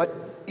there,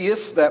 but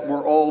if that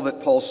were all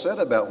that Paul said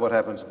about what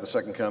happens at the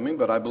second coming,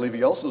 but I believe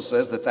he also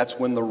says that that's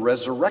when the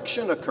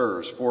resurrection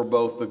occurs for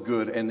both the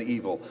good and the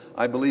evil.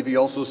 I believe he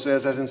also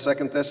says, as in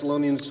 2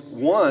 Thessalonians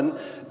 1,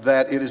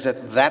 that it is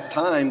at that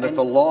time that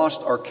the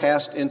lost are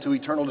cast into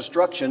eternal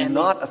destruction, and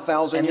not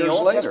 1,000 years later. And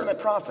the Old Testament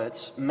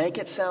prophets make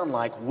it sound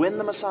like when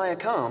the Messiah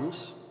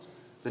comes,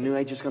 the new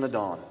age is going to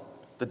dawn.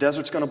 The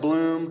desert's going to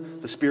bloom,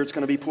 the Spirit's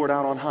going to be poured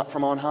out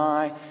from on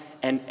high.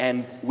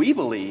 And we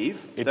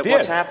believe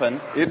what's happened.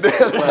 It did.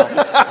 Well,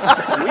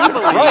 we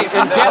believe right,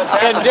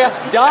 and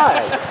death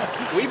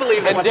died. We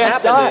believe that what's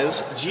happened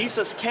is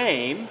Jesus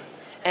came,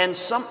 and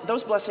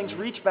those blessings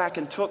reached back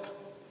and took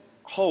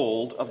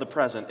hold of the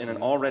present in an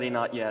already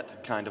not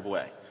yet kind of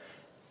way.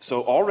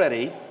 So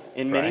already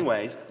in many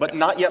ways, but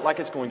not yet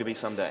like it's going to be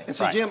someday. And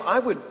so, Jim, I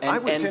would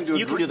tend to agree.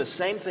 You can do the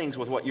same things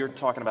with what you're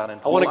talking about.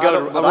 I want to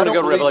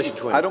go to Revelation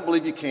 20. I don't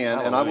believe you can,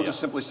 and I will just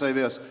simply say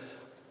this.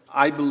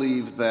 I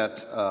believe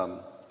that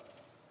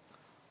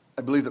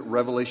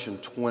Revelation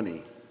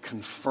 20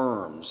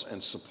 confirms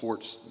and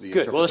supports the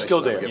interpretation. Well, let's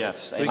go there.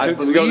 Yes. I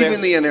believe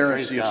in the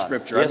inerrancy of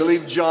Scripture. Yes. I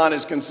believe John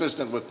is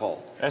consistent with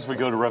Paul. As we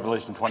go to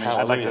Revelation 20,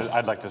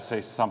 I'd like to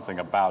say something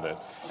about it,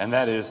 and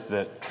that is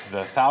that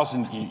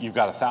you've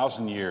got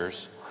 1,000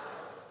 years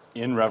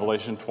in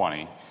Revelation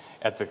 20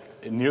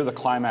 near the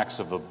climax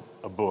of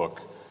a book,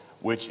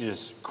 which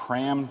is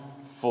crammed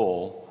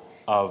full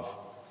of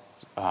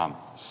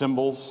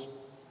symbols,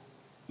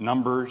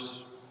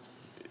 numbers.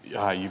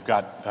 You've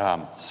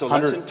got so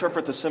let's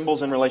interpret the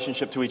symbols in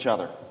relationship to each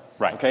other.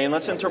 Right. Okay, and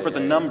let's interpret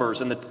the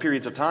numbers and the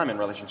periods of time in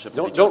relationship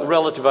to each other. Don't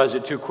relativize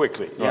it too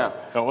quickly. Yeah.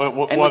 And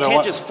we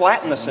can't just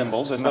flatten the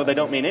symbols as though they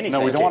don't mean anything.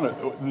 No, we don't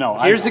want to. No.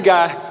 Here's the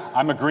guy.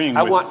 I'm agreeing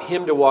I with... want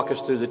him to walk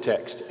us through the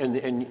text.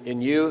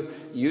 And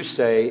you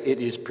say it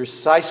is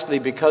precisely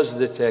because of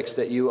the text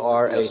that you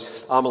are a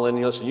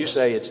amillennialist, and you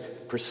say it's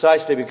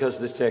precisely because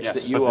of the text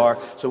that you are.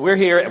 So we're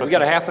here, and we've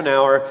got a half an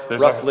hour,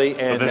 roughly.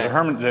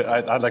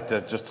 I'd like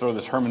to just throw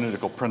this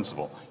hermeneutical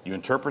principle. You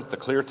interpret the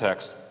clear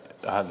text,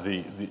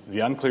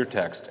 the unclear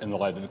text in the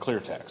light of the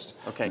clear text.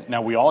 Okay.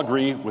 Now, we all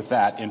agree with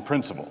that in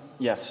principle.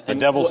 Yes. The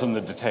devil's in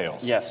the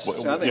details. Yes.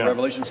 So I think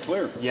Revelation's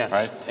clear. Yes.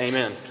 Right?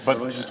 Amen. But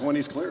Revelation 20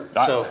 is clear.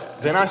 So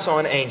then I saw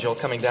an angel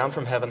coming down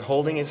from heaven,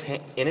 holding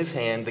in his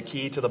hand the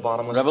key to the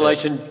bottomless pit.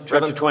 Revelation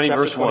chapter 20,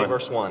 verse 1.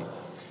 Verse 1.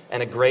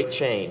 And a great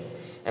chain.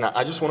 And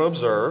I just want to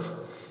observe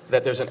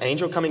that there's an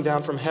angel coming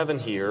down from heaven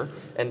here.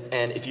 And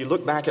if you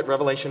look back at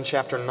Revelation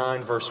chapter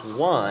 9, verse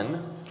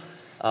 1,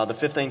 the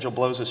fifth angel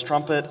blows his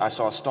trumpet. I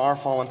saw a star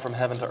fallen from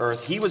heaven to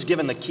earth. He was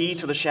given the key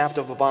to the shaft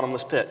of a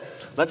bottomless pit.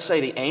 Let's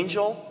say the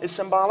angel is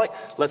symbolic.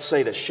 Let's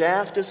say the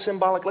shaft is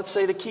symbolic. Let's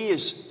say the key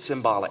is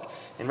symbolic.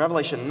 In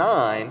Revelation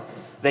 9,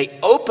 they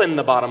open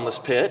the bottomless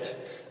pit,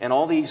 and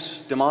all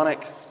these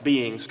demonic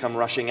beings come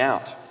rushing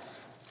out.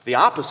 The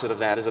opposite of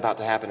that is about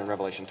to happen in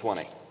Revelation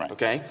 20. Right.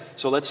 Okay?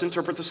 So let's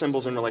interpret the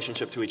symbols in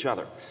relationship to each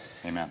other.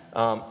 Amen.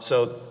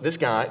 So this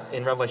guy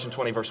in Revelation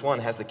 20, verse 1,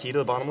 has the key to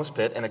the bottomless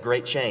pit and a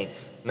great chain.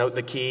 Note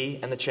the key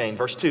and the chain.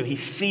 Verse 2, he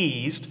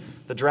seized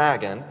the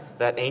dragon,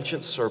 that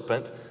ancient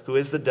serpent, who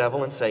is the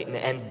devil and Satan,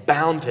 and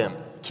bound him.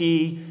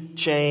 Key,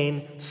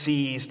 chain,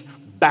 seized,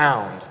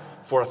 bound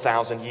for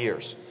 1,000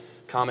 years.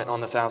 Comment on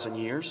the 1,000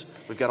 years.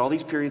 We've got all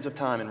these periods of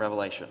time in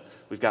Revelation.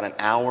 We've got an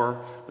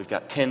hour, we've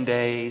got 10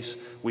 days,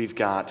 we've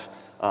got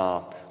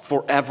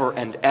forever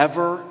and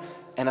ever,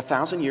 and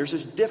 1,000 years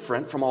is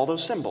different from all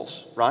those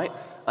symbols, right?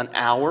 An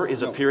hour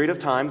is a period of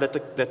time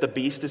that the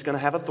beast is going to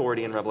have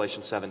authority in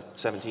Revelation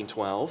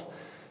 17:12.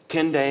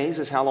 10 days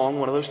is how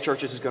long one of those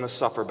churches is going to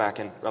suffer back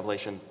in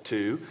Revelation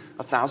 2.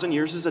 1,000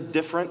 years is a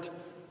different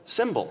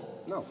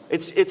symbol. No.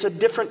 It's a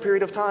different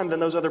period of time than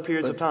those other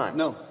periods of time.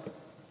 No.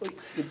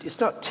 It's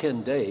not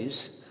 10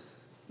 days.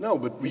 No,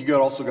 but you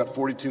also got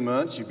 42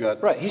 months. You've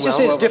got Right. He's just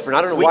saying it's different.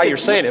 I don't know why you're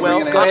saying it.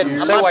 Well, Go ahead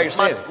and say why you're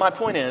saying it. My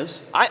point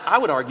is, I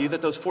would argue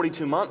that those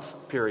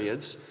 42-month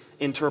periods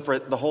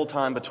interpret the whole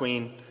time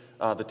between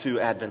the two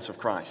advents of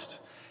Christ.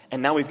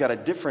 And now we've got a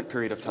different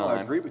period of time. Well,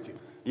 I agree with you.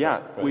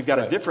 Yeah, we've got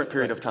a different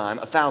period of time,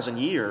 1,000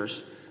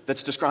 years,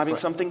 that's describing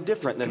something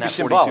different than that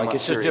 42-month symbolic.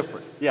 It's just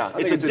different. Yeah, I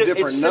think it's a different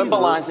it's number.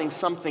 symbolizing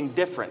something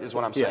different is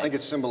what I'm saying. I think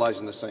it's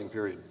symbolizing the same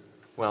period.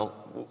 Well,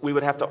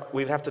 we'd have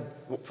to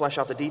flesh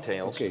out the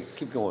details. Okay,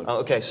 keep going.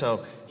 Okay,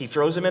 so he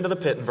throws him into the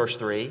pit in verse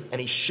 3, and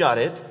he shut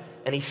it,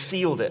 and he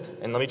sealed it.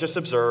 And let me just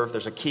observe,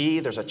 there's a key,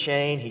 there's a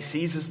chain. He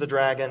seizes the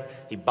dragon,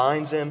 he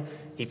binds him,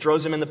 he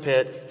throws him in the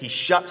pit, he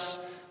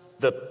shuts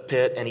the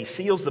pit, and he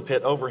seals the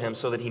pit over him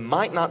so that he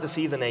might not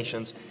deceive the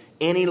nations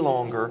any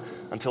longer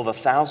until the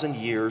 1,000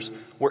 years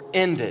were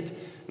ended.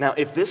 Now,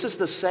 if this is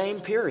the same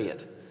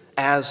period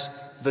as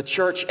the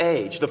church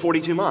age, the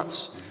 42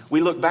 months, we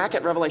look back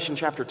at Revelation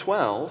chapter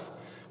 12,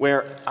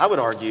 where I would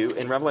argue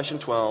in Revelation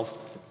 12,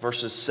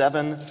 verses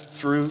 7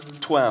 through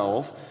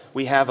 12,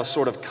 we have a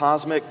sort of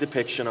cosmic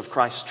depiction of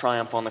Christ's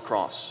triumph on the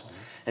cross.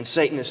 And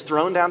Satan is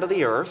thrown down to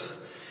the earth,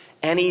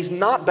 and he's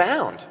not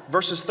bound.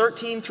 Verses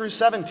 13 through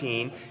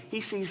 17,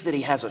 he sees that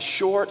he has a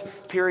short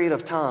period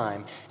of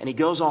time, and he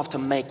goes off to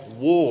make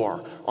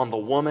war on the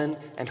woman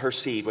and her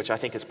seed, which I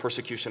think is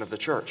persecution of the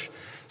church.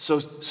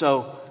 So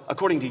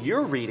according to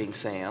your reading,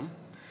 Sam,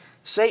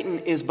 Satan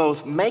is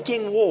both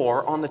making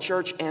war on the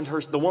church and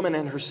the woman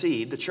and her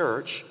seed, the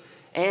church,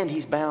 and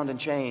he's bound and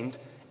chained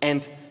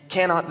and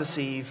cannot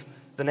deceive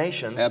the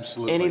nations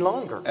any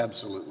longer.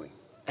 Absolutely.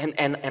 And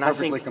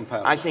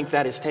Compatible. I think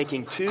that is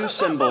taking two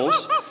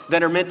symbols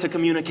that are meant to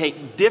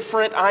communicate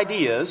different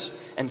ideas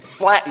and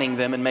flattening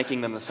them and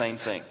making them the same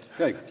thing.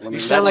 Okay, You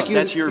sound like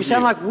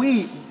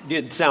we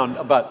did sound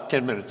about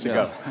 10 minutes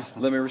ago.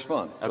 Let me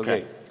respond.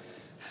 Okay.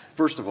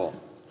 First of all,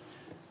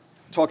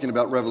 talking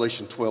about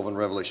Revelation 12 and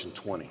Revelation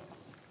 20,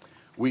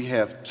 we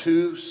have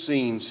two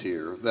scenes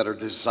here that are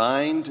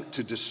designed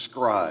to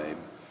describe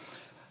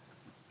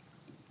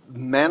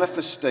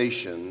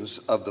manifestations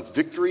of the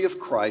victory of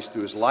Christ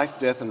through his life,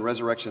 death, and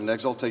resurrection and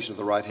exaltation of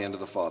the right hand of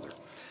the Father.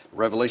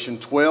 Revelation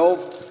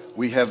 12,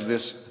 we have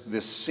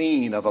this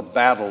scene of a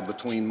battle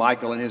between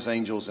Michael and his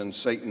angels and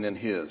Satan and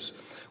his.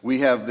 We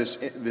have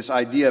this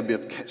idea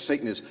of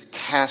Satan is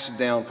cast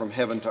down from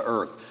heaven to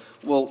earth.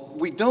 Well,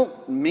 we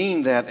don't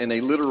mean that in a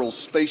literal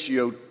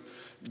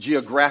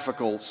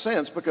spatio-geographical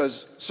sense,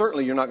 because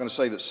certainly you're not going to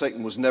say that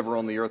Satan was never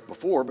on the earth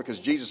before, because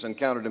Jesus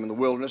encountered him in the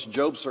wilderness.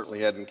 Job certainly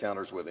had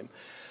encounters with him.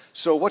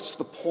 So what's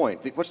the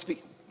point? What's the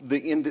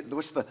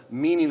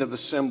meaning of the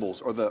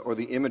symbols or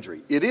the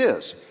imagery? It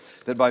is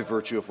that by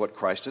virtue of what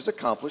Christ has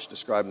accomplished,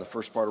 described in the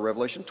first part of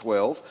Revelation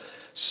 12,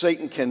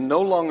 Satan can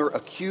no longer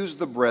accuse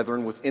the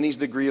brethren with any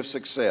degree of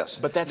success.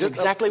 But that's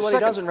exactly what he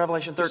does in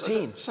Revelation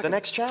 13, the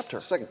next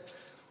chapter.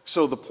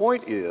 So the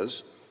point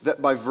is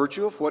that by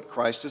virtue of what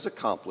Christ has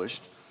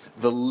accomplished,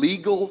 the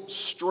legal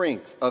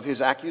strength of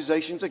his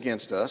accusations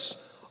against us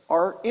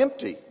are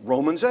empty.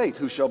 Romans 8,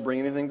 who shall bring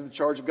anything to the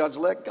charge of God's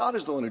elect? God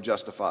is the one who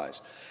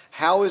justifies.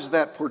 How is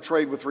that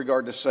portrayed with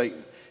regard to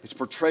Satan? It's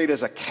portrayed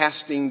as a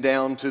casting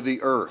down to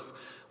the earth.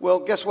 Well,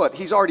 guess what?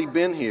 He's already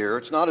been here.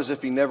 It's not as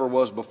if he never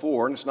was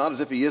before, and it's not as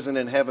if he isn't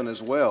in heaven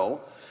as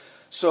well.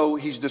 So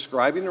he's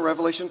describing in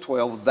Revelation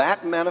 12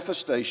 that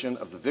manifestation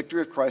of the victory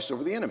of Christ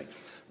over the enemy.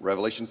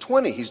 Revelation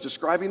 20, he's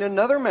describing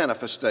another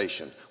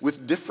manifestation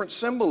with different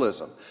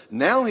symbolism.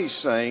 Now he's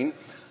saying,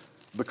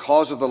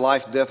 because of the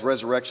life, death,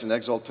 resurrection,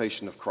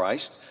 exaltation of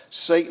Christ,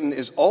 Satan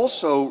is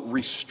also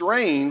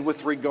restrained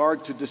with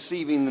regard to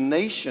deceiving the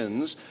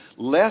nations,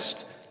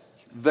 lest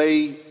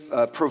they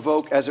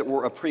provoke, as it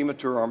were, a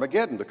premature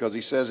Armageddon. Because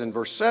he says in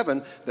verse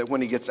 7 that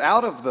when he gets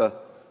out of the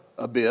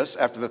abyss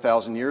after the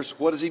 1,000 years,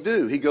 what does he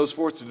do? He goes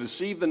forth to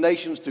deceive the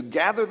nations, to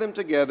gather them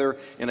together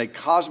in a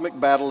cosmic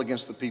battle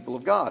against the people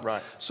of God.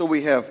 Right. So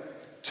we have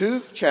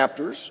two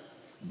chapters,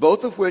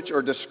 both of which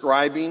are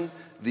describing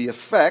the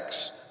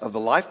effects of the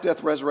life,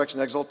 death,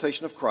 resurrection,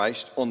 exaltation of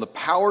Christ on the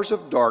powers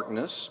of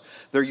darkness.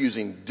 They're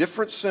using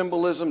different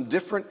symbolism,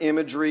 different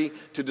imagery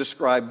to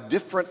describe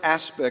different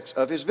aspects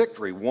of his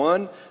victory.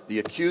 One, the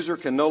accuser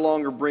can no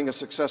longer bring a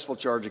successful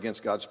charge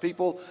against God's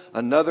people.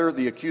 Another,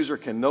 the accuser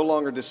can no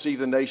longer deceive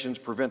the nations,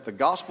 prevent the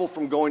gospel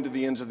from going to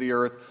the ends of the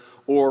earth,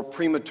 or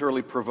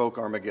prematurely provoke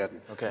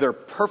Armageddon. Okay. They're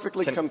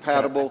perfectly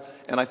compatible,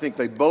 and I think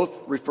they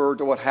both refer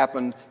to what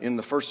happened in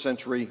the first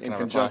century in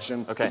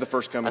conjunction with the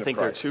first coming of Christ. I think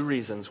there are two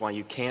reasons why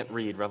you can't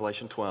read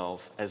Revelation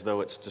 12 as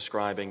though it's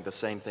describing the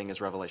same thing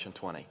as Revelation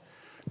 20.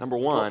 Number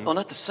one... Well,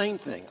 not the same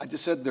thing. I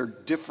just said they're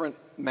different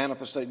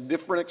manifestations,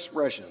 different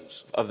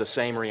expressions. Of the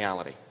same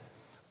reality.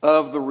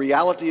 Of the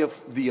reality of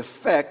the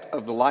effect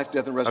of the life,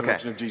 death, and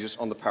resurrection of Jesus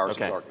on the powers of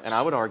darkness. And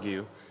I would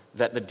argue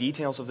that the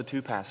details of the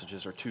two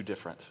passages are too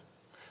different.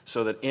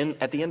 So that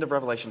at the end of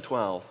Revelation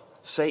 12,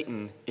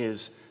 Satan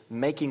is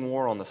making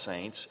war on the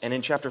saints. And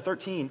in chapter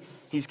 13,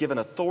 he's given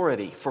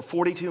authority for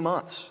 42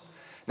 months.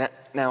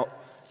 Now,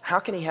 how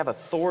can he have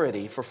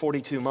authority for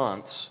 42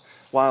 months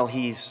while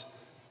he's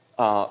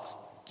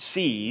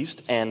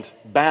seized and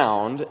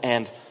bound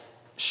and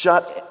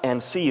shut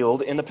and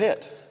sealed in the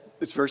pit?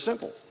 It's very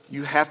simple.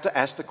 You have to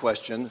ask the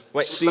question.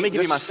 Wait, let me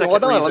give you my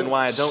second reason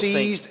why I don't think...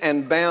 Seized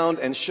and bound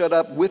and shut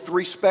up with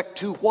respect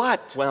to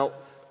what? Well,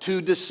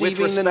 to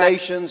deceiving the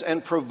nations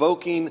and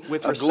provoking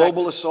a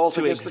global assault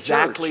against the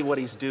church. Exactly what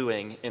he's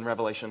doing in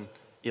Revelation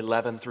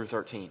 11 through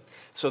 13.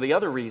 So the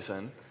other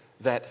reason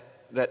that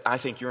I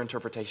think your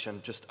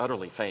interpretation just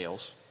utterly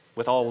fails,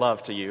 with all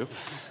love to you,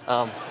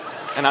 and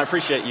I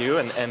appreciate you,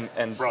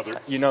 and brother,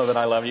 you know that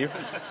I love you,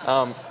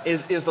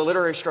 is the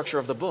literary structure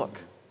of the book.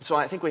 So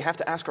I think we have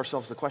to ask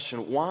ourselves the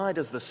question, why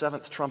does the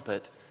seventh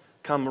trumpet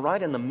come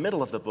right in the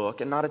middle of the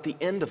book and not at the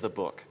end of the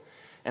book?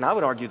 And I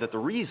would argue that the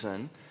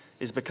reason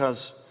is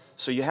because,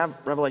 so you have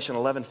Revelation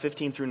 11,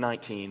 15 through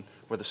 19,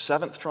 where the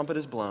seventh trumpet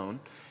is blown,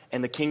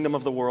 and the kingdom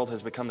of the world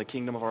has become the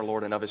kingdom of our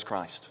Lord and of his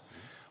Christ.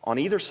 On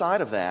either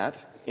side of that,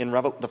 in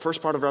the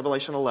first part of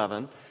Revelation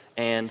 11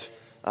 and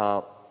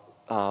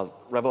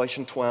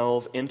Revelation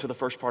 12 into the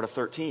first part of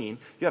 13,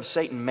 you have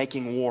Satan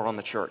making war on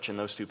the church in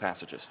those two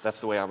passages. That's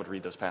the way I would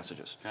read those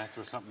passages. Can I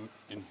throw something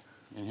in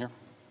here?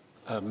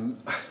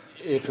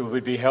 If it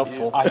would be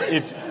helpful.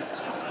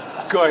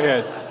 Go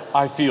ahead.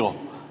 I feel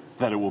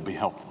that it will be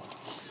helpful.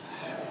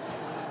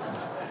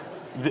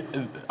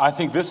 I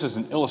think this is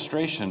an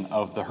illustration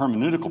of the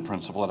hermeneutical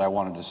principle that I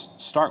wanted to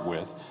start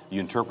with. You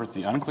interpret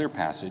the unclear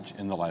passage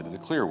in the light of the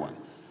clear one.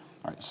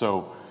 All right,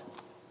 so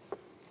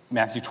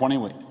Matthew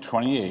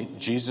 28,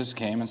 Jesus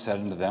came and said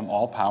unto them,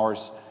 all power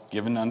is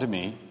given unto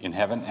me in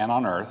heaven and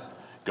on earth.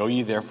 Go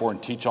ye therefore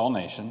and teach all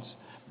nations,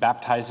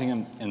 baptizing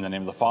them in the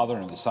name of the Father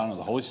and of the Son and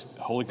of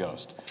the Holy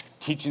Ghost,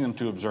 teaching them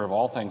to observe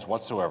all things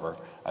whatsoever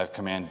I have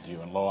commanded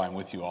you. And lo, I am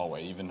with you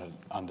always, even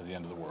unto the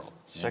end of the world.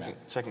 2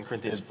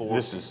 Corinthians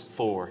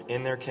 4,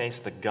 in their case,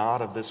 the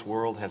God of this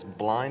world has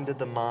blinded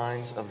the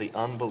minds of the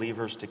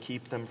unbelievers to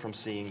keep them from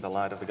seeing the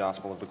light of the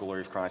gospel of the glory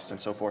of Christ, and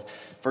so forth.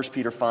 1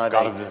 Peter 5,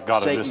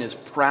 Satan is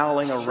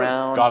prowling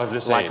around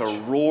like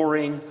a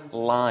roaring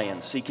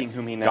lion, seeking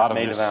whom he may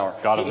devour.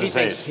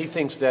 He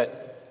thinks that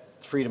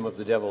freedom of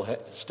the devil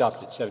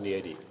stopped at 70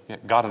 AD. Yeah,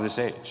 God of this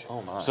age.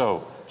 Oh my.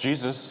 So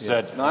Jesus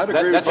said... No, I'd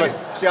agree with you.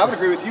 See, I would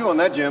agree with you on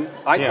that, Jim.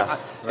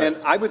 And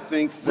I would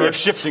think... We have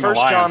shifting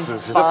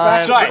alliances.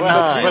 But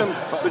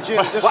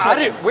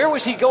Jim, where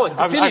was he going?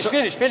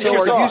 Finish. So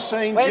are you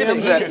saying,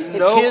 Jim, that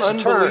no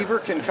unbeliever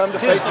can come to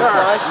faith in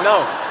Christ?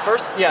 No.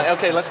 First,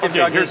 let's give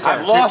Doug his turn.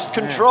 I've lost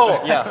control.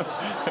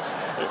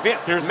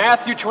 Here's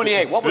Matthew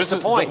 28. What was the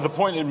point? The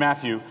point in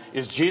Matthew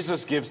is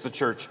Jesus gives the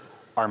church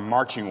our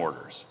marching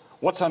orders.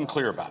 What's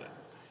unclear about it?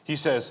 He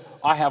says,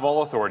 I have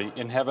all authority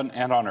in heaven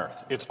and on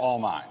earth. It's all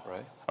mine.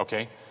 Right.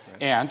 Okay?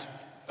 Right. And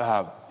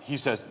he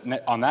says,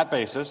 on that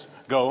basis,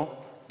 go,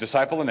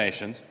 disciple the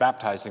nations,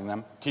 baptizing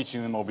them,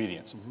 teaching them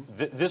obedience.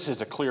 Mm-hmm. This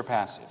is a clear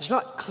passage. It's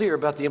not clear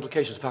about the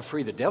implications of how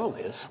free the devil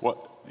is.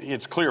 Well,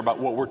 it's clear about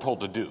what we're told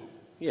to do.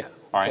 Yeah.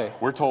 All right?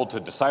 We're told to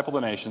disciple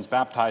the nations,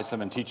 baptize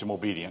them, and teach them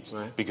obedience,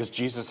 because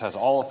Jesus has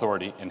all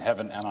authority in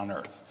heaven and on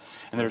earth.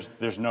 And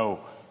there's no...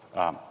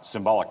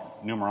 symbolic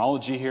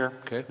numerology here.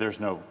 Okay. There's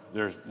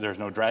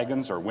no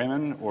dragons or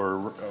women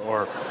or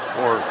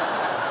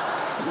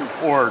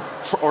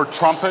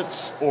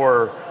trumpets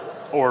or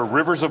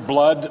rivers of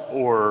blood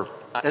or.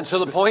 And so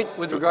the point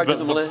with regard to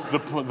the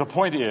millennium. The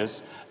point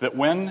is that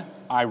when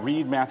I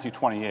read Matthew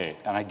 28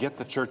 and I get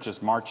the church's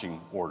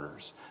marching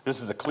orders,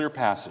 this is a clear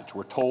passage.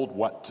 We're told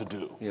what to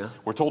do. Yeah.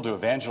 We're told to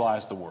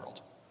evangelize the world.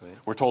 Right.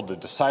 We're told to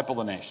disciple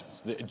the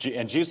nations.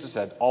 And Jesus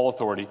said, all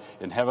authority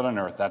in heaven and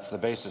earth. That's the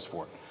basis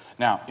for it.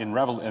 Now,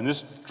 and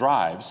this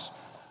drives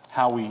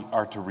how we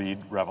are to read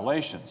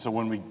Revelation. So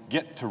when we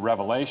get to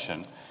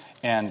Revelation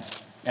and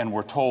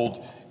we're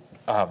told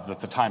that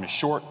the time is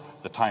short,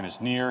 the time is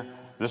near,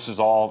 this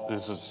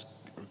is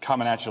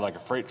coming at you like a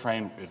freight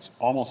train, it's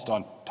almost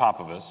on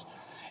top of us.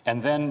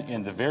 And then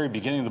in the very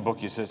beginning of the book,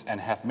 he says, and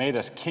hath made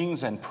us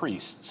kings and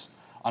priests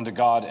unto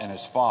God and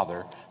his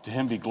Father. To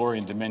him be glory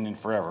and dominion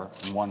forever,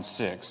 in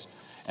 1:6.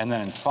 And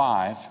then in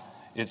 5,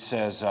 it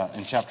says,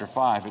 in chapter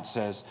 5, it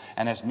says,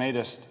 and has made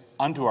us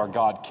unto our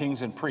God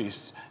kings and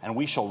priests, and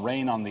we shall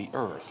reign on the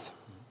earth.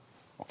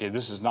 Okay,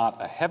 this is not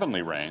a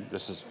heavenly reign.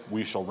 This is,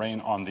 we shall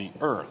reign on the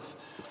earth.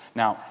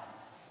 Now,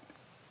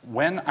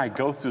 when I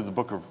go through the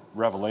book of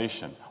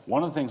Revelation,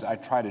 one of the things I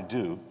try to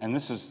do, and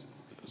this is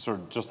sort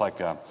of just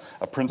like a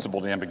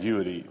principled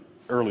ambiguity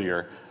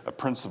earlier, a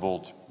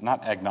principled,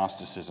 not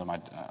agnosticism,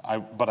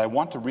 but I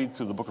want to read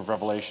through the book of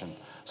Revelation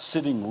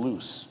sitting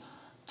loose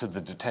to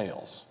the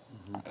details.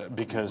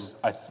 Because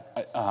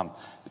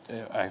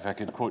if I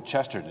could quote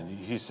Chesterton,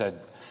 he said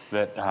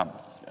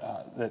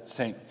that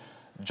St.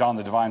 John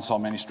the Divine saw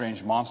many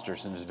strange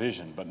monsters in his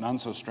vision, but none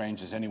so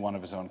strange as any one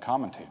of his own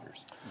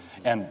commentators.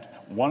 And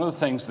one of the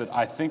things that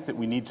I think that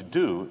we need to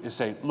do is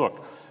say,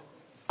 look,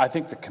 I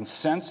think the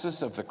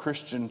consensus of the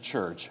Christian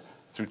church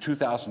through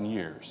 2,000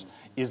 years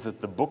is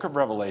that the book of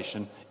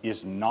Revelation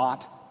is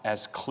not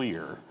as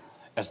clear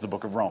as the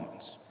book of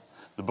Romans.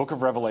 The book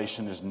of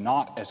Revelation is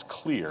not as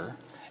clear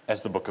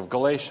as the book of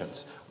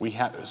Galatians.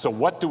 So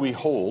what do we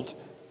hold?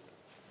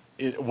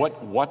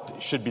 What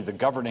should be the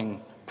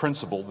governing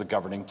principle, the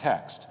governing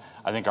text?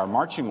 I think our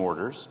marching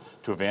orders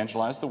to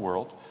evangelize the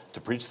world,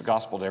 to preach the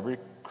gospel to every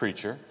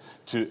creature,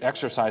 to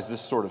exercise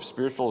this sort of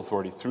spiritual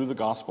authority through the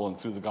gospel and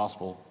through the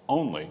gospel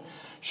only,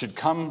 should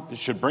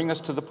bring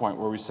us to the point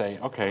where we say,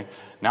 okay,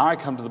 now I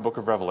come to the book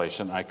of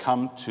Revelation, I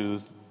come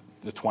to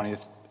the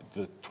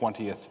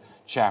 20th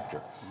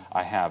chapter.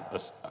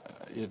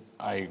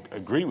 I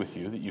agree with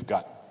you that you've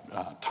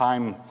got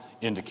time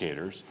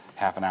indicators,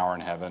 half an hour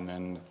in heaven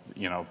and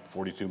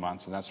 42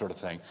 months and that sort of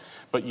thing.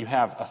 But you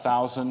have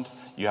 1,000,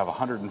 you have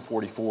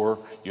 144,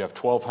 you have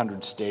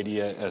 1,200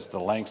 stadia as the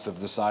lengths of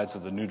the sides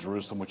of the New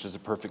Jerusalem, which is a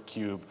perfect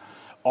cube.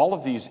 All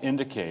of these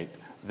indicate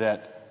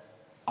that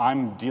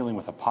I'm dealing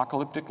with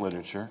apocalyptic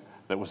literature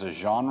that was a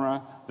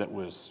genre that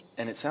was...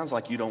 And it sounds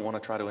like you don't want to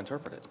try to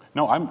interpret it.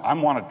 No, I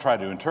want to try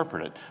to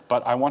interpret it,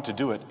 but I want to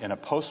do it in a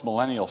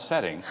post-millennial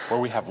setting where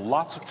we have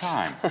lots of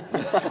time.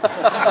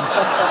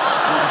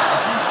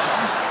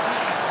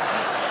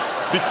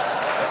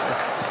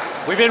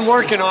 We've been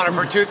working on it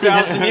for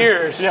 2,000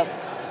 years. Yeah.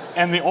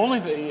 And the only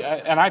thing,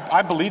 and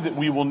I believe that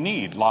we will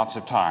need lots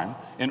of time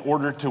in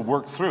order to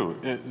work through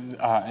it.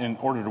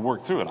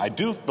 I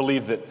do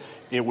believe that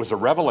it was a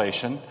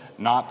revelation,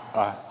 not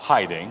a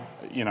hiding.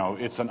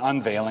 It's an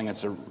unveiling.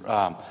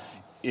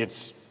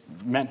 It's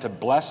meant to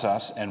bless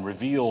us and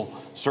reveal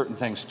certain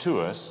things to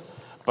us.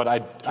 But I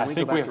think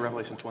go back to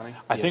Revelation 20?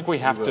 I think we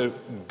have to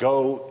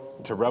go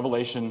to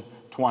Revelation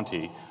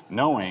 20,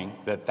 knowing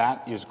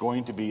that is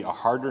going to be a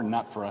harder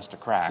nut for us to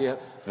crack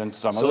than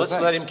some other things. So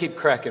let's let him keep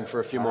cracking for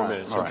a few more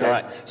minutes. Okay? All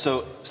right.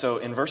 So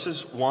in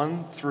verses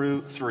 1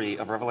 through 3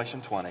 of Revelation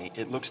 20,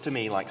 it looks to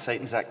me like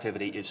Satan's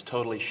activity is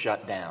totally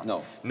shut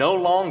down. No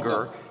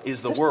longer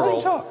is the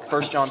world,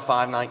 1 John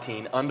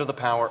 5:19, under the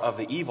power of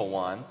the evil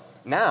one.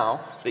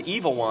 Now, the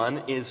evil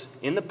one is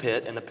in the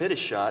pit, and the pit is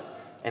shut,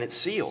 and it's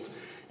sealed.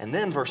 And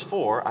then verse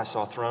 4, I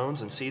saw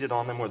thrones, and seated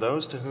on them were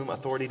those to whom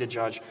authority to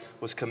judge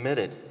was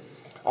committed.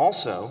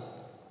 Also,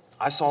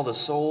 I saw the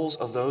souls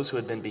of those who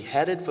had been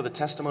beheaded for the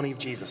testimony of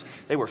Jesus.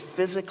 They were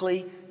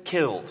physically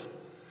killed.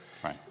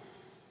 Right.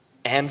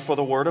 And for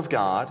the word of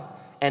God,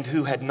 and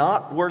who had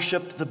not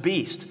worshipped the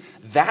beast.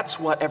 That's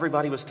what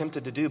everybody was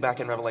tempted to do back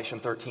in Revelation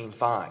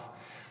 13:5.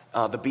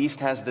 The beast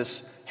has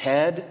this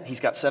head.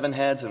 He's got 7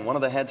 heads, and one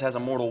of the heads has a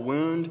mortal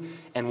wound,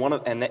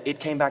 and it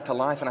came back to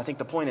life. And I think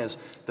the point is,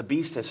 the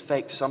beast has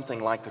faked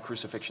something like the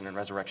crucifixion and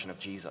resurrection of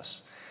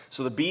Jesus.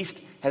 So the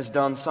beast has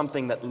done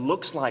something that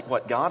looks like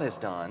what God has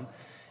done,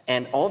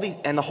 and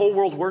the whole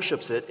world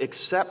worships it,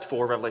 except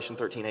for Revelation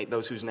 13:8,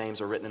 those whose names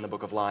are written in the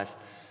book of life,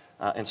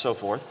 and so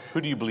forth.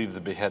 Who do you believe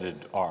the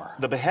beheaded are?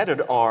 The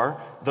beheaded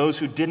are those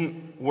who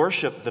didn't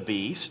worship the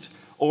beast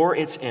or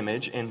its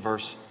image in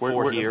verse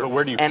 4 here. But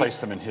where do you place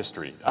them in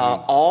history?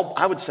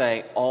 I would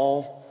say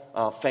all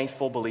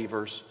faithful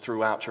believers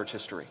throughout church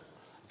history.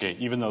 Okay,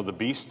 even though the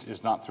beast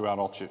is not throughout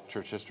all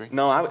church history?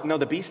 No,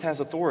 the beast has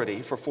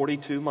authority for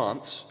 42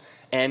 months.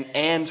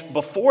 And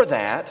before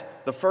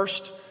that, the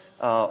first,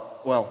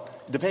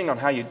 depending on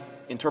how you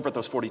interpret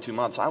those 42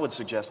 months, I would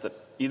suggest that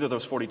either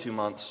those 42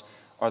 months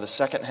are the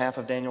second half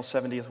of Daniel's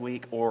 70th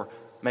week, or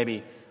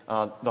maybe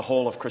the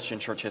whole of Christian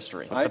church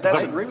history. I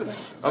agree with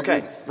that.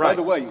 Okay, right. By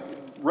the way,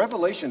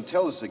 Revelation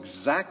tells us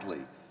exactly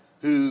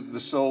who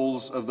the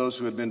souls of those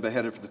who had been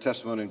beheaded for the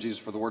testimony of Jesus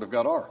for the word of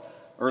God are.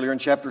 Earlier in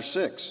chapter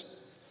 6,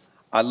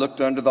 I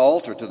looked under the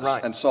altar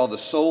and saw the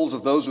souls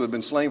of those who had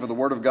been slain for the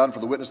word of God and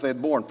for the witness they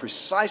had borne.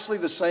 Precisely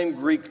the same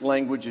Greek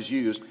language is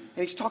used.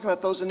 And he's talking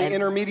about those in the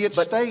intermediate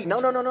state. No.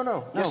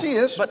 Yes, he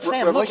is. But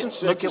Sam, Revelation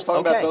 6 is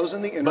talking about those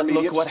in the intermediate state.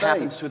 But look what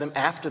happens to them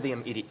after the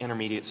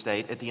intermediate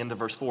state at the end of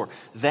verse 4.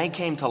 They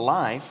came to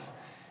life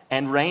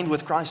and reigned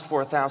with Christ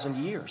for 1,000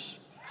 years.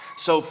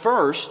 So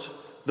first,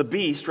 the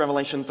beast,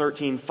 Revelation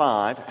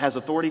 13:5, has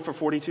authority for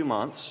 42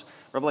 months.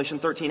 Revelation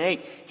 13:8,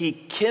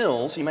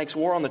 he makes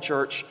war on the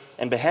church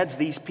and beheads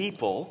these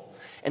people.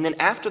 And then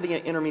after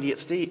the intermediate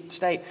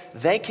state,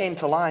 they came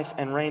to life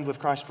and reigned with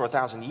Christ for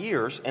 1,000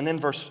 years. And then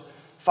verse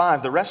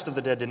 5, the rest of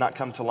the dead did not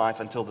come to life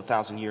until the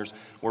 1,000 years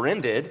were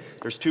ended.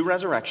 There's 2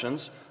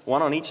 resurrections,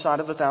 one on each side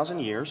of the 1,000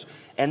 years.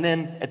 And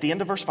then at the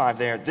end of verse 5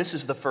 there, this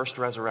is the first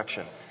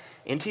resurrection.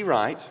 N.T.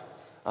 Wright,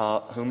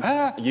 whom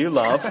you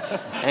love,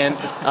 and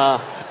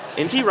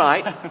N.T.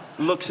 Wright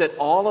looks at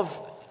all of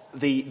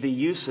the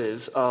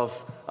uses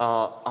of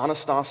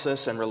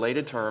anastasis and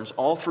related terms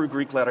all through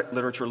Greek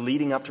literature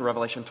leading up to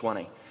Revelation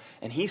 20.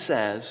 And he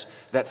says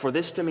that for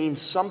this to mean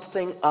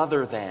something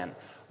other than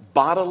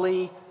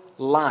bodily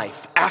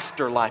life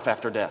after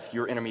death,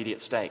 your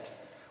intermediate state,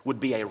 would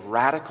be a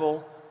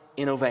radical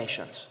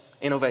innovation.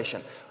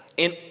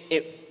 And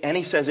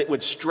he says it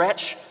would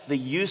stretch the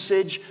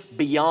usage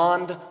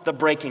beyond the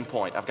breaking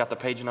point. I've got the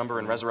page number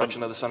in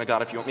Resurrection of the Son of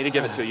God if you want me to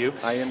give it to you.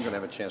 I am going to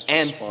have a chance to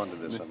respond to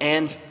this.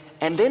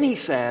 And then he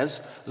says,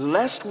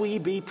 lest we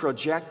be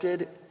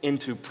projected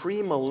into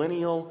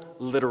premillennial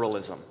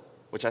literalism.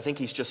 which I think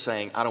he's just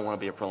saying, I don't want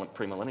to be a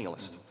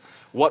premillennialist.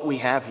 What we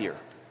have here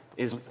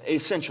is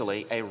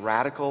essentially a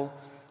radical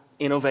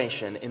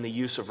innovation in the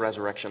use of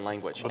resurrection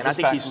language. And I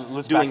think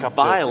he's doing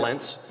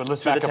violence But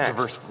let's back up to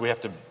verse, we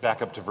have to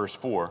back up to verse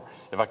 4.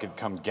 If I could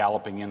come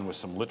galloping in with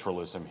some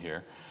literalism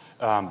here.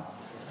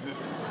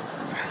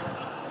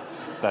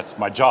 That's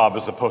my job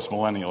as a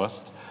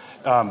postmillennialist.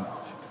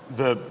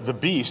 The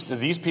beast,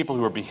 these people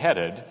who are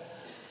beheaded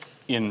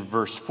in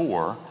verse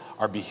 4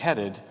 are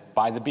beheaded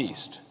by the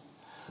beast.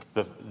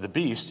 The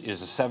beast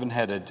is a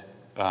seven-headed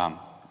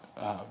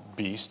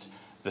beast.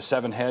 The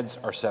 7 heads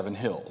are 7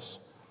 hills.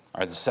 All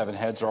right, the 7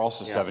 heads are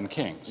also 7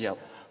 kings. Yep.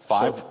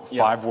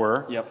 Five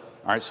were. Yep.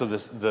 All right, so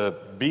the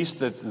beast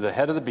the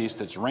head of the beast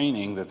that's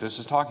reigning that this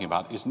is talking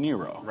about is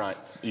Nero. Right.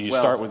 You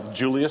start with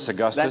Julius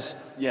Augustus.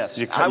 Yes.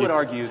 I would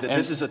argue that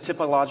this is a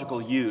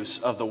typological use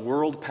of the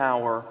world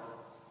power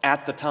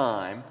at the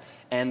time,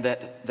 and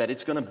that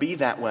it's going to be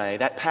that way.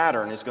 That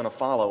pattern is going to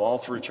follow all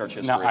through church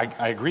history. Now,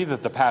 I agree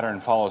that the pattern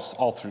follows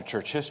all through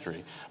church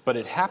history, but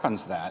it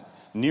happens that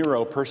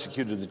Nero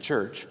persecuted the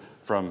church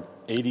from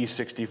AD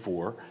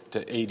 64 to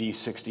AD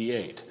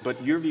 68.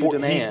 But your view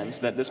demands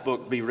that this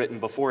book be written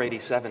before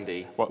AD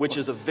 70, which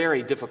is a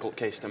very difficult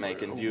case to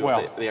make in view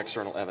of the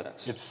external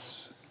evidence.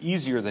 It's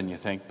easier than you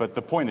think, but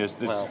the point is...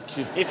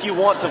 if you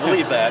want to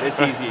believe that, it's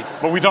easy.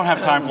 But we don't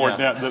have time for it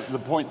now.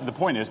 The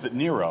point is that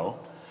Nero,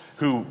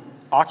 who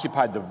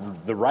occupied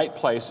the right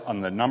place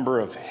on the number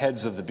of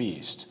heads of the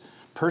beast,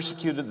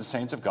 persecuted the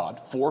saints of God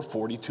for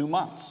 42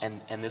 months.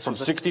 And this from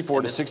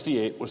 64 to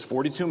 68 was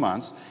 42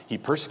 months. He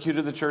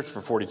persecuted the church for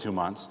 42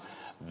 months.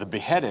 The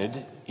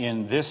beheaded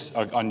in this,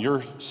 on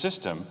your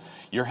system,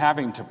 you're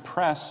having to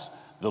press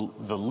the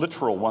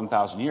literal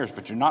 1,000 years,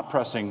 but you're not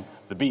pressing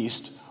the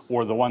beast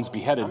or the ones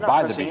beheaded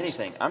by the beast. I'm not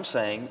pressing anything. I'm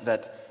saying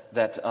that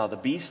the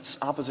beast's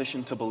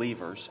opposition to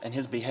believers and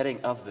his beheading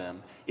of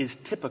them is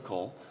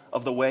typical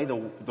of the way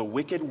the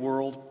wicked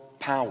world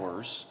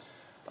powers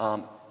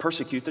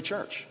persecute the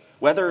church,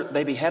 whether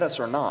they behead us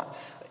or not.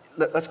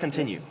 Let's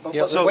continue.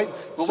 Yeah,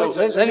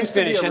 let him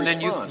finish, and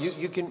then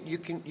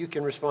you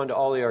can respond to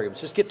all the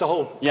arguments. Just get the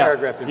whole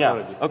paragraph in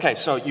front of you. Okay,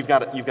 so you've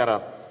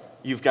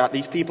got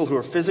these people who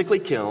are physically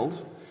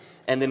killed,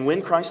 and then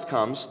when Christ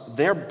comes,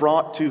 they're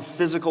brought to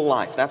physical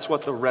life. That's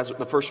what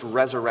the first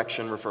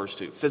resurrection refers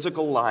to: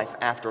 physical life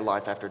after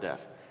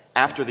death,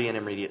 after the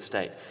intermediate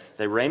state.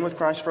 They reign with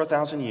Christ for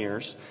 1,000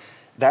 years.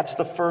 That's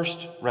the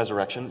first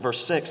resurrection.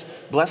 Verse 6,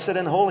 blessed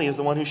and holy is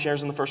the one who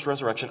shares in the first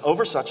resurrection.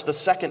 Over such, the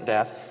second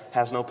death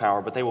has no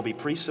power, but they will be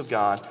priests of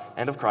God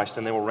and of Christ,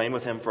 and they will reign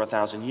with him for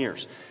 1,000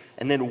 years.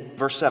 And then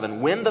verse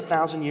 7, when the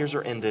 1,000 years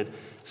are ended,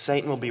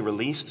 Satan will be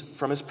released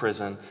from his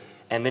prison,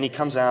 and then he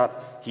comes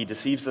out, he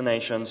deceives the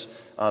nations,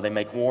 they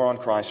make war on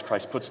Christ,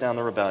 Christ puts down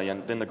the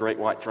rebellion, then the great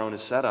white throne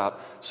is set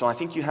up. So I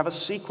think you have a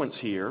sequence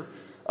here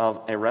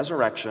of a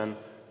resurrection,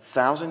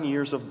 1,000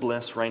 years of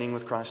bliss reigning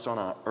with Christ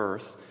on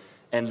earth,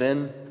 and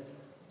then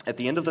at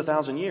the end of the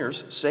 1,000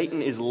 years,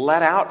 Satan is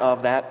let out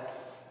of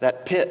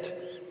that pit,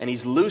 and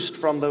he's loosed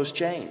from those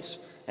chains.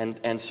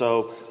 And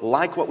so,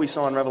 like what we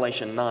saw in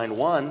Revelation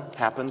 9:1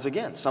 happens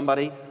again.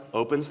 Somebody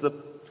opens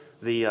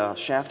the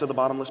shaft of the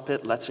bottomless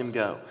pit, lets him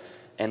go.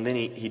 And then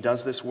he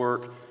does this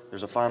work.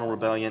 There's a final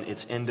rebellion.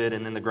 It's ended,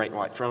 and then the great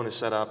white throne is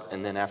set up.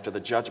 And then after the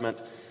judgment,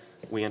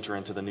 we enter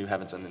into the new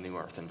heavens and the new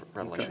earth in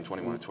Revelation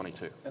 21 and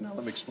 22. And now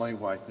let me explain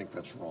why I think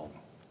that's wrong.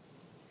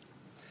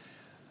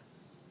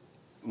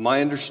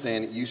 My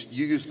understanding, you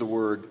use the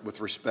word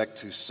with respect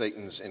to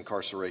Satan's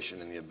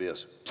incarceration in the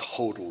abyss,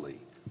 totally.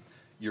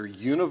 You're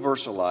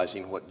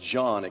universalizing what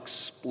John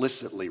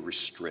explicitly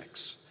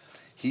restricts.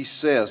 He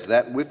says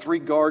that with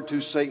regard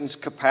to Satan's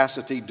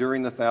capacity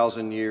during the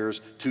 1,000 years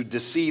to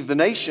deceive the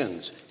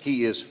nations,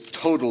 he is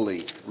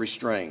totally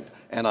restrained.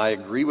 And I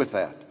agree with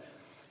that.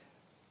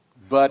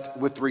 But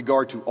with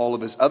regard to all of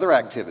his other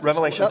activities...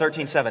 Revelation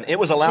 13:7, it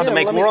was allowed to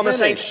make war on the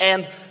saints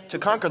and to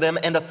conquer them,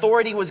 and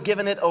authority was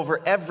given it over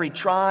every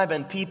tribe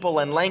and people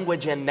and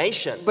language and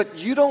nation. But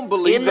you don't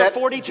believe that... In the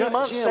 42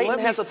 months, Satan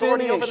has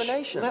authority over the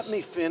nations. Let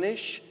me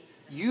finish.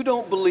 You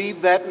don't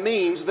believe that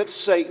means that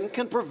Satan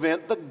can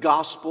prevent the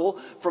gospel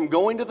from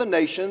going to the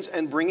nations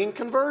and bringing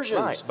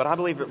conversions. Right, but I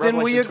believe that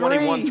Revelation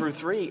 21 through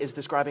 3 is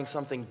describing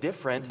something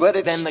different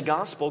than the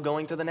gospel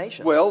going to the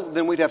nations. Well,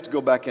 then we'd have to go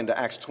back into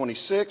Acts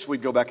 26,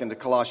 we'd go back into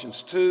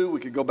Colossians 2,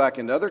 we could go back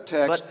into other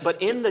texts. But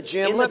in the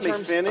Jim, let me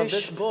finish.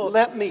 This book,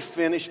 let me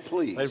finish,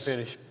 please. Let him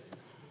finish.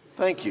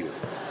 Thank you.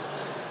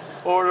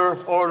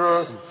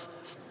 Order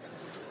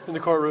in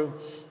the courtroom.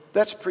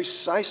 That's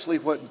precisely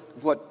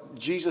what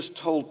Jesus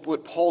told,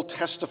 what Paul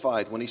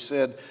testified when he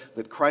said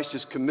that Christ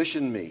has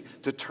commissioned me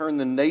to turn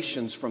the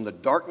nations from the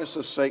darkness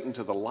of Satan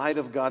to the light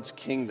of God's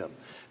kingdom.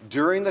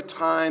 During the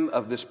time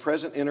of this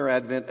present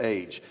inter-advent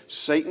age,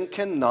 Satan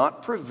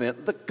cannot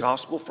prevent the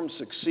gospel from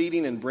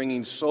succeeding in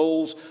bringing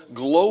souls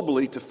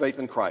globally to faith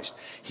in Christ.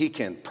 He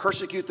can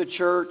persecute the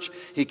church.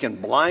 He can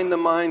blind the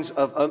minds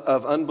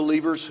of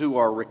unbelievers who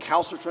are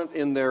recalcitrant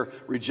in their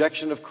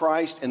rejection of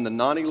Christ, in the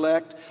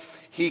non-elect.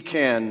 He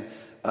can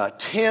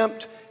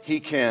tempt, He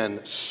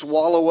can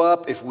swallow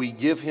up if we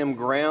give him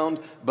ground.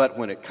 But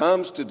when it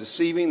comes to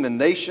deceiving the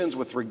nations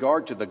with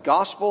regard to the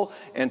gospel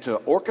and to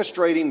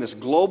orchestrating this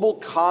global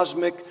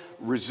cosmic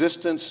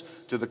resistance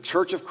to the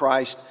Church of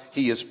Christ,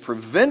 he is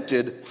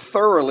prevented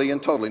thoroughly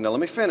and totally. Now let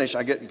me finish.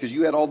 Because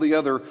you had all the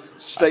other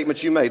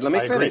statements you made. Let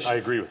me finish. I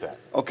agree with that.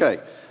 Okay.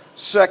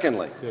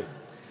 Secondly,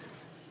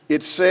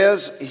 it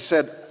says, he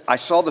said, I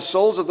saw the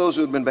souls of those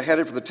who had been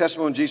beheaded for the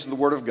testimony of Jesus and the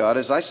Word of God.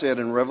 As I said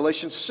in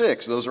Revelation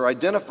 6, those are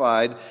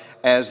identified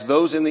as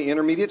those in the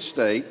intermediate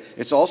state.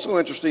 It's also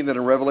interesting that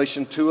in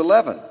Revelation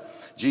 2:11,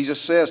 Jesus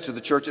says to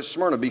the church at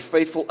Smyrna, be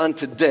faithful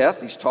unto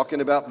death. He's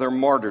talking about their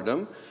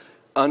martyrdom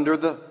under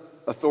the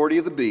authority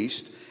of the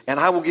beast. And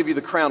I will give you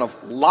the crown of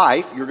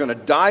life. You're going to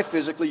die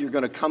physically. You're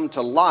going to come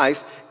to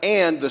life.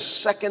 And the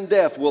second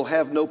death will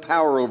have no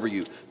power over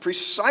you.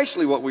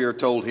 Precisely what we are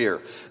told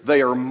here.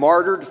 They are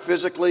martyred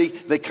physically.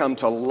 They come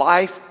to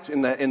life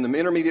in the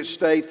intermediate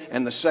state.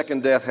 And the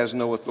second death has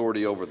no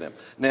authority over them.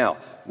 Now,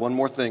 one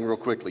more thing real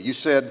quickly. You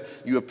said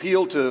you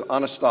appealed to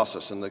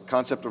anastasis and the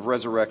concept of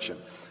resurrection.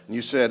 And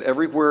you said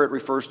everywhere it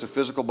refers to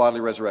physical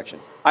bodily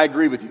resurrection. I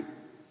agree with you.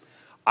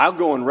 I'll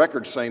go on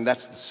record saying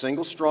that's the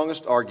single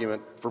strongest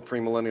argument for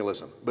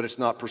premillennialism, but it's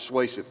not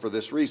persuasive for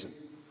this reason.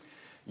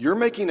 You're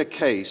making a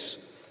case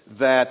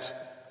that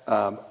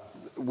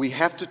we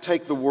have to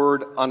take the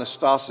word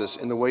anastasis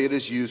in the way it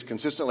is used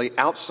consistently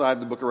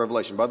outside the book of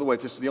Revelation. By the way,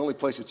 this is the only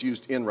place it's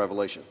used in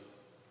Revelation.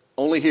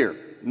 Only here,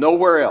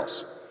 nowhere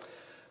else.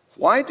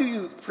 Why do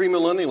you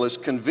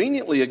premillennialists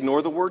conveniently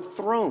ignore the word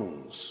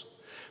thrones,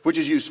 which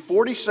is used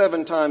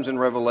 47 times in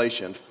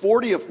Revelation,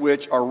 40 of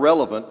which are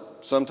relevant?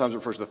 Sometimes it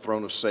refers to the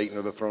throne of Satan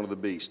or the throne of the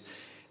beast.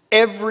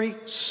 Every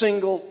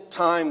single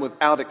time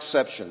without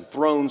exception,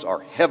 thrones are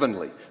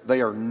heavenly.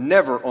 They are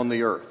never on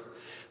the earth.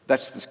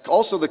 That's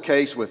also the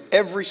case with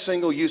every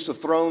single use of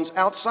thrones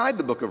outside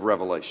the book of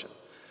Revelation.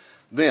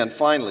 Then,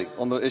 finally,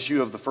 on the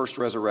issue of the first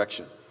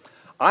resurrection,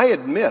 I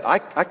admit, I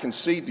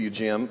concede to you,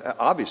 Jim,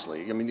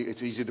 obviously. I mean,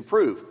 it's easy to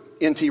prove.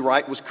 N.T.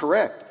 Wright was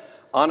correct.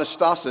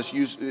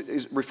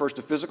 Anastasis refers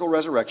to physical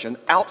resurrection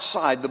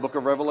outside the book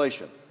of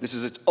Revelation. This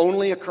is its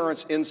only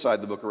occurrence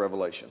inside the book of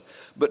Revelation.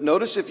 But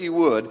notice, if you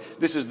would,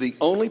 this is the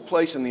only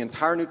place in the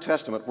entire New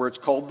Testament where it's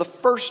called the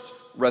first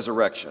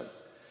resurrection.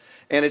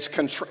 And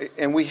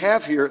and we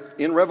have here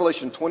in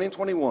Revelation 20 and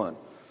 21,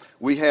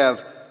 we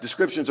have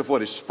descriptions of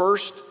what is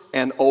first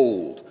and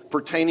old,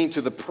 pertaining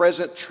to the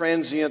present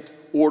transient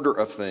order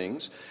of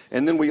things.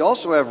 And then we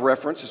also have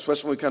reference,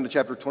 especially when we come to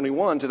chapter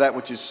 21, to that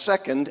which is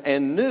second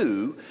and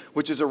new,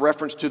 which is a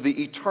reference to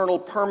the eternal,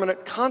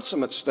 permanent,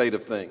 consummate state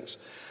of things.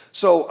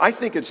 So I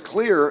think it's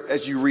clear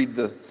as you read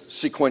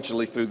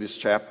sequentially through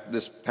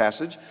this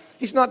passage,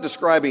 he's not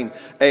describing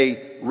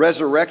a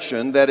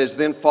resurrection that is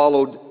then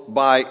followed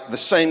by the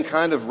same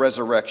kind of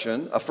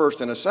resurrection, a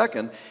first and a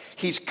second.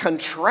 He's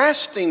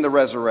contrasting the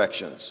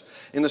resurrections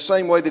in the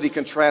same way that he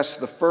contrasts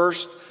the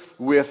first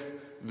with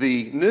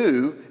the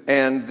new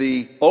and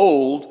the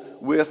old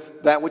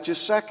with that which is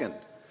second.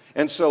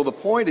 And so the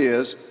point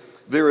is,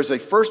 there is a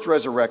first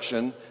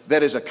resurrection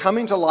that is a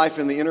coming to life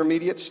in the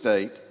intermediate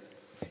state.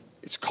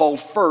 It's called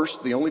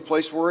first, the only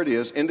place where it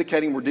is,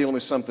 indicating we're dealing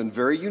with something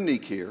very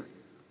unique here.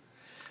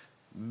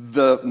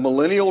 The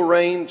millennial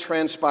reign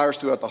transpires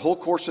throughout the whole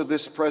course of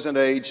this present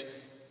age.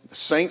 The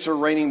saints are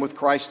reigning with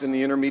Christ in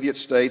the intermediate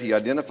state. He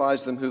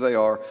identifies them who they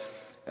are.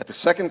 At the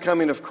second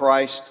coming of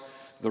Christ,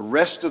 the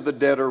rest of the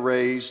dead are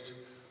raised.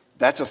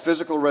 That's a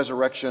physical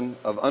resurrection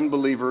of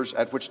unbelievers,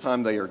 at which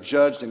time they are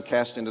judged and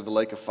cast into the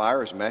lake of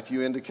fire, as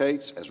Matthew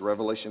indicates, as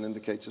Revelation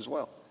indicates as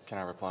well. Can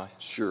I reply?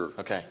 Sure.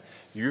 Okay.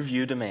 Your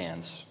view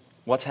demands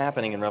what's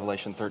happening in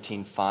Revelation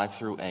 13, 5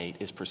 through 8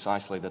 is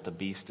precisely that the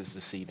beast is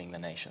deceiving the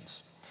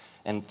nations.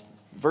 And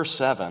verse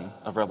 7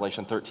 of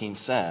Revelation 13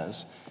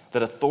 says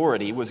that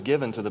authority was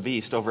given to the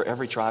beast over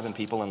every tribe and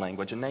people and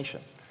language and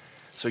nation.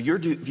 So your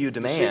view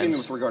demands... Deceiving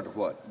with regard to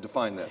what?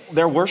 Define that.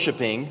 They're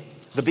worshiping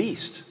the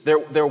beast.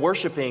 They're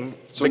worshiping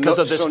because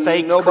of this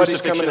fake nobody's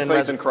crucifixion coming to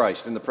faith in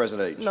Christ in the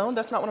present age. No,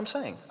 that's not what I'm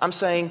saying. I'm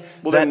saying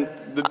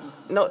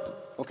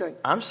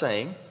I'm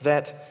saying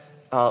that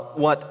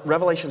what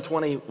Revelation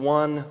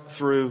 21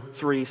 through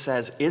 3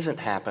 says isn't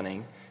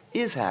happening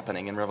is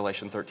happening in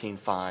Revelation 13,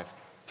 5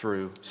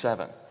 through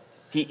 7.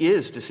 He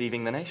is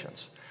deceiving the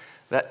nations.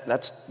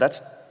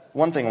 That's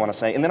one thing I want to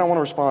say. And then I want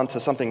to respond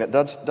to something that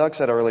Doug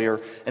said earlier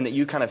and that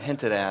you kind of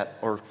hinted at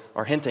or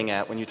are hinting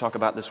at when you talk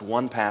about this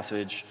one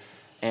passage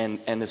and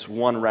this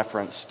one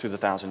reference to the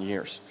 1,000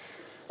 years.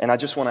 And I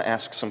just want to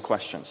ask some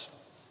questions.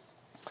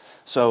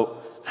 So,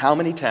 how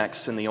many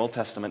texts in the Old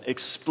Testament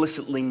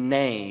explicitly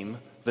name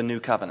the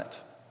new covenant?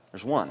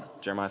 There's one,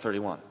 Jeremiah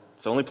 31.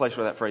 It's the only place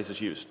where that phrase is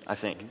used, I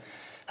think.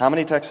 How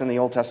many texts in the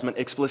Old Testament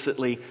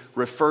explicitly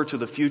refer to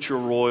the future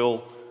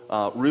royal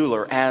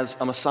ruler as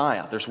a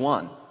Messiah? There's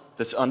one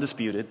that's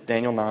undisputed,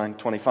 Daniel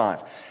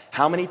 9:25.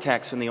 How many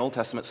texts in the Old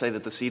Testament say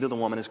that the seed of the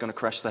woman is going to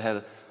crush the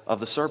head of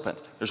the serpent?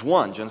 There's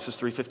one, Genesis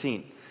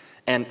 3:15.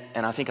 And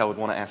I think I would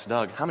want to ask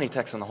Doug, how many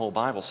texts in the whole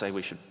Bible say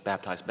we should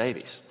baptize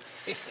babies?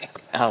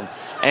 And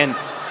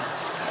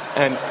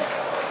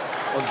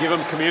Well, give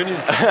them communion.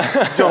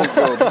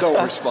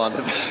 Don't respond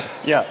to that.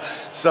 Yeah.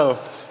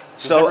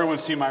 Does everyone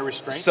see my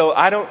restraint? So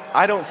I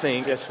don't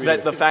think Yes, we that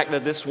do. the fact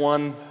that this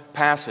one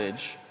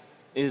passage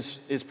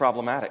is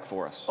problematic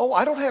for us. Oh,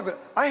 I don't have it.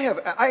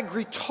 I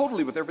agree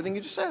totally with everything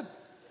you just said.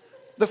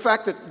 The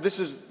fact that this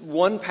is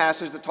one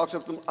passage that talks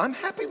about them, I'm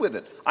happy with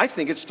it. I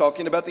think it's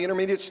talking about the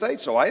intermediate state,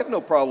 so I have no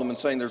problem in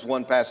saying there's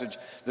one passage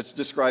that's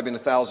describing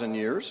 1,000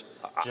 years.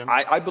 Jim?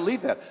 I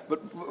believe that. But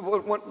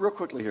real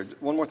quickly here,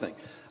 one more thing.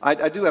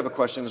 I do have a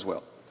question as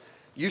well.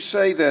 You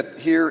say that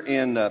here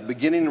in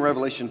beginning in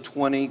Revelation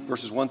 20,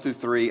 verses 1 through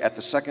 3, at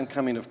the second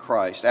coming of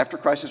Christ, after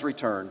Christ's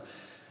return,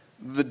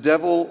 the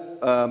devil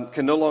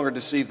can no longer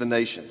deceive the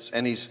nations,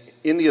 and he's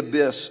in the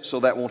abyss, so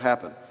that won't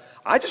happen.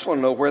 I just want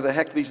to know where the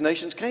heck these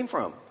nations came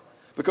from.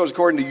 Because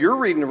according to your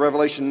reading of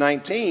Revelation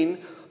 19,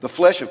 the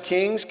flesh of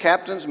kings,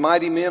 captains,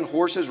 mighty men,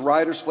 horses,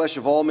 riders, flesh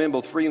of all men,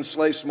 both free and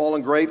slave, small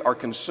and great, are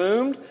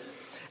consumed,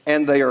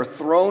 and they are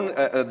thrown,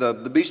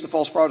 the beast and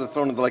false prophet are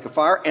thrown into the lake of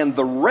fire, and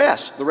the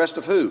rest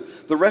of who?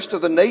 The rest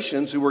of the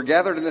nations who were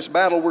gathered in this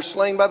battle were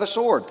slain by the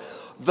sword.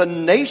 The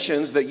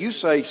nations that you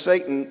say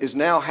Satan is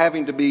now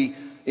having to be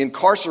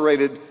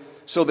incarcerated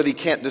so that he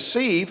can't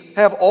deceive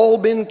have all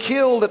been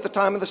killed at the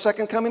time of the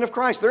second coming of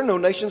Christ. There are no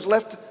nations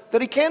left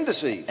that he can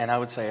deceive. And I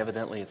would say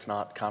evidently it's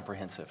not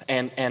comprehensive.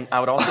 And I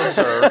would also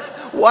observe...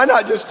 Why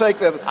not just take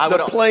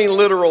the plain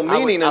literal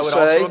meaning and say...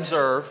 I would also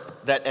observe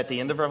that at the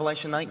end of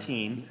Revelation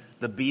 19...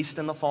 the beast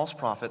and the false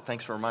prophet,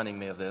 thanks for reminding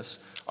me of this,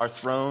 are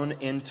thrown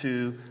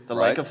into the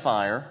lake of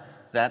fire.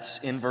 That's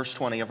in verse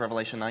 20 of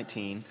Revelation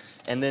 19.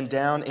 And then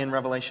down in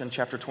Revelation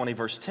chapter 20,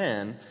 verse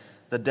 10,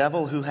 the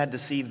devil who had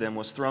deceived them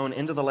was thrown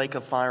into the lake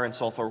of fire and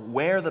sulfur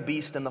where the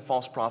beast and the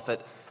false prophet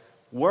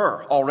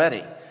were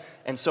already.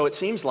 And so it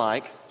seems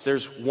like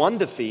there's one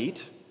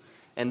defeat,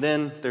 and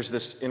then there's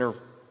this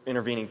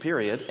intervening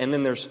period, and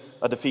then there's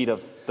a defeat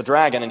of the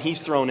dragon, and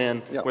he's thrown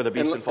in where the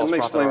beast and false prophet Let me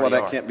explain why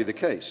already that can't be the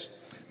case.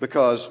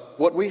 Because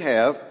what we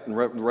have in the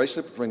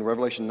relationship between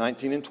Revelation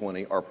 19 and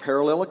 20 are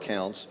parallel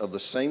accounts of the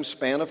same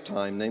span of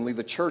time, namely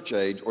the church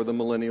age or the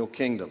millennial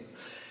kingdom.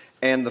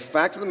 And the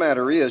fact of the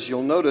matter is,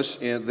 you'll notice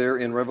there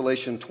in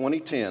Revelation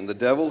 20:10, the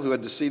devil who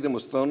had deceived them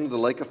was thrown into the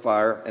lake of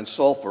fire and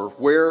sulfur,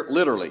 where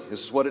literally,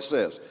 this is what it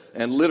says,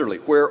 and literally,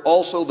 where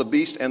also the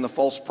beast and the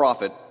false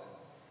prophet,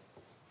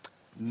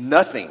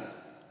 nothing.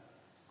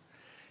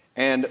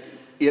 And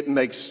it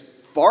makes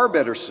far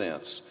better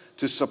sense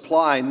to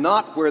supply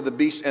not where the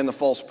beast and the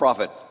false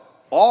prophet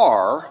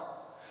are,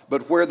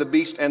 but where the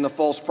beast and the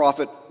false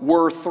prophet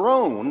were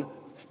thrown,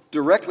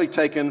 directly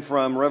taken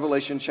from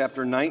Revelation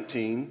chapter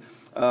 19,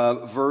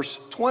 verse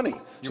 20.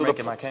 You're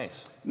making my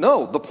case.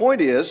 No, the point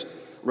is,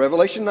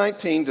 Revelation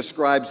 19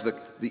 describes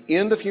the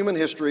end of human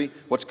history,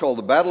 what's called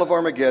the Battle of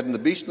Armageddon. The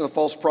beast and the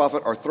false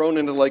prophet are thrown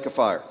into the lake of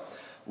fire.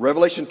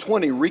 Revelation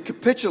 20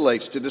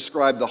 recapitulates to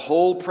describe the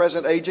whole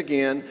present age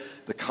again,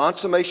 the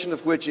consummation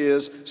of which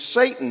is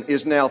Satan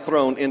is now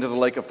thrown into the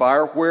lake of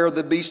fire, where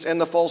the beast and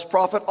the false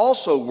prophet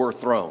also were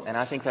thrown. And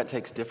I think that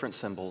takes different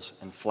symbols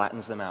and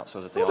flattens them out so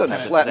that they It all have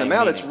doesn't the flatten same them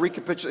out,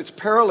 meaning. it's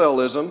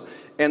parallelism,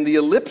 and the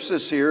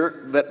ellipsis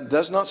here that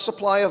does not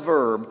supply a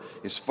verb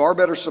is far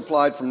better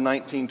supplied from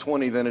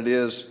 1920 than it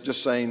is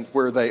just saying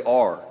where they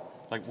are.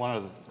 Like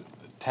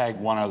tag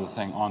one other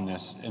thing on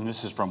this, and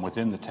this is from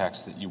within the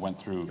text that you went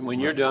through. When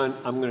you're done,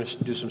 I'm going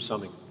to do some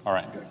summing. All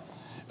right.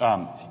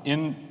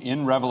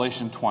 In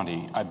Revelation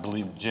 20, I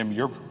believe, Jim,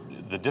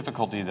 the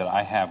difficulty that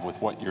I have with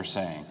what you're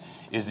saying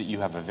is that you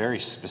have a very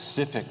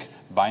specific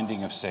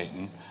binding of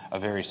Satan, a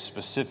very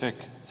specific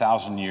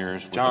 1,000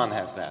 years. John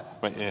has that.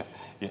 But,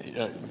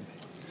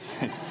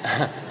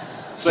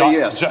 Say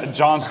yes.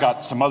 John's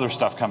got some other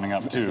stuff coming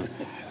up, too.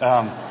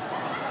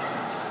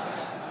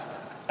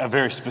 A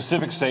very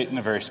specific Satan,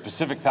 a very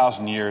specific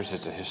 1,000 years.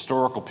 It's a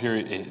historical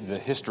period. The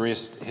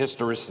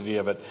historicity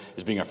of it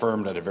is being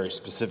affirmed at a very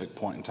specific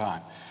point in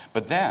time.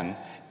 But then,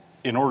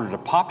 in order to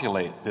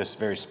populate this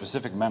very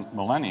specific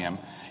millennium,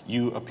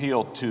 you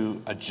appeal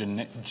to a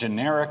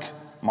generic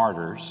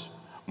martyrs,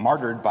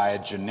 martyred by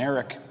a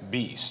generic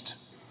beast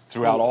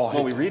throughout all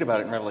history. Well, we read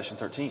about it in Revelation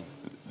 13.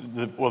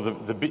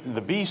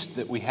 The beast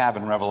that we have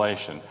in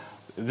Revelation,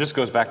 this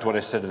goes back to what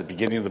I said at the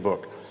beginning of the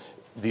book.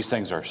 These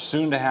things are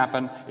soon to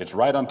happen. It's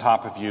right on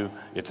top of you.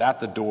 It's at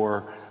the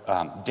door.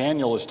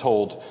 Daniel is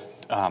told,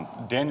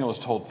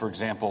 for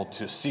example,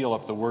 to seal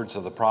up the words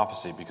of the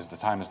prophecy because the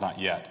time is not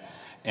yet.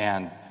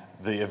 And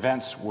the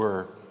events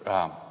were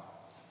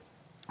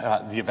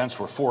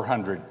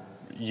 400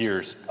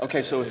 years.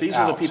 Okay, so if these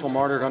are the people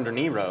martyred under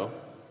Nero,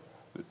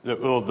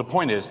 the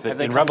point is that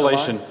in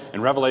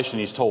Revelation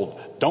he's told,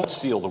 don't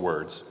seal the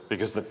words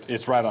because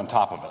it's right on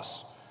top of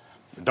us.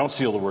 Don't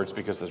seal the words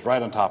because it's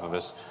right on top of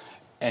us.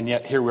 And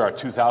yet here we are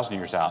 2,000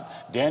 years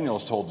out. Daniel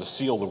is told to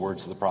seal the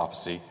words of the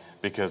prophecy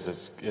because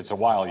it's a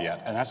while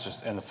yet. And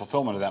the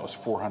fulfillment of that was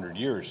 400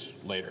 years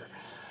later.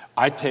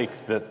 I take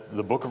the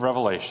book of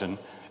Revelation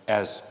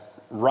as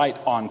right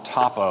on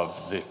top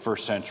of the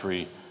first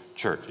century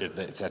church.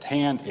 It's at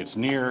hand, it's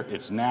near,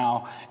 it's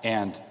now,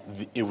 and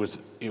it was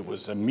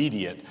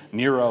immediate.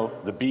 Nero,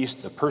 the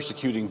beast, the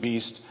persecuting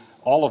beast,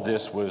 all of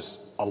this was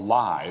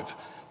alive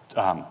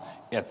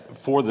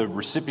for the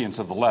recipients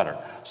of the letter.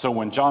 So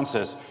when John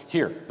says,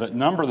 here, the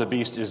number of the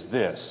beast is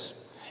this,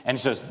 and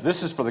he says,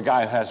 this is for the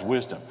guy who has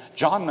wisdom,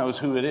 John knows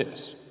who it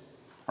is,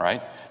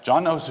 right?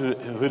 John knows who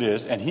it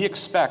is, and he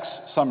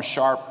expects some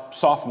sharp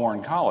sophomore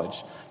in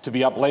college to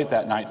be up late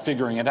that night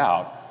figuring it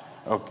out.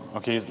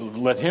 Okay,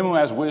 let him who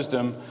has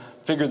wisdom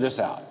figure this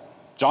out.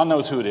 John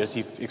knows who it is.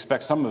 He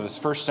expects some of his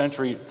first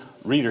century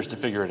readers to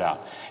figure it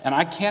out. And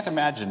I can't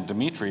imagine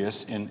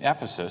Demetrius in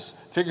Ephesus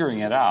figuring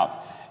it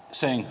out,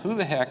 saying, who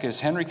the heck is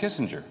Henry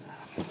Kissinger?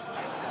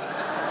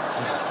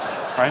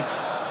 Right?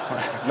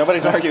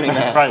 Nobody's arguing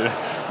that. Right.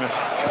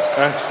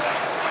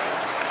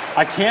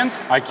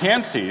 I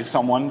can see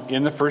someone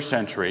in the first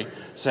century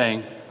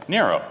saying,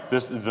 Nero,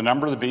 the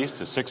number of the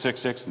beast is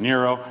 666,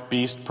 Nero,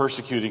 beast,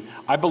 persecuting.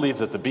 I believe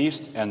that the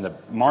beast and the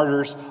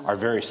martyrs are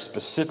very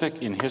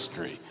specific in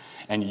history.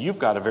 And you've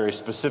got a very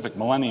specific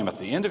millennium at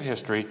the end of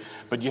history,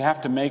 but you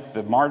have to make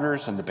the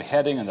martyrs and the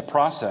beheading and the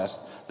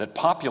process that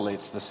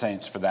populates the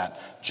saints for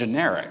that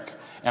generic.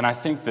 And I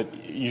think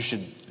that you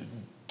should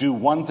do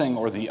one thing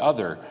or the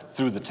other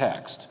through the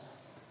text.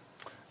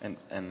 And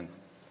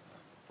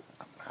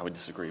I would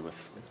disagree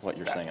with what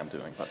you're saying I'm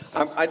doing. But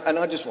I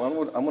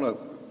want to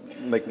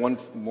make one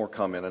more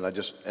comment, and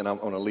I'm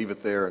going to leave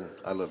it there, and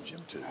I love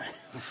Jim too.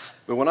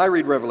 But when I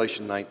read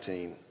Revelation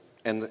 19,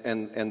 and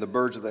the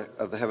birds of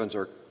the heavens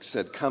are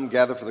said, come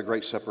gather for the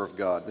great supper of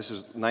God. This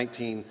is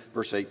 19,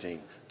 verse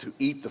 18. To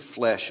eat the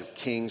flesh of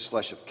kings,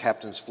 flesh of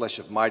captains, flesh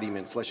of mighty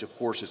men, flesh of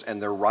horses and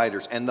their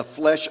riders, and the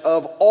flesh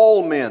of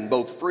all men,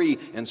 both free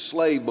and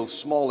slave, both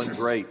small and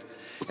great.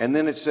 And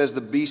then it says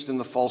the beast and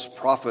the false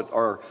prophet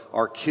are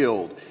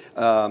killed,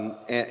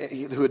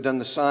 who had done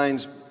the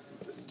signs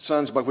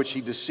by which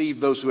he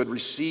deceived those who had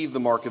received the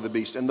mark of the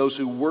beast and those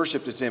who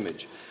worshipped its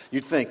image.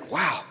 You'd think,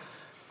 wow,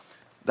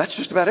 that's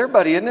just about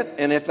everybody, isn't it?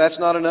 And if that's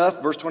not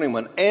enough, verse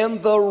 21,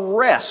 and the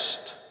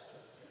rest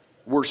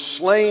were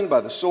slain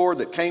by the sword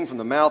that came from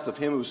the mouth of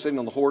him who was sitting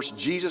on the horse,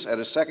 Jesus at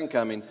his second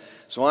coming.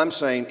 So I'm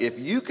saying, if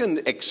you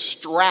can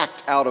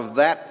extract out of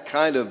that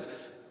kind of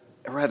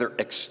rather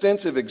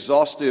extensive,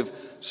 exhaustive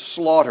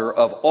slaughter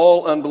of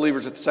all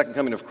unbelievers at the second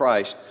coming of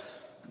Christ,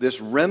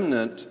 this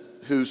remnant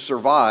who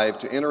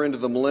survived to enter into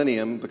the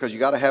millennium, because you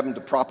got to have them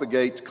to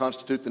propagate, to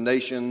constitute the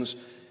nations,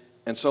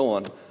 and so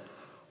on.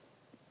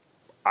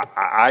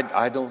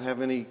 I don't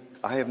have any.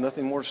 I have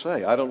nothing more to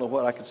say. I don't know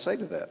what I could say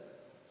to that.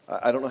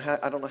 I don't know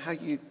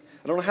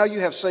how you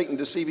have Satan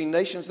deceiving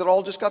nations that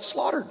all just got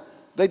slaughtered.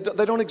 They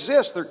don't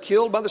exist. They're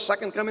killed by the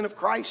second coming of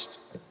Christ.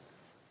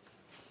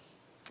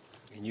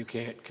 And you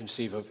can't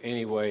conceive of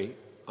any way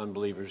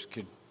unbelievers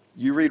could.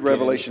 You read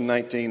Revelation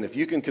 19. If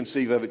you can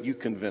conceive of it, you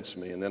convince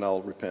me, and then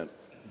I'll repent.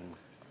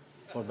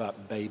 What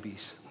about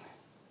babies?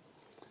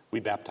 We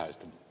baptized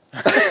them.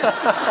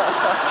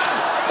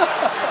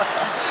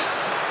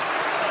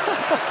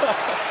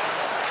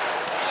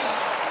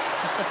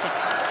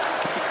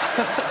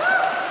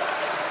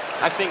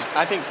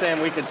 I think,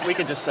 Sam, we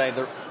could just say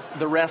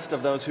the rest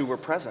of those who were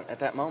present at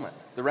that moment,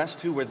 the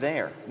rest who were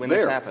there when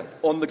this happened,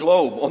 on the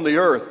globe, on the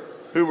earth,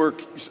 who were.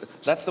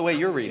 That's the way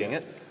you're reading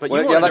it. But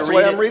that's the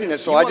way I'm reading it.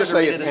 So I just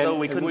say,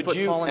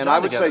 I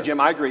would say, Jim,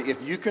 I agree.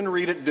 If you can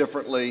read it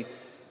differently,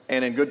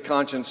 and in good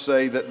conscience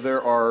say that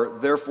there are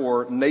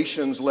therefore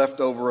nations left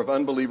over of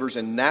unbelievers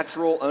in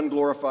natural,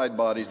 unglorified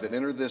bodies that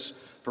enter this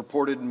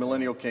purported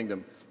millennial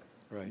kingdom,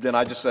 right, then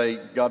I just say,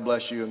 God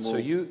bless you, and we'll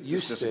you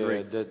disagree.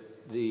 said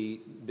that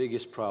the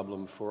biggest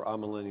problem for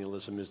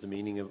amillennialism is the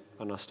meaning of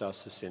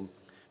anastasis in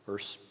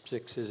verse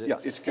 6, is it? Yeah,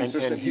 it's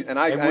consistent.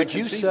 And would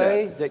you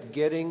say that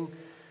getting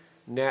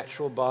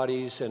natural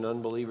bodies and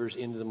unbelievers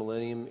into the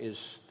millennium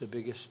is the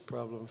biggest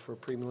problem for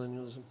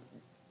premillennialism?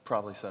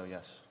 Probably so,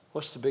 yes.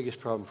 What's the biggest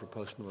problem for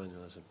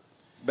postmillennialism?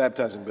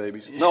 Baptizing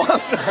babies. No, I'm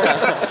sorry.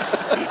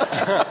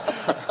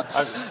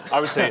 I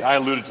would say, I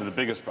alluded to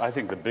I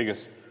think the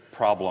biggest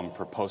problem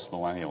for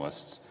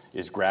postmillennialists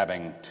is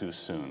grabbing too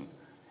soon,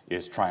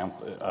 is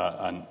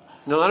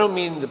No, I don't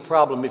mean the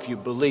problem if you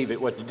believe it,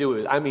 what to do with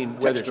it. I mean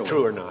whether it's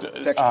true or not.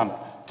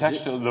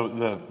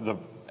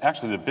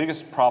 Actually, the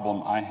biggest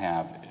problem I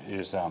have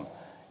is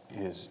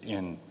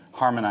in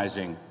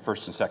harmonizing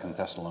 1st and 2nd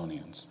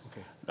Thessalonians.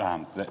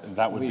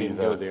 That would we be didn't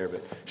go there,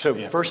 but so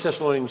 1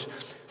 Thessalonians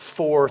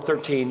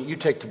 4:13, you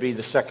take to be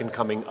the second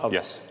coming of.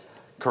 Yes,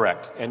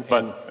 correct.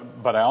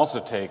 But I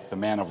also take the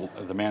man of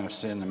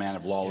sin, the man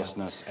of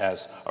lawlessness,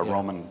 as a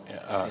Roman,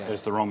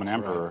 as the Roman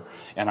emperor,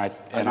 right.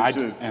 and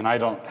I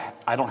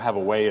don't have a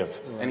way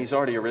of. And he's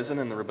already arisen,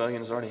 and the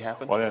rebellion has already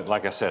happened. Well,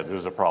 like I said,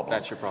 there's a problem.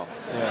 That's your problem.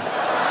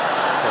 Yeah.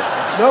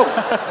 No,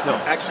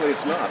 actually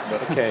it's not.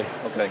 But okay,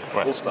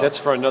 we'll stop. That's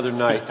for another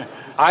night.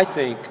 I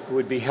think it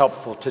would be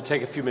helpful to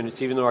take a few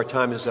minutes, even though our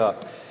time is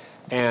up,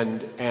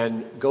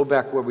 and go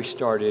back where we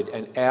started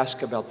and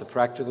ask about the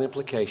practical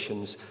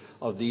implications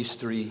of these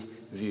three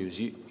views.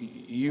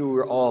 You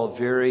were all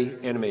very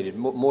animated,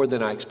 more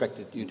than I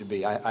expected you to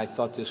be. I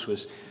thought this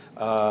was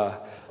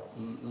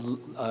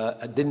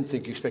I didn't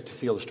think you expect to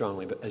feel as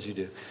strongly, but as you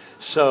do.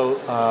 So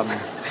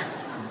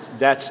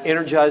that's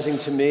energizing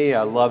to me.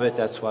 I love it.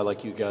 That's why I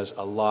like you guys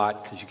a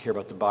lot, because you care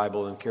about the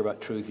Bible and care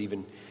about truth,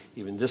 even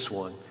this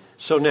one.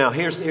 So now,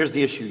 here's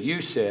the issue.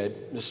 You said,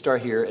 let's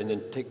start here and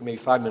then take maybe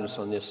 5 minutes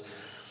on this.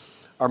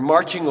 Our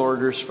marching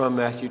orders from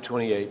Matthew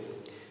 28,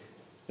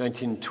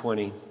 19 and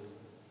 20.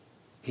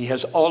 He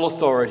has all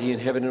authority in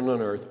heaven and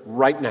on earth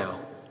right now.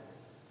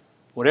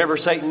 Whatever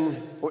Satan,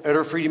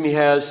 whatever freedom he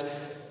has,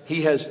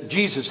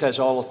 Jesus has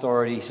all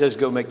authority. He says,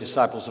 go make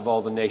disciples of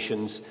all the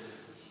nations.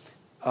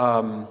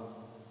 How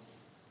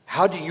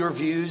do your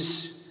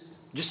views,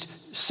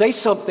 just say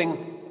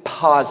something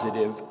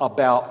positive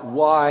about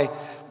why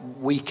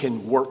we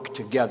can work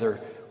together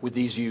with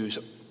these views,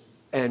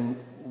 and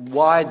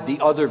why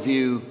the other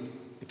view,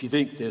 if you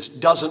think this,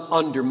 doesn't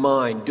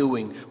undermine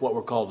doing what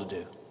we're called to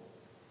do.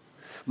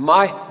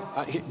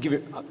 Give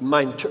you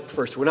mine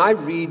first. When I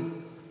read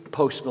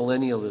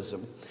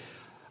postmillennialism,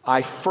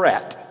 I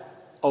fret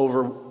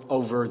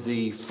over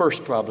the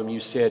first problem you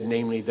said,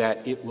 namely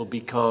that it will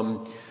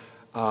become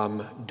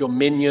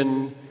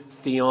dominion,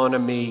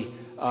 theonomy,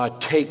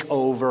 take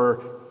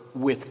over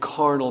with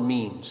carnal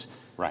means.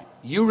 Right.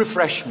 You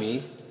refresh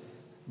me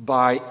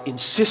by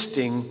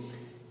insisting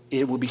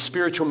it will be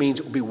spiritual means,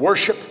 it will be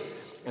worship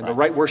and the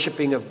right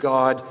worshiping of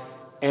God.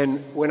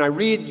 And when I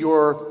read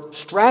your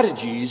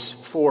strategies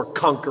for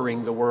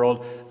conquering the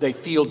world, they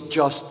feel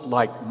just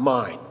like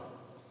mine.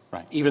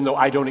 Right. Even though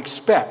I don't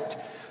expect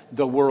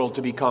the world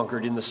to be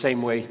conquered in the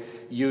same way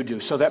you do.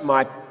 So that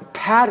my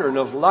pattern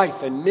of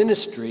life and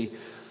ministry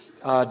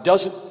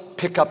doesn't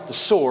pick up the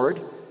sword,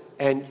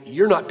 and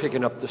you're not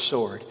picking up the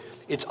sword.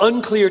 It's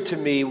unclear to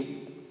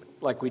me,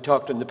 like we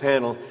talked in the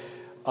panel,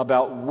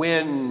 about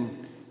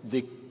when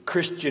the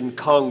Christian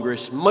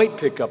Congress might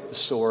pick up the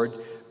sword,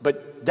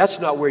 but that's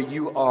not where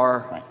you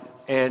are, right.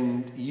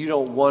 And you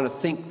don't want to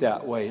think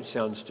that way, it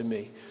sounds to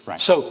me. Right.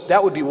 So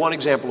that would be one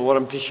example of what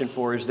I'm fishing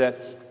for, is that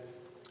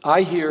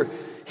I hear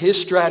his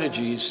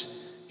strategies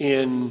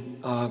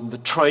in the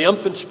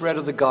triumphant spread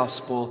of the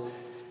gospel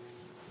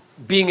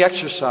being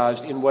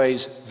exercised in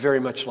ways very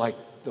much like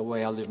the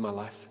way I live my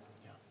life.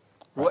 Yeah.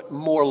 Right. What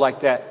more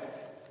like that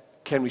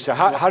can we say?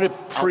 How did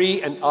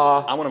pre and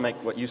I want to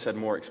make what you said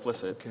more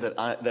explicit,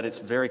 okay. that it's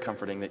very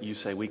comforting that you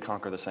say we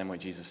conquer the same way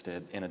Jesus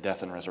did, in a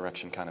death and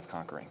resurrection kind of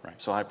conquering. Right.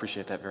 So I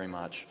appreciate that very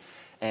much.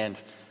 And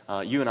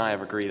you and I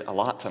have agreed a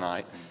lot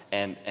tonight,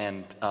 and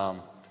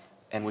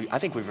I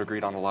think we've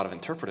agreed on a lot of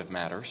interpretive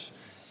matters,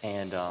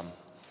 and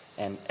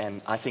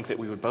I think that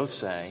we would both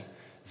say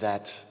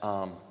that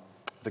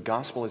the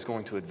gospel is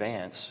going to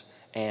advance,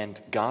 and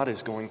God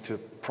is going to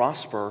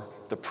prosper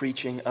the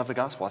preaching of the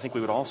gospel. I think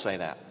we would all say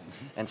that.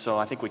 And so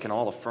I think we can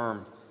all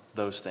affirm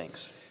those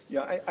things.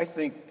 Yeah, I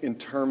think in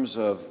terms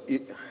of,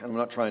 I'm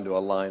not trying to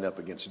align up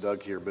against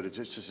Doug here, but it's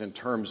just in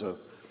terms of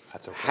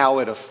how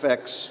it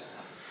affects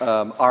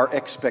our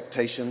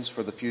expectations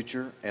for the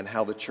future and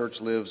how the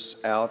church lives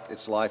out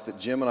its life, that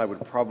Jim and I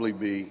would probably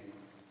be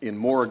in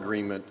more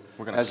agreement.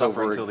 We're going to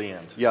suffer until the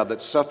end. Yeah,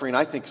 that suffering,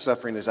 I think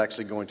suffering is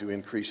actually going to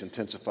increase,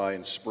 intensify,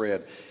 and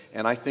spread.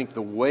 And I think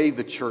the way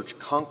the church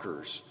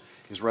conquers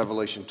is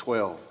Revelation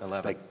 12.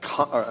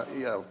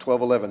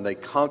 12:11. They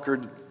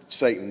conquered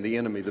Satan, the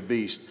enemy, the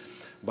beast,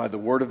 by the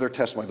word of their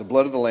testimony, the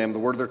blood of the Lamb, the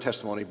word of their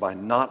testimony, by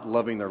not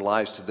loving their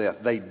lives to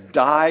death. They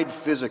died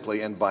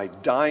physically, and by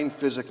dying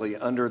physically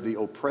under the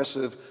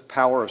oppressive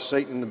power of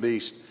Satan and the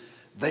beast,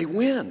 they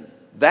win.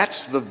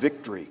 That's the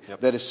victory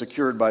that is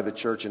secured by the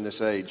church in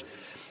this age.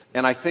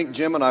 And I think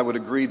Jim and I would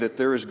agree that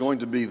there is going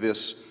to be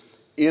this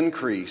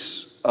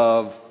increase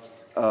of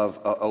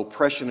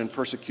oppression and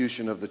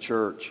persecution of the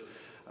church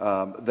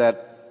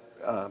that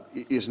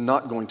is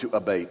not going to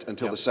abate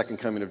until the second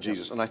coming of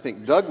Jesus. And I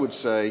think Doug would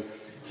say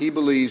he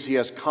believes, he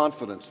has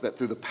confidence that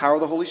through the power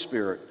of the Holy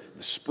Spirit,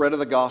 the spread of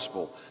the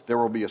gospel, there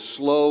will be a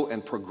slow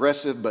and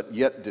progressive but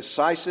yet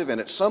decisive and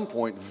at some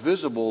point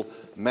visible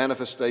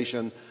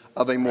manifestation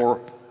of a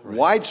more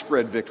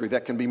widespread victory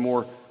that can be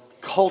more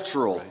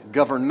cultural,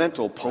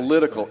 governmental,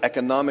 political,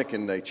 economic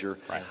in nature.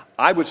 Right.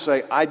 I would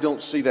say I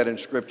don't see that in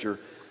Scripture.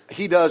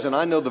 He does, and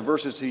I know the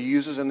verses he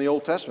uses in the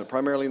Old Testament,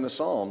 primarily in the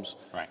Psalms.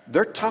 Right.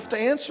 They're tough to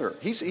answer.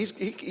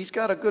 He's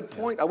got a good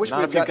point. I wish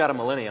Not if you've got a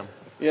millennium.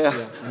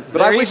 Yeah.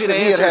 But I wish that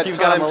he had had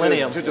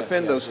time to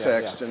defend those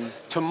texts. And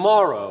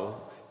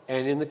tomorrow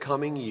and in the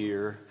coming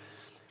year,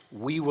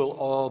 we four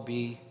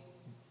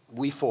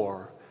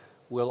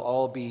will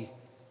all be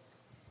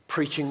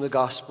preaching the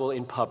gospel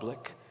in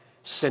public,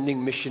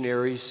 sending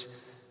missionaries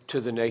to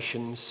the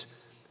nations,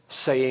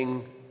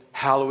 saying,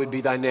 hallowed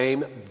be thy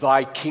name,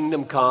 thy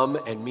kingdom come,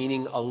 and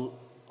meaning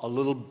a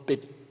little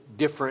bit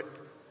different.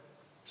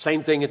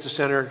 Same thing at the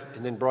center,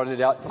 and then broaden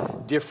it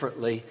out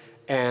differently.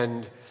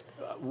 And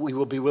we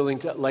will be willing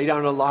to lay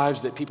down our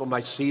lives that people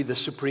might see the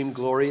supreme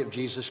glory of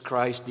Jesus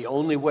Christ. The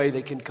only way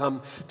they can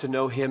come to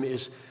know him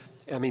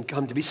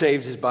come to be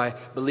saved is by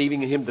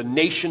believing in him. The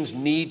nations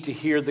need to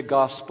hear the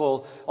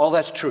gospel. All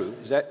that's true.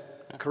 Is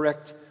that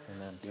correct?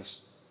 Amen.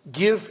 yes.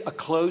 Give a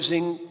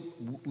closing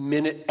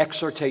minute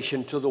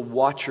exhortation to the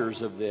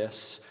watchers of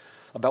this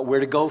about where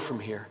to go from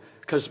here.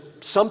 Because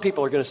some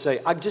people are going to say,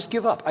 I just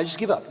give up. I just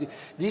give up.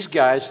 These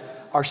guys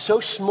are so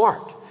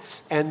smart,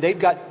 and they've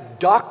got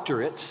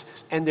doctorates,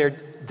 and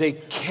they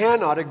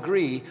cannot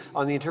agree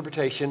on the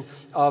interpretation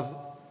of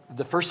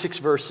the first 6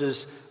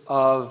 verses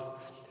of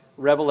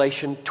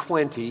Revelation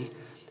 20.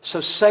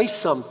 So say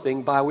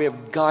something by way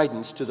of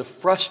guidance to the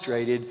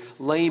frustrated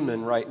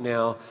layman right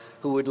now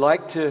who would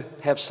like to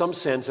have some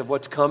sense of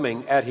what's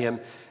coming at him,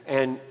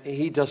 and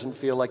he doesn't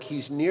feel like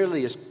he's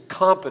nearly as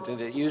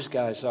competent as you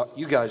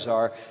guys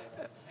are.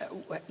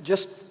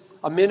 Just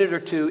a minute or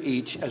two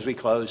each as we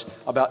close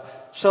about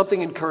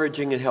something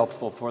encouraging and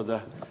helpful for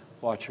the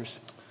watchers.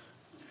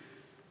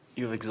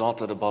 You have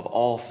exalted above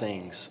all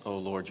things, O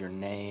Lord, your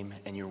name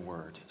and your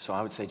word. So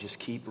I would say just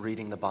keep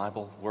reading the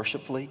Bible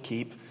worshipfully.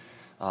 Keep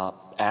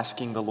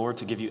asking the Lord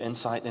to give you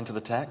insight into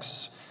the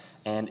texts.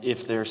 And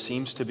if there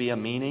seems to be a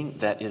meaning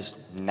that is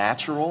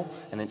natural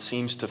and it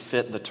seems to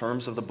fit the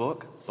terms of the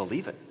book,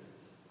 believe it.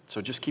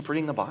 So just keep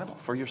reading the Bible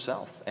for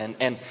yourself.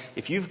 And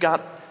if you've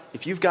got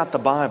the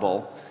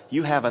Bible,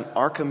 you have an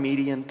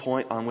Archimedean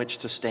point on which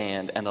to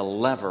stand and a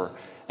lever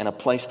and a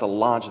place to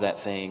lodge that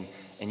thing.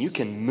 And you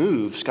can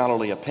move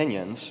scholarly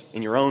opinions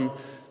in your own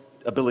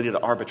ability to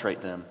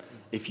arbitrate them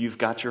if you've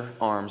got your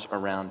arms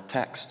around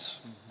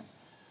texts.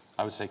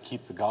 I would say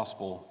keep the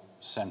gospel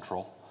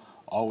central.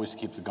 Always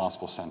keep the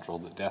gospel central,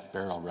 the death,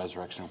 burial, and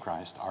resurrection of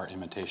Christ, our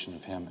imitation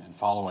of him, and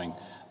following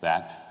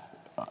that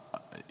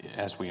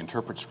as we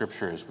interpret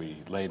Scripture, as we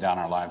lay down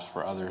our lives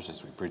for others,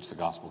 as we preach the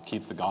gospel.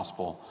 Keep the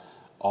gospel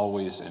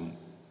always and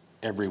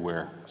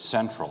everywhere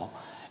central,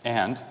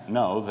 and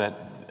know that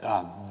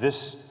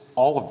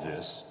all of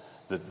this,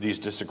 these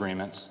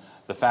disagreements,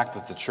 the fact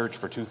that the church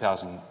for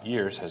 2,000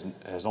 years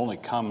has only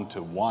come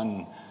to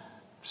one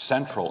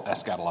central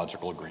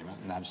eschatological agreement,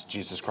 and that's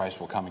Jesus Christ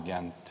will come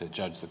again to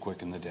judge the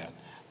quick and the dead.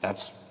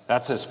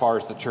 That's as far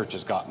as the church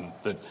has gotten.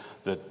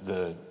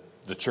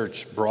 The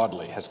church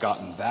broadly has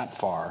gotten that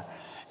far.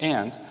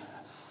 And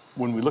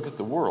when we look at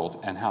the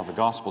world and how the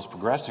gospel is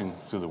progressing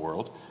through the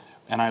world,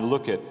 and I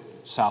look at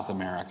South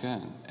America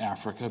and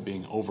Africa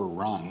being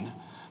overrun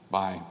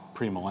by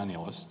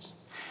premillennialists,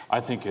 I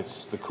think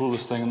it's the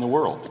coolest thing in the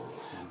world.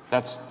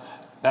 That's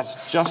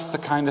just the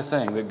kind of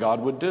thing that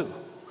God would do,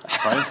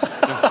 right?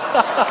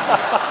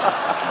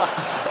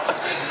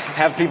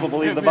 Have people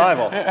believe the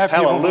Bible.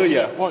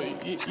 Hallelujah. Well,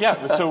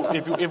 yeah, so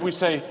if we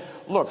say,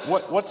 look,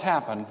 what's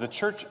happened, the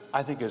church,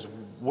 I think, is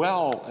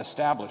well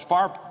established,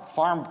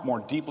 far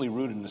more deeply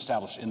rooted and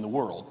established in the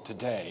world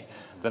today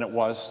than it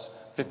was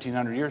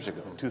 1,500 years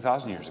ago,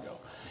 2,000 years ago.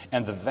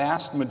 And the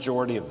vast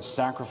majority of the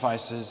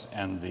sacrifices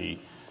and the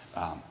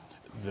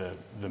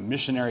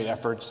missionary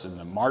efforts and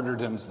the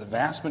martyrdoms, the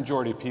vast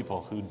majority of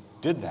people who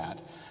did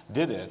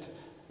it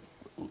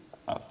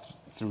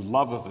through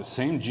love of the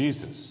same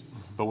Jesus,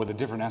 but with a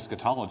different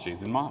eschatology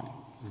than mine.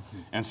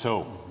 And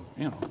so,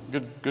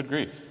 good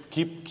grief.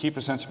 Keep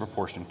a sense of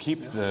proportion.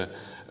 Keep the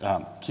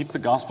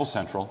gospel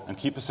central, and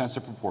keep a sense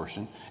of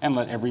proportion, and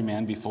let every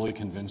man be fully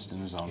convinced in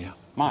his own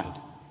mind.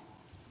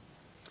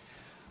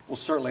 Well,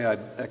 certainly I'd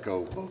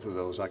echo both of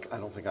those. I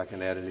don't think I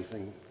can add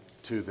anything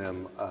to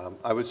them.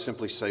 I would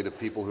simply say to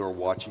people who are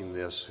watching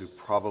this, who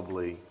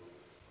probably,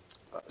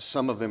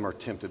 some of them are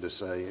tempted to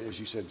say, as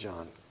you said,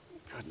 John,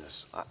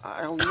 goodness,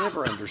 I'll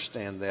never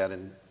understand that.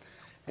 And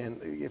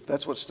if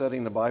that's what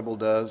studying the Bible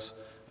does,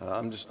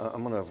 I'm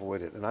going to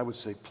avoid it. And I would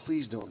say,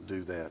 please don't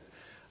do that.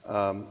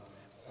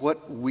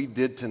 What we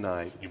did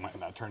tonight... You might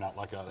not turn out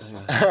like us.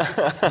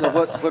 No,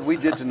 what we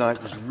did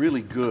tonight was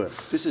really good.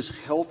 This is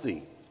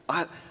healthy.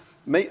 I'm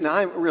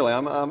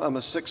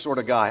a sick sort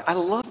of guy. I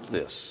loved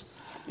this.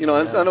 I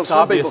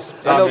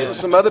know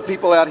some other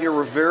people out here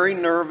were very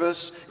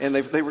nervous, and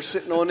they were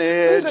sitting on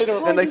edge,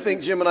 and they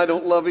think Jim and I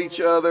don't love each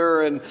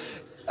other. And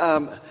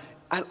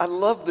I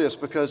love this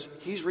because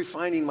he's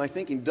refining my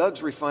thinking.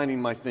 Doug's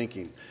refining my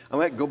thinking. I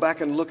might go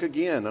back and look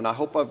again, and I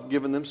hope I've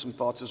given them some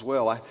thoughts as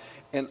well. I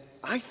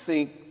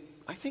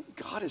think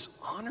God is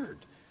honored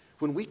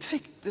when we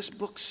take this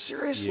book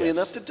seriously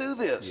enough to do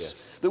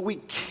this, that we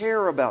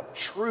care about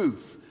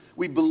truth.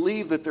 We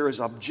believe that there is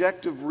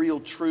objective, real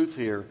truth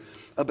here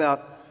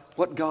about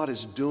what God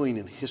is doing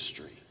in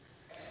history.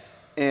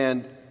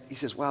 And he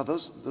says, wow,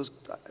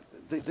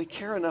 they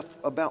care enough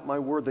about my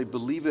word. They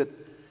believe it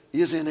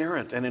is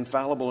inerrant and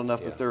infallible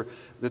enough that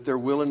they're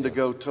willing to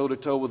go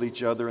toe-to-toe with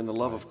each other in the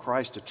love of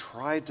Christ to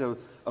try to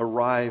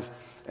arrive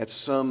at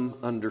some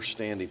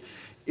understanding.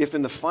 If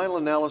in the final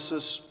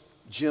analysis,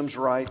 Jim's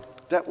right,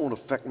 that won't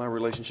affect my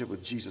relationship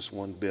with Jesus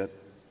one bit,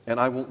 and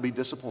I won't be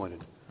disappointed.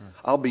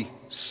 I'll be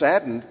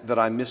saddened that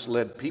I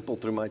misled people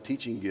through my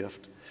teaching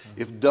gift.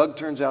 If Doug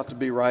turns out to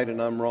be right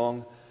and I'm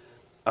wrong,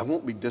 I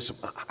won't be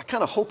disappointed. I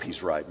kind of hope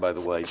he's right, by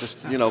the way,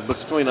 just,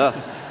 between us.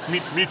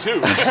 Me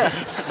too.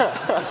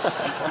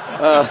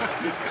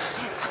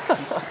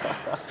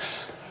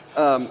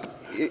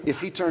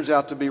 If he turns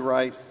out to be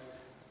right,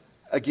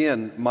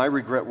 again, my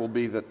regret will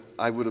be that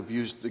I would have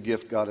used the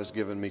gift God has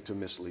given me to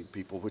mislead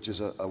people, which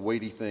is a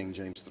weighty thing,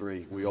 James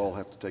 3. We all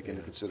have to take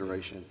into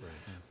consideration.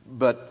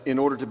 But in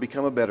order to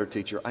become a better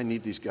teacher, I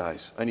need these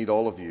guys. I need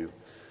all of you.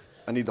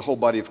 I need the whole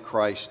body of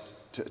Christ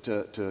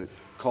to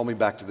call me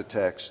back to the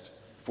text,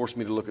 force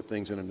me to look at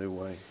things in a new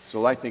way.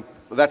 So I think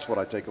that's what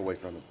I take away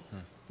from it.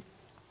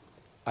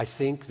 I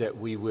think that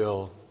we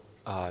will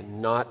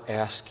not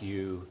ask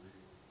you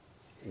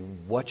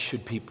what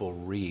should people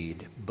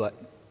read, but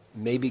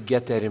maybe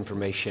get that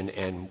information,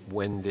 and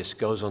when this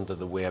goes onto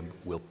the web,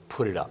 we'll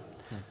put it up.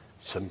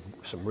 Some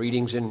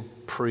readings in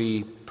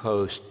pre,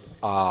 post,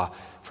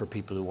 for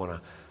people who want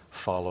to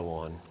follow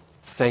on.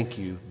 Thank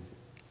you.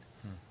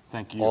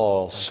 Thank you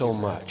all so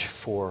much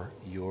for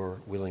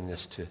your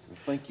willingness to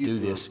Thank you do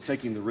for this.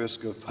 taking the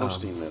risk of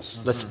hosting this.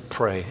 Let's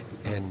pray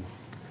and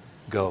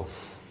go.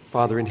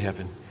 Father in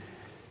heaven,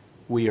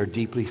 we are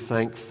deeply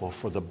thankful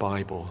for the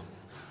Bible.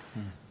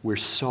 We're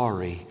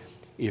sorry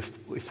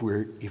if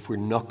we're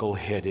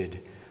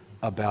knuckle-headed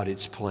about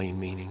its plain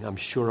meaning. I'm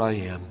sure I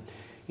am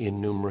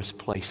in numerous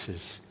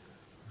places.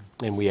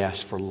 And we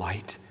ask for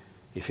light.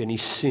 If any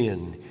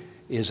sin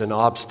is an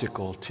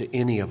obstacle to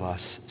any of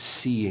us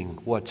seeing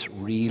what's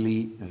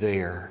really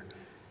there,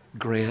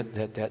 grant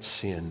that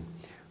sin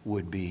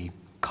would be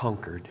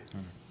conquered.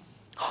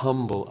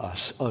 Humble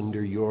us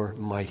under your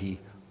mighty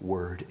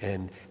word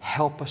and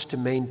help us to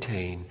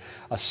maintain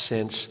a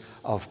sense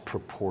of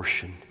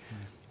proportion.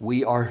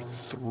 We are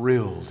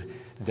thrilled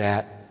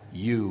that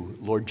you,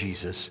 Lord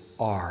Jesus,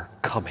 are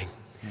coming,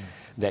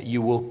 that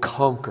you will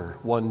conquer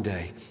one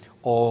day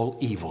all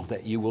evil,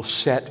 that you will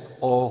set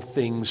all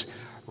things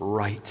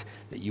right,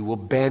 that you will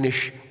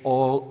banish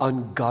all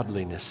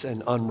ungodliness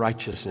and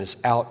unrighteousness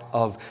out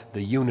of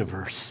the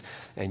universe,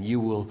 and you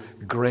will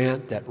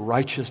grant that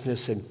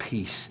righteousness and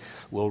peace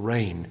will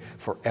reign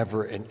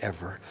forever and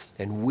ever,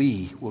 and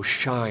we will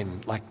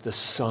shine like the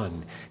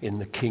sun in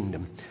the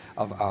kingdom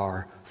of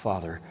our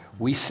Father.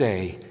 We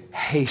say,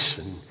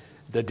 hasten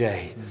the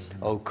day,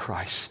 O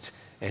Christ,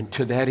 and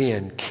to that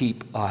end,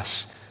 keep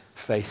us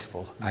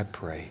faithful, I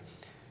pray,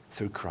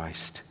 through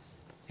Christ.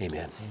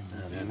 Amen.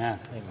 Amen.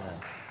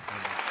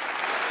 Amen.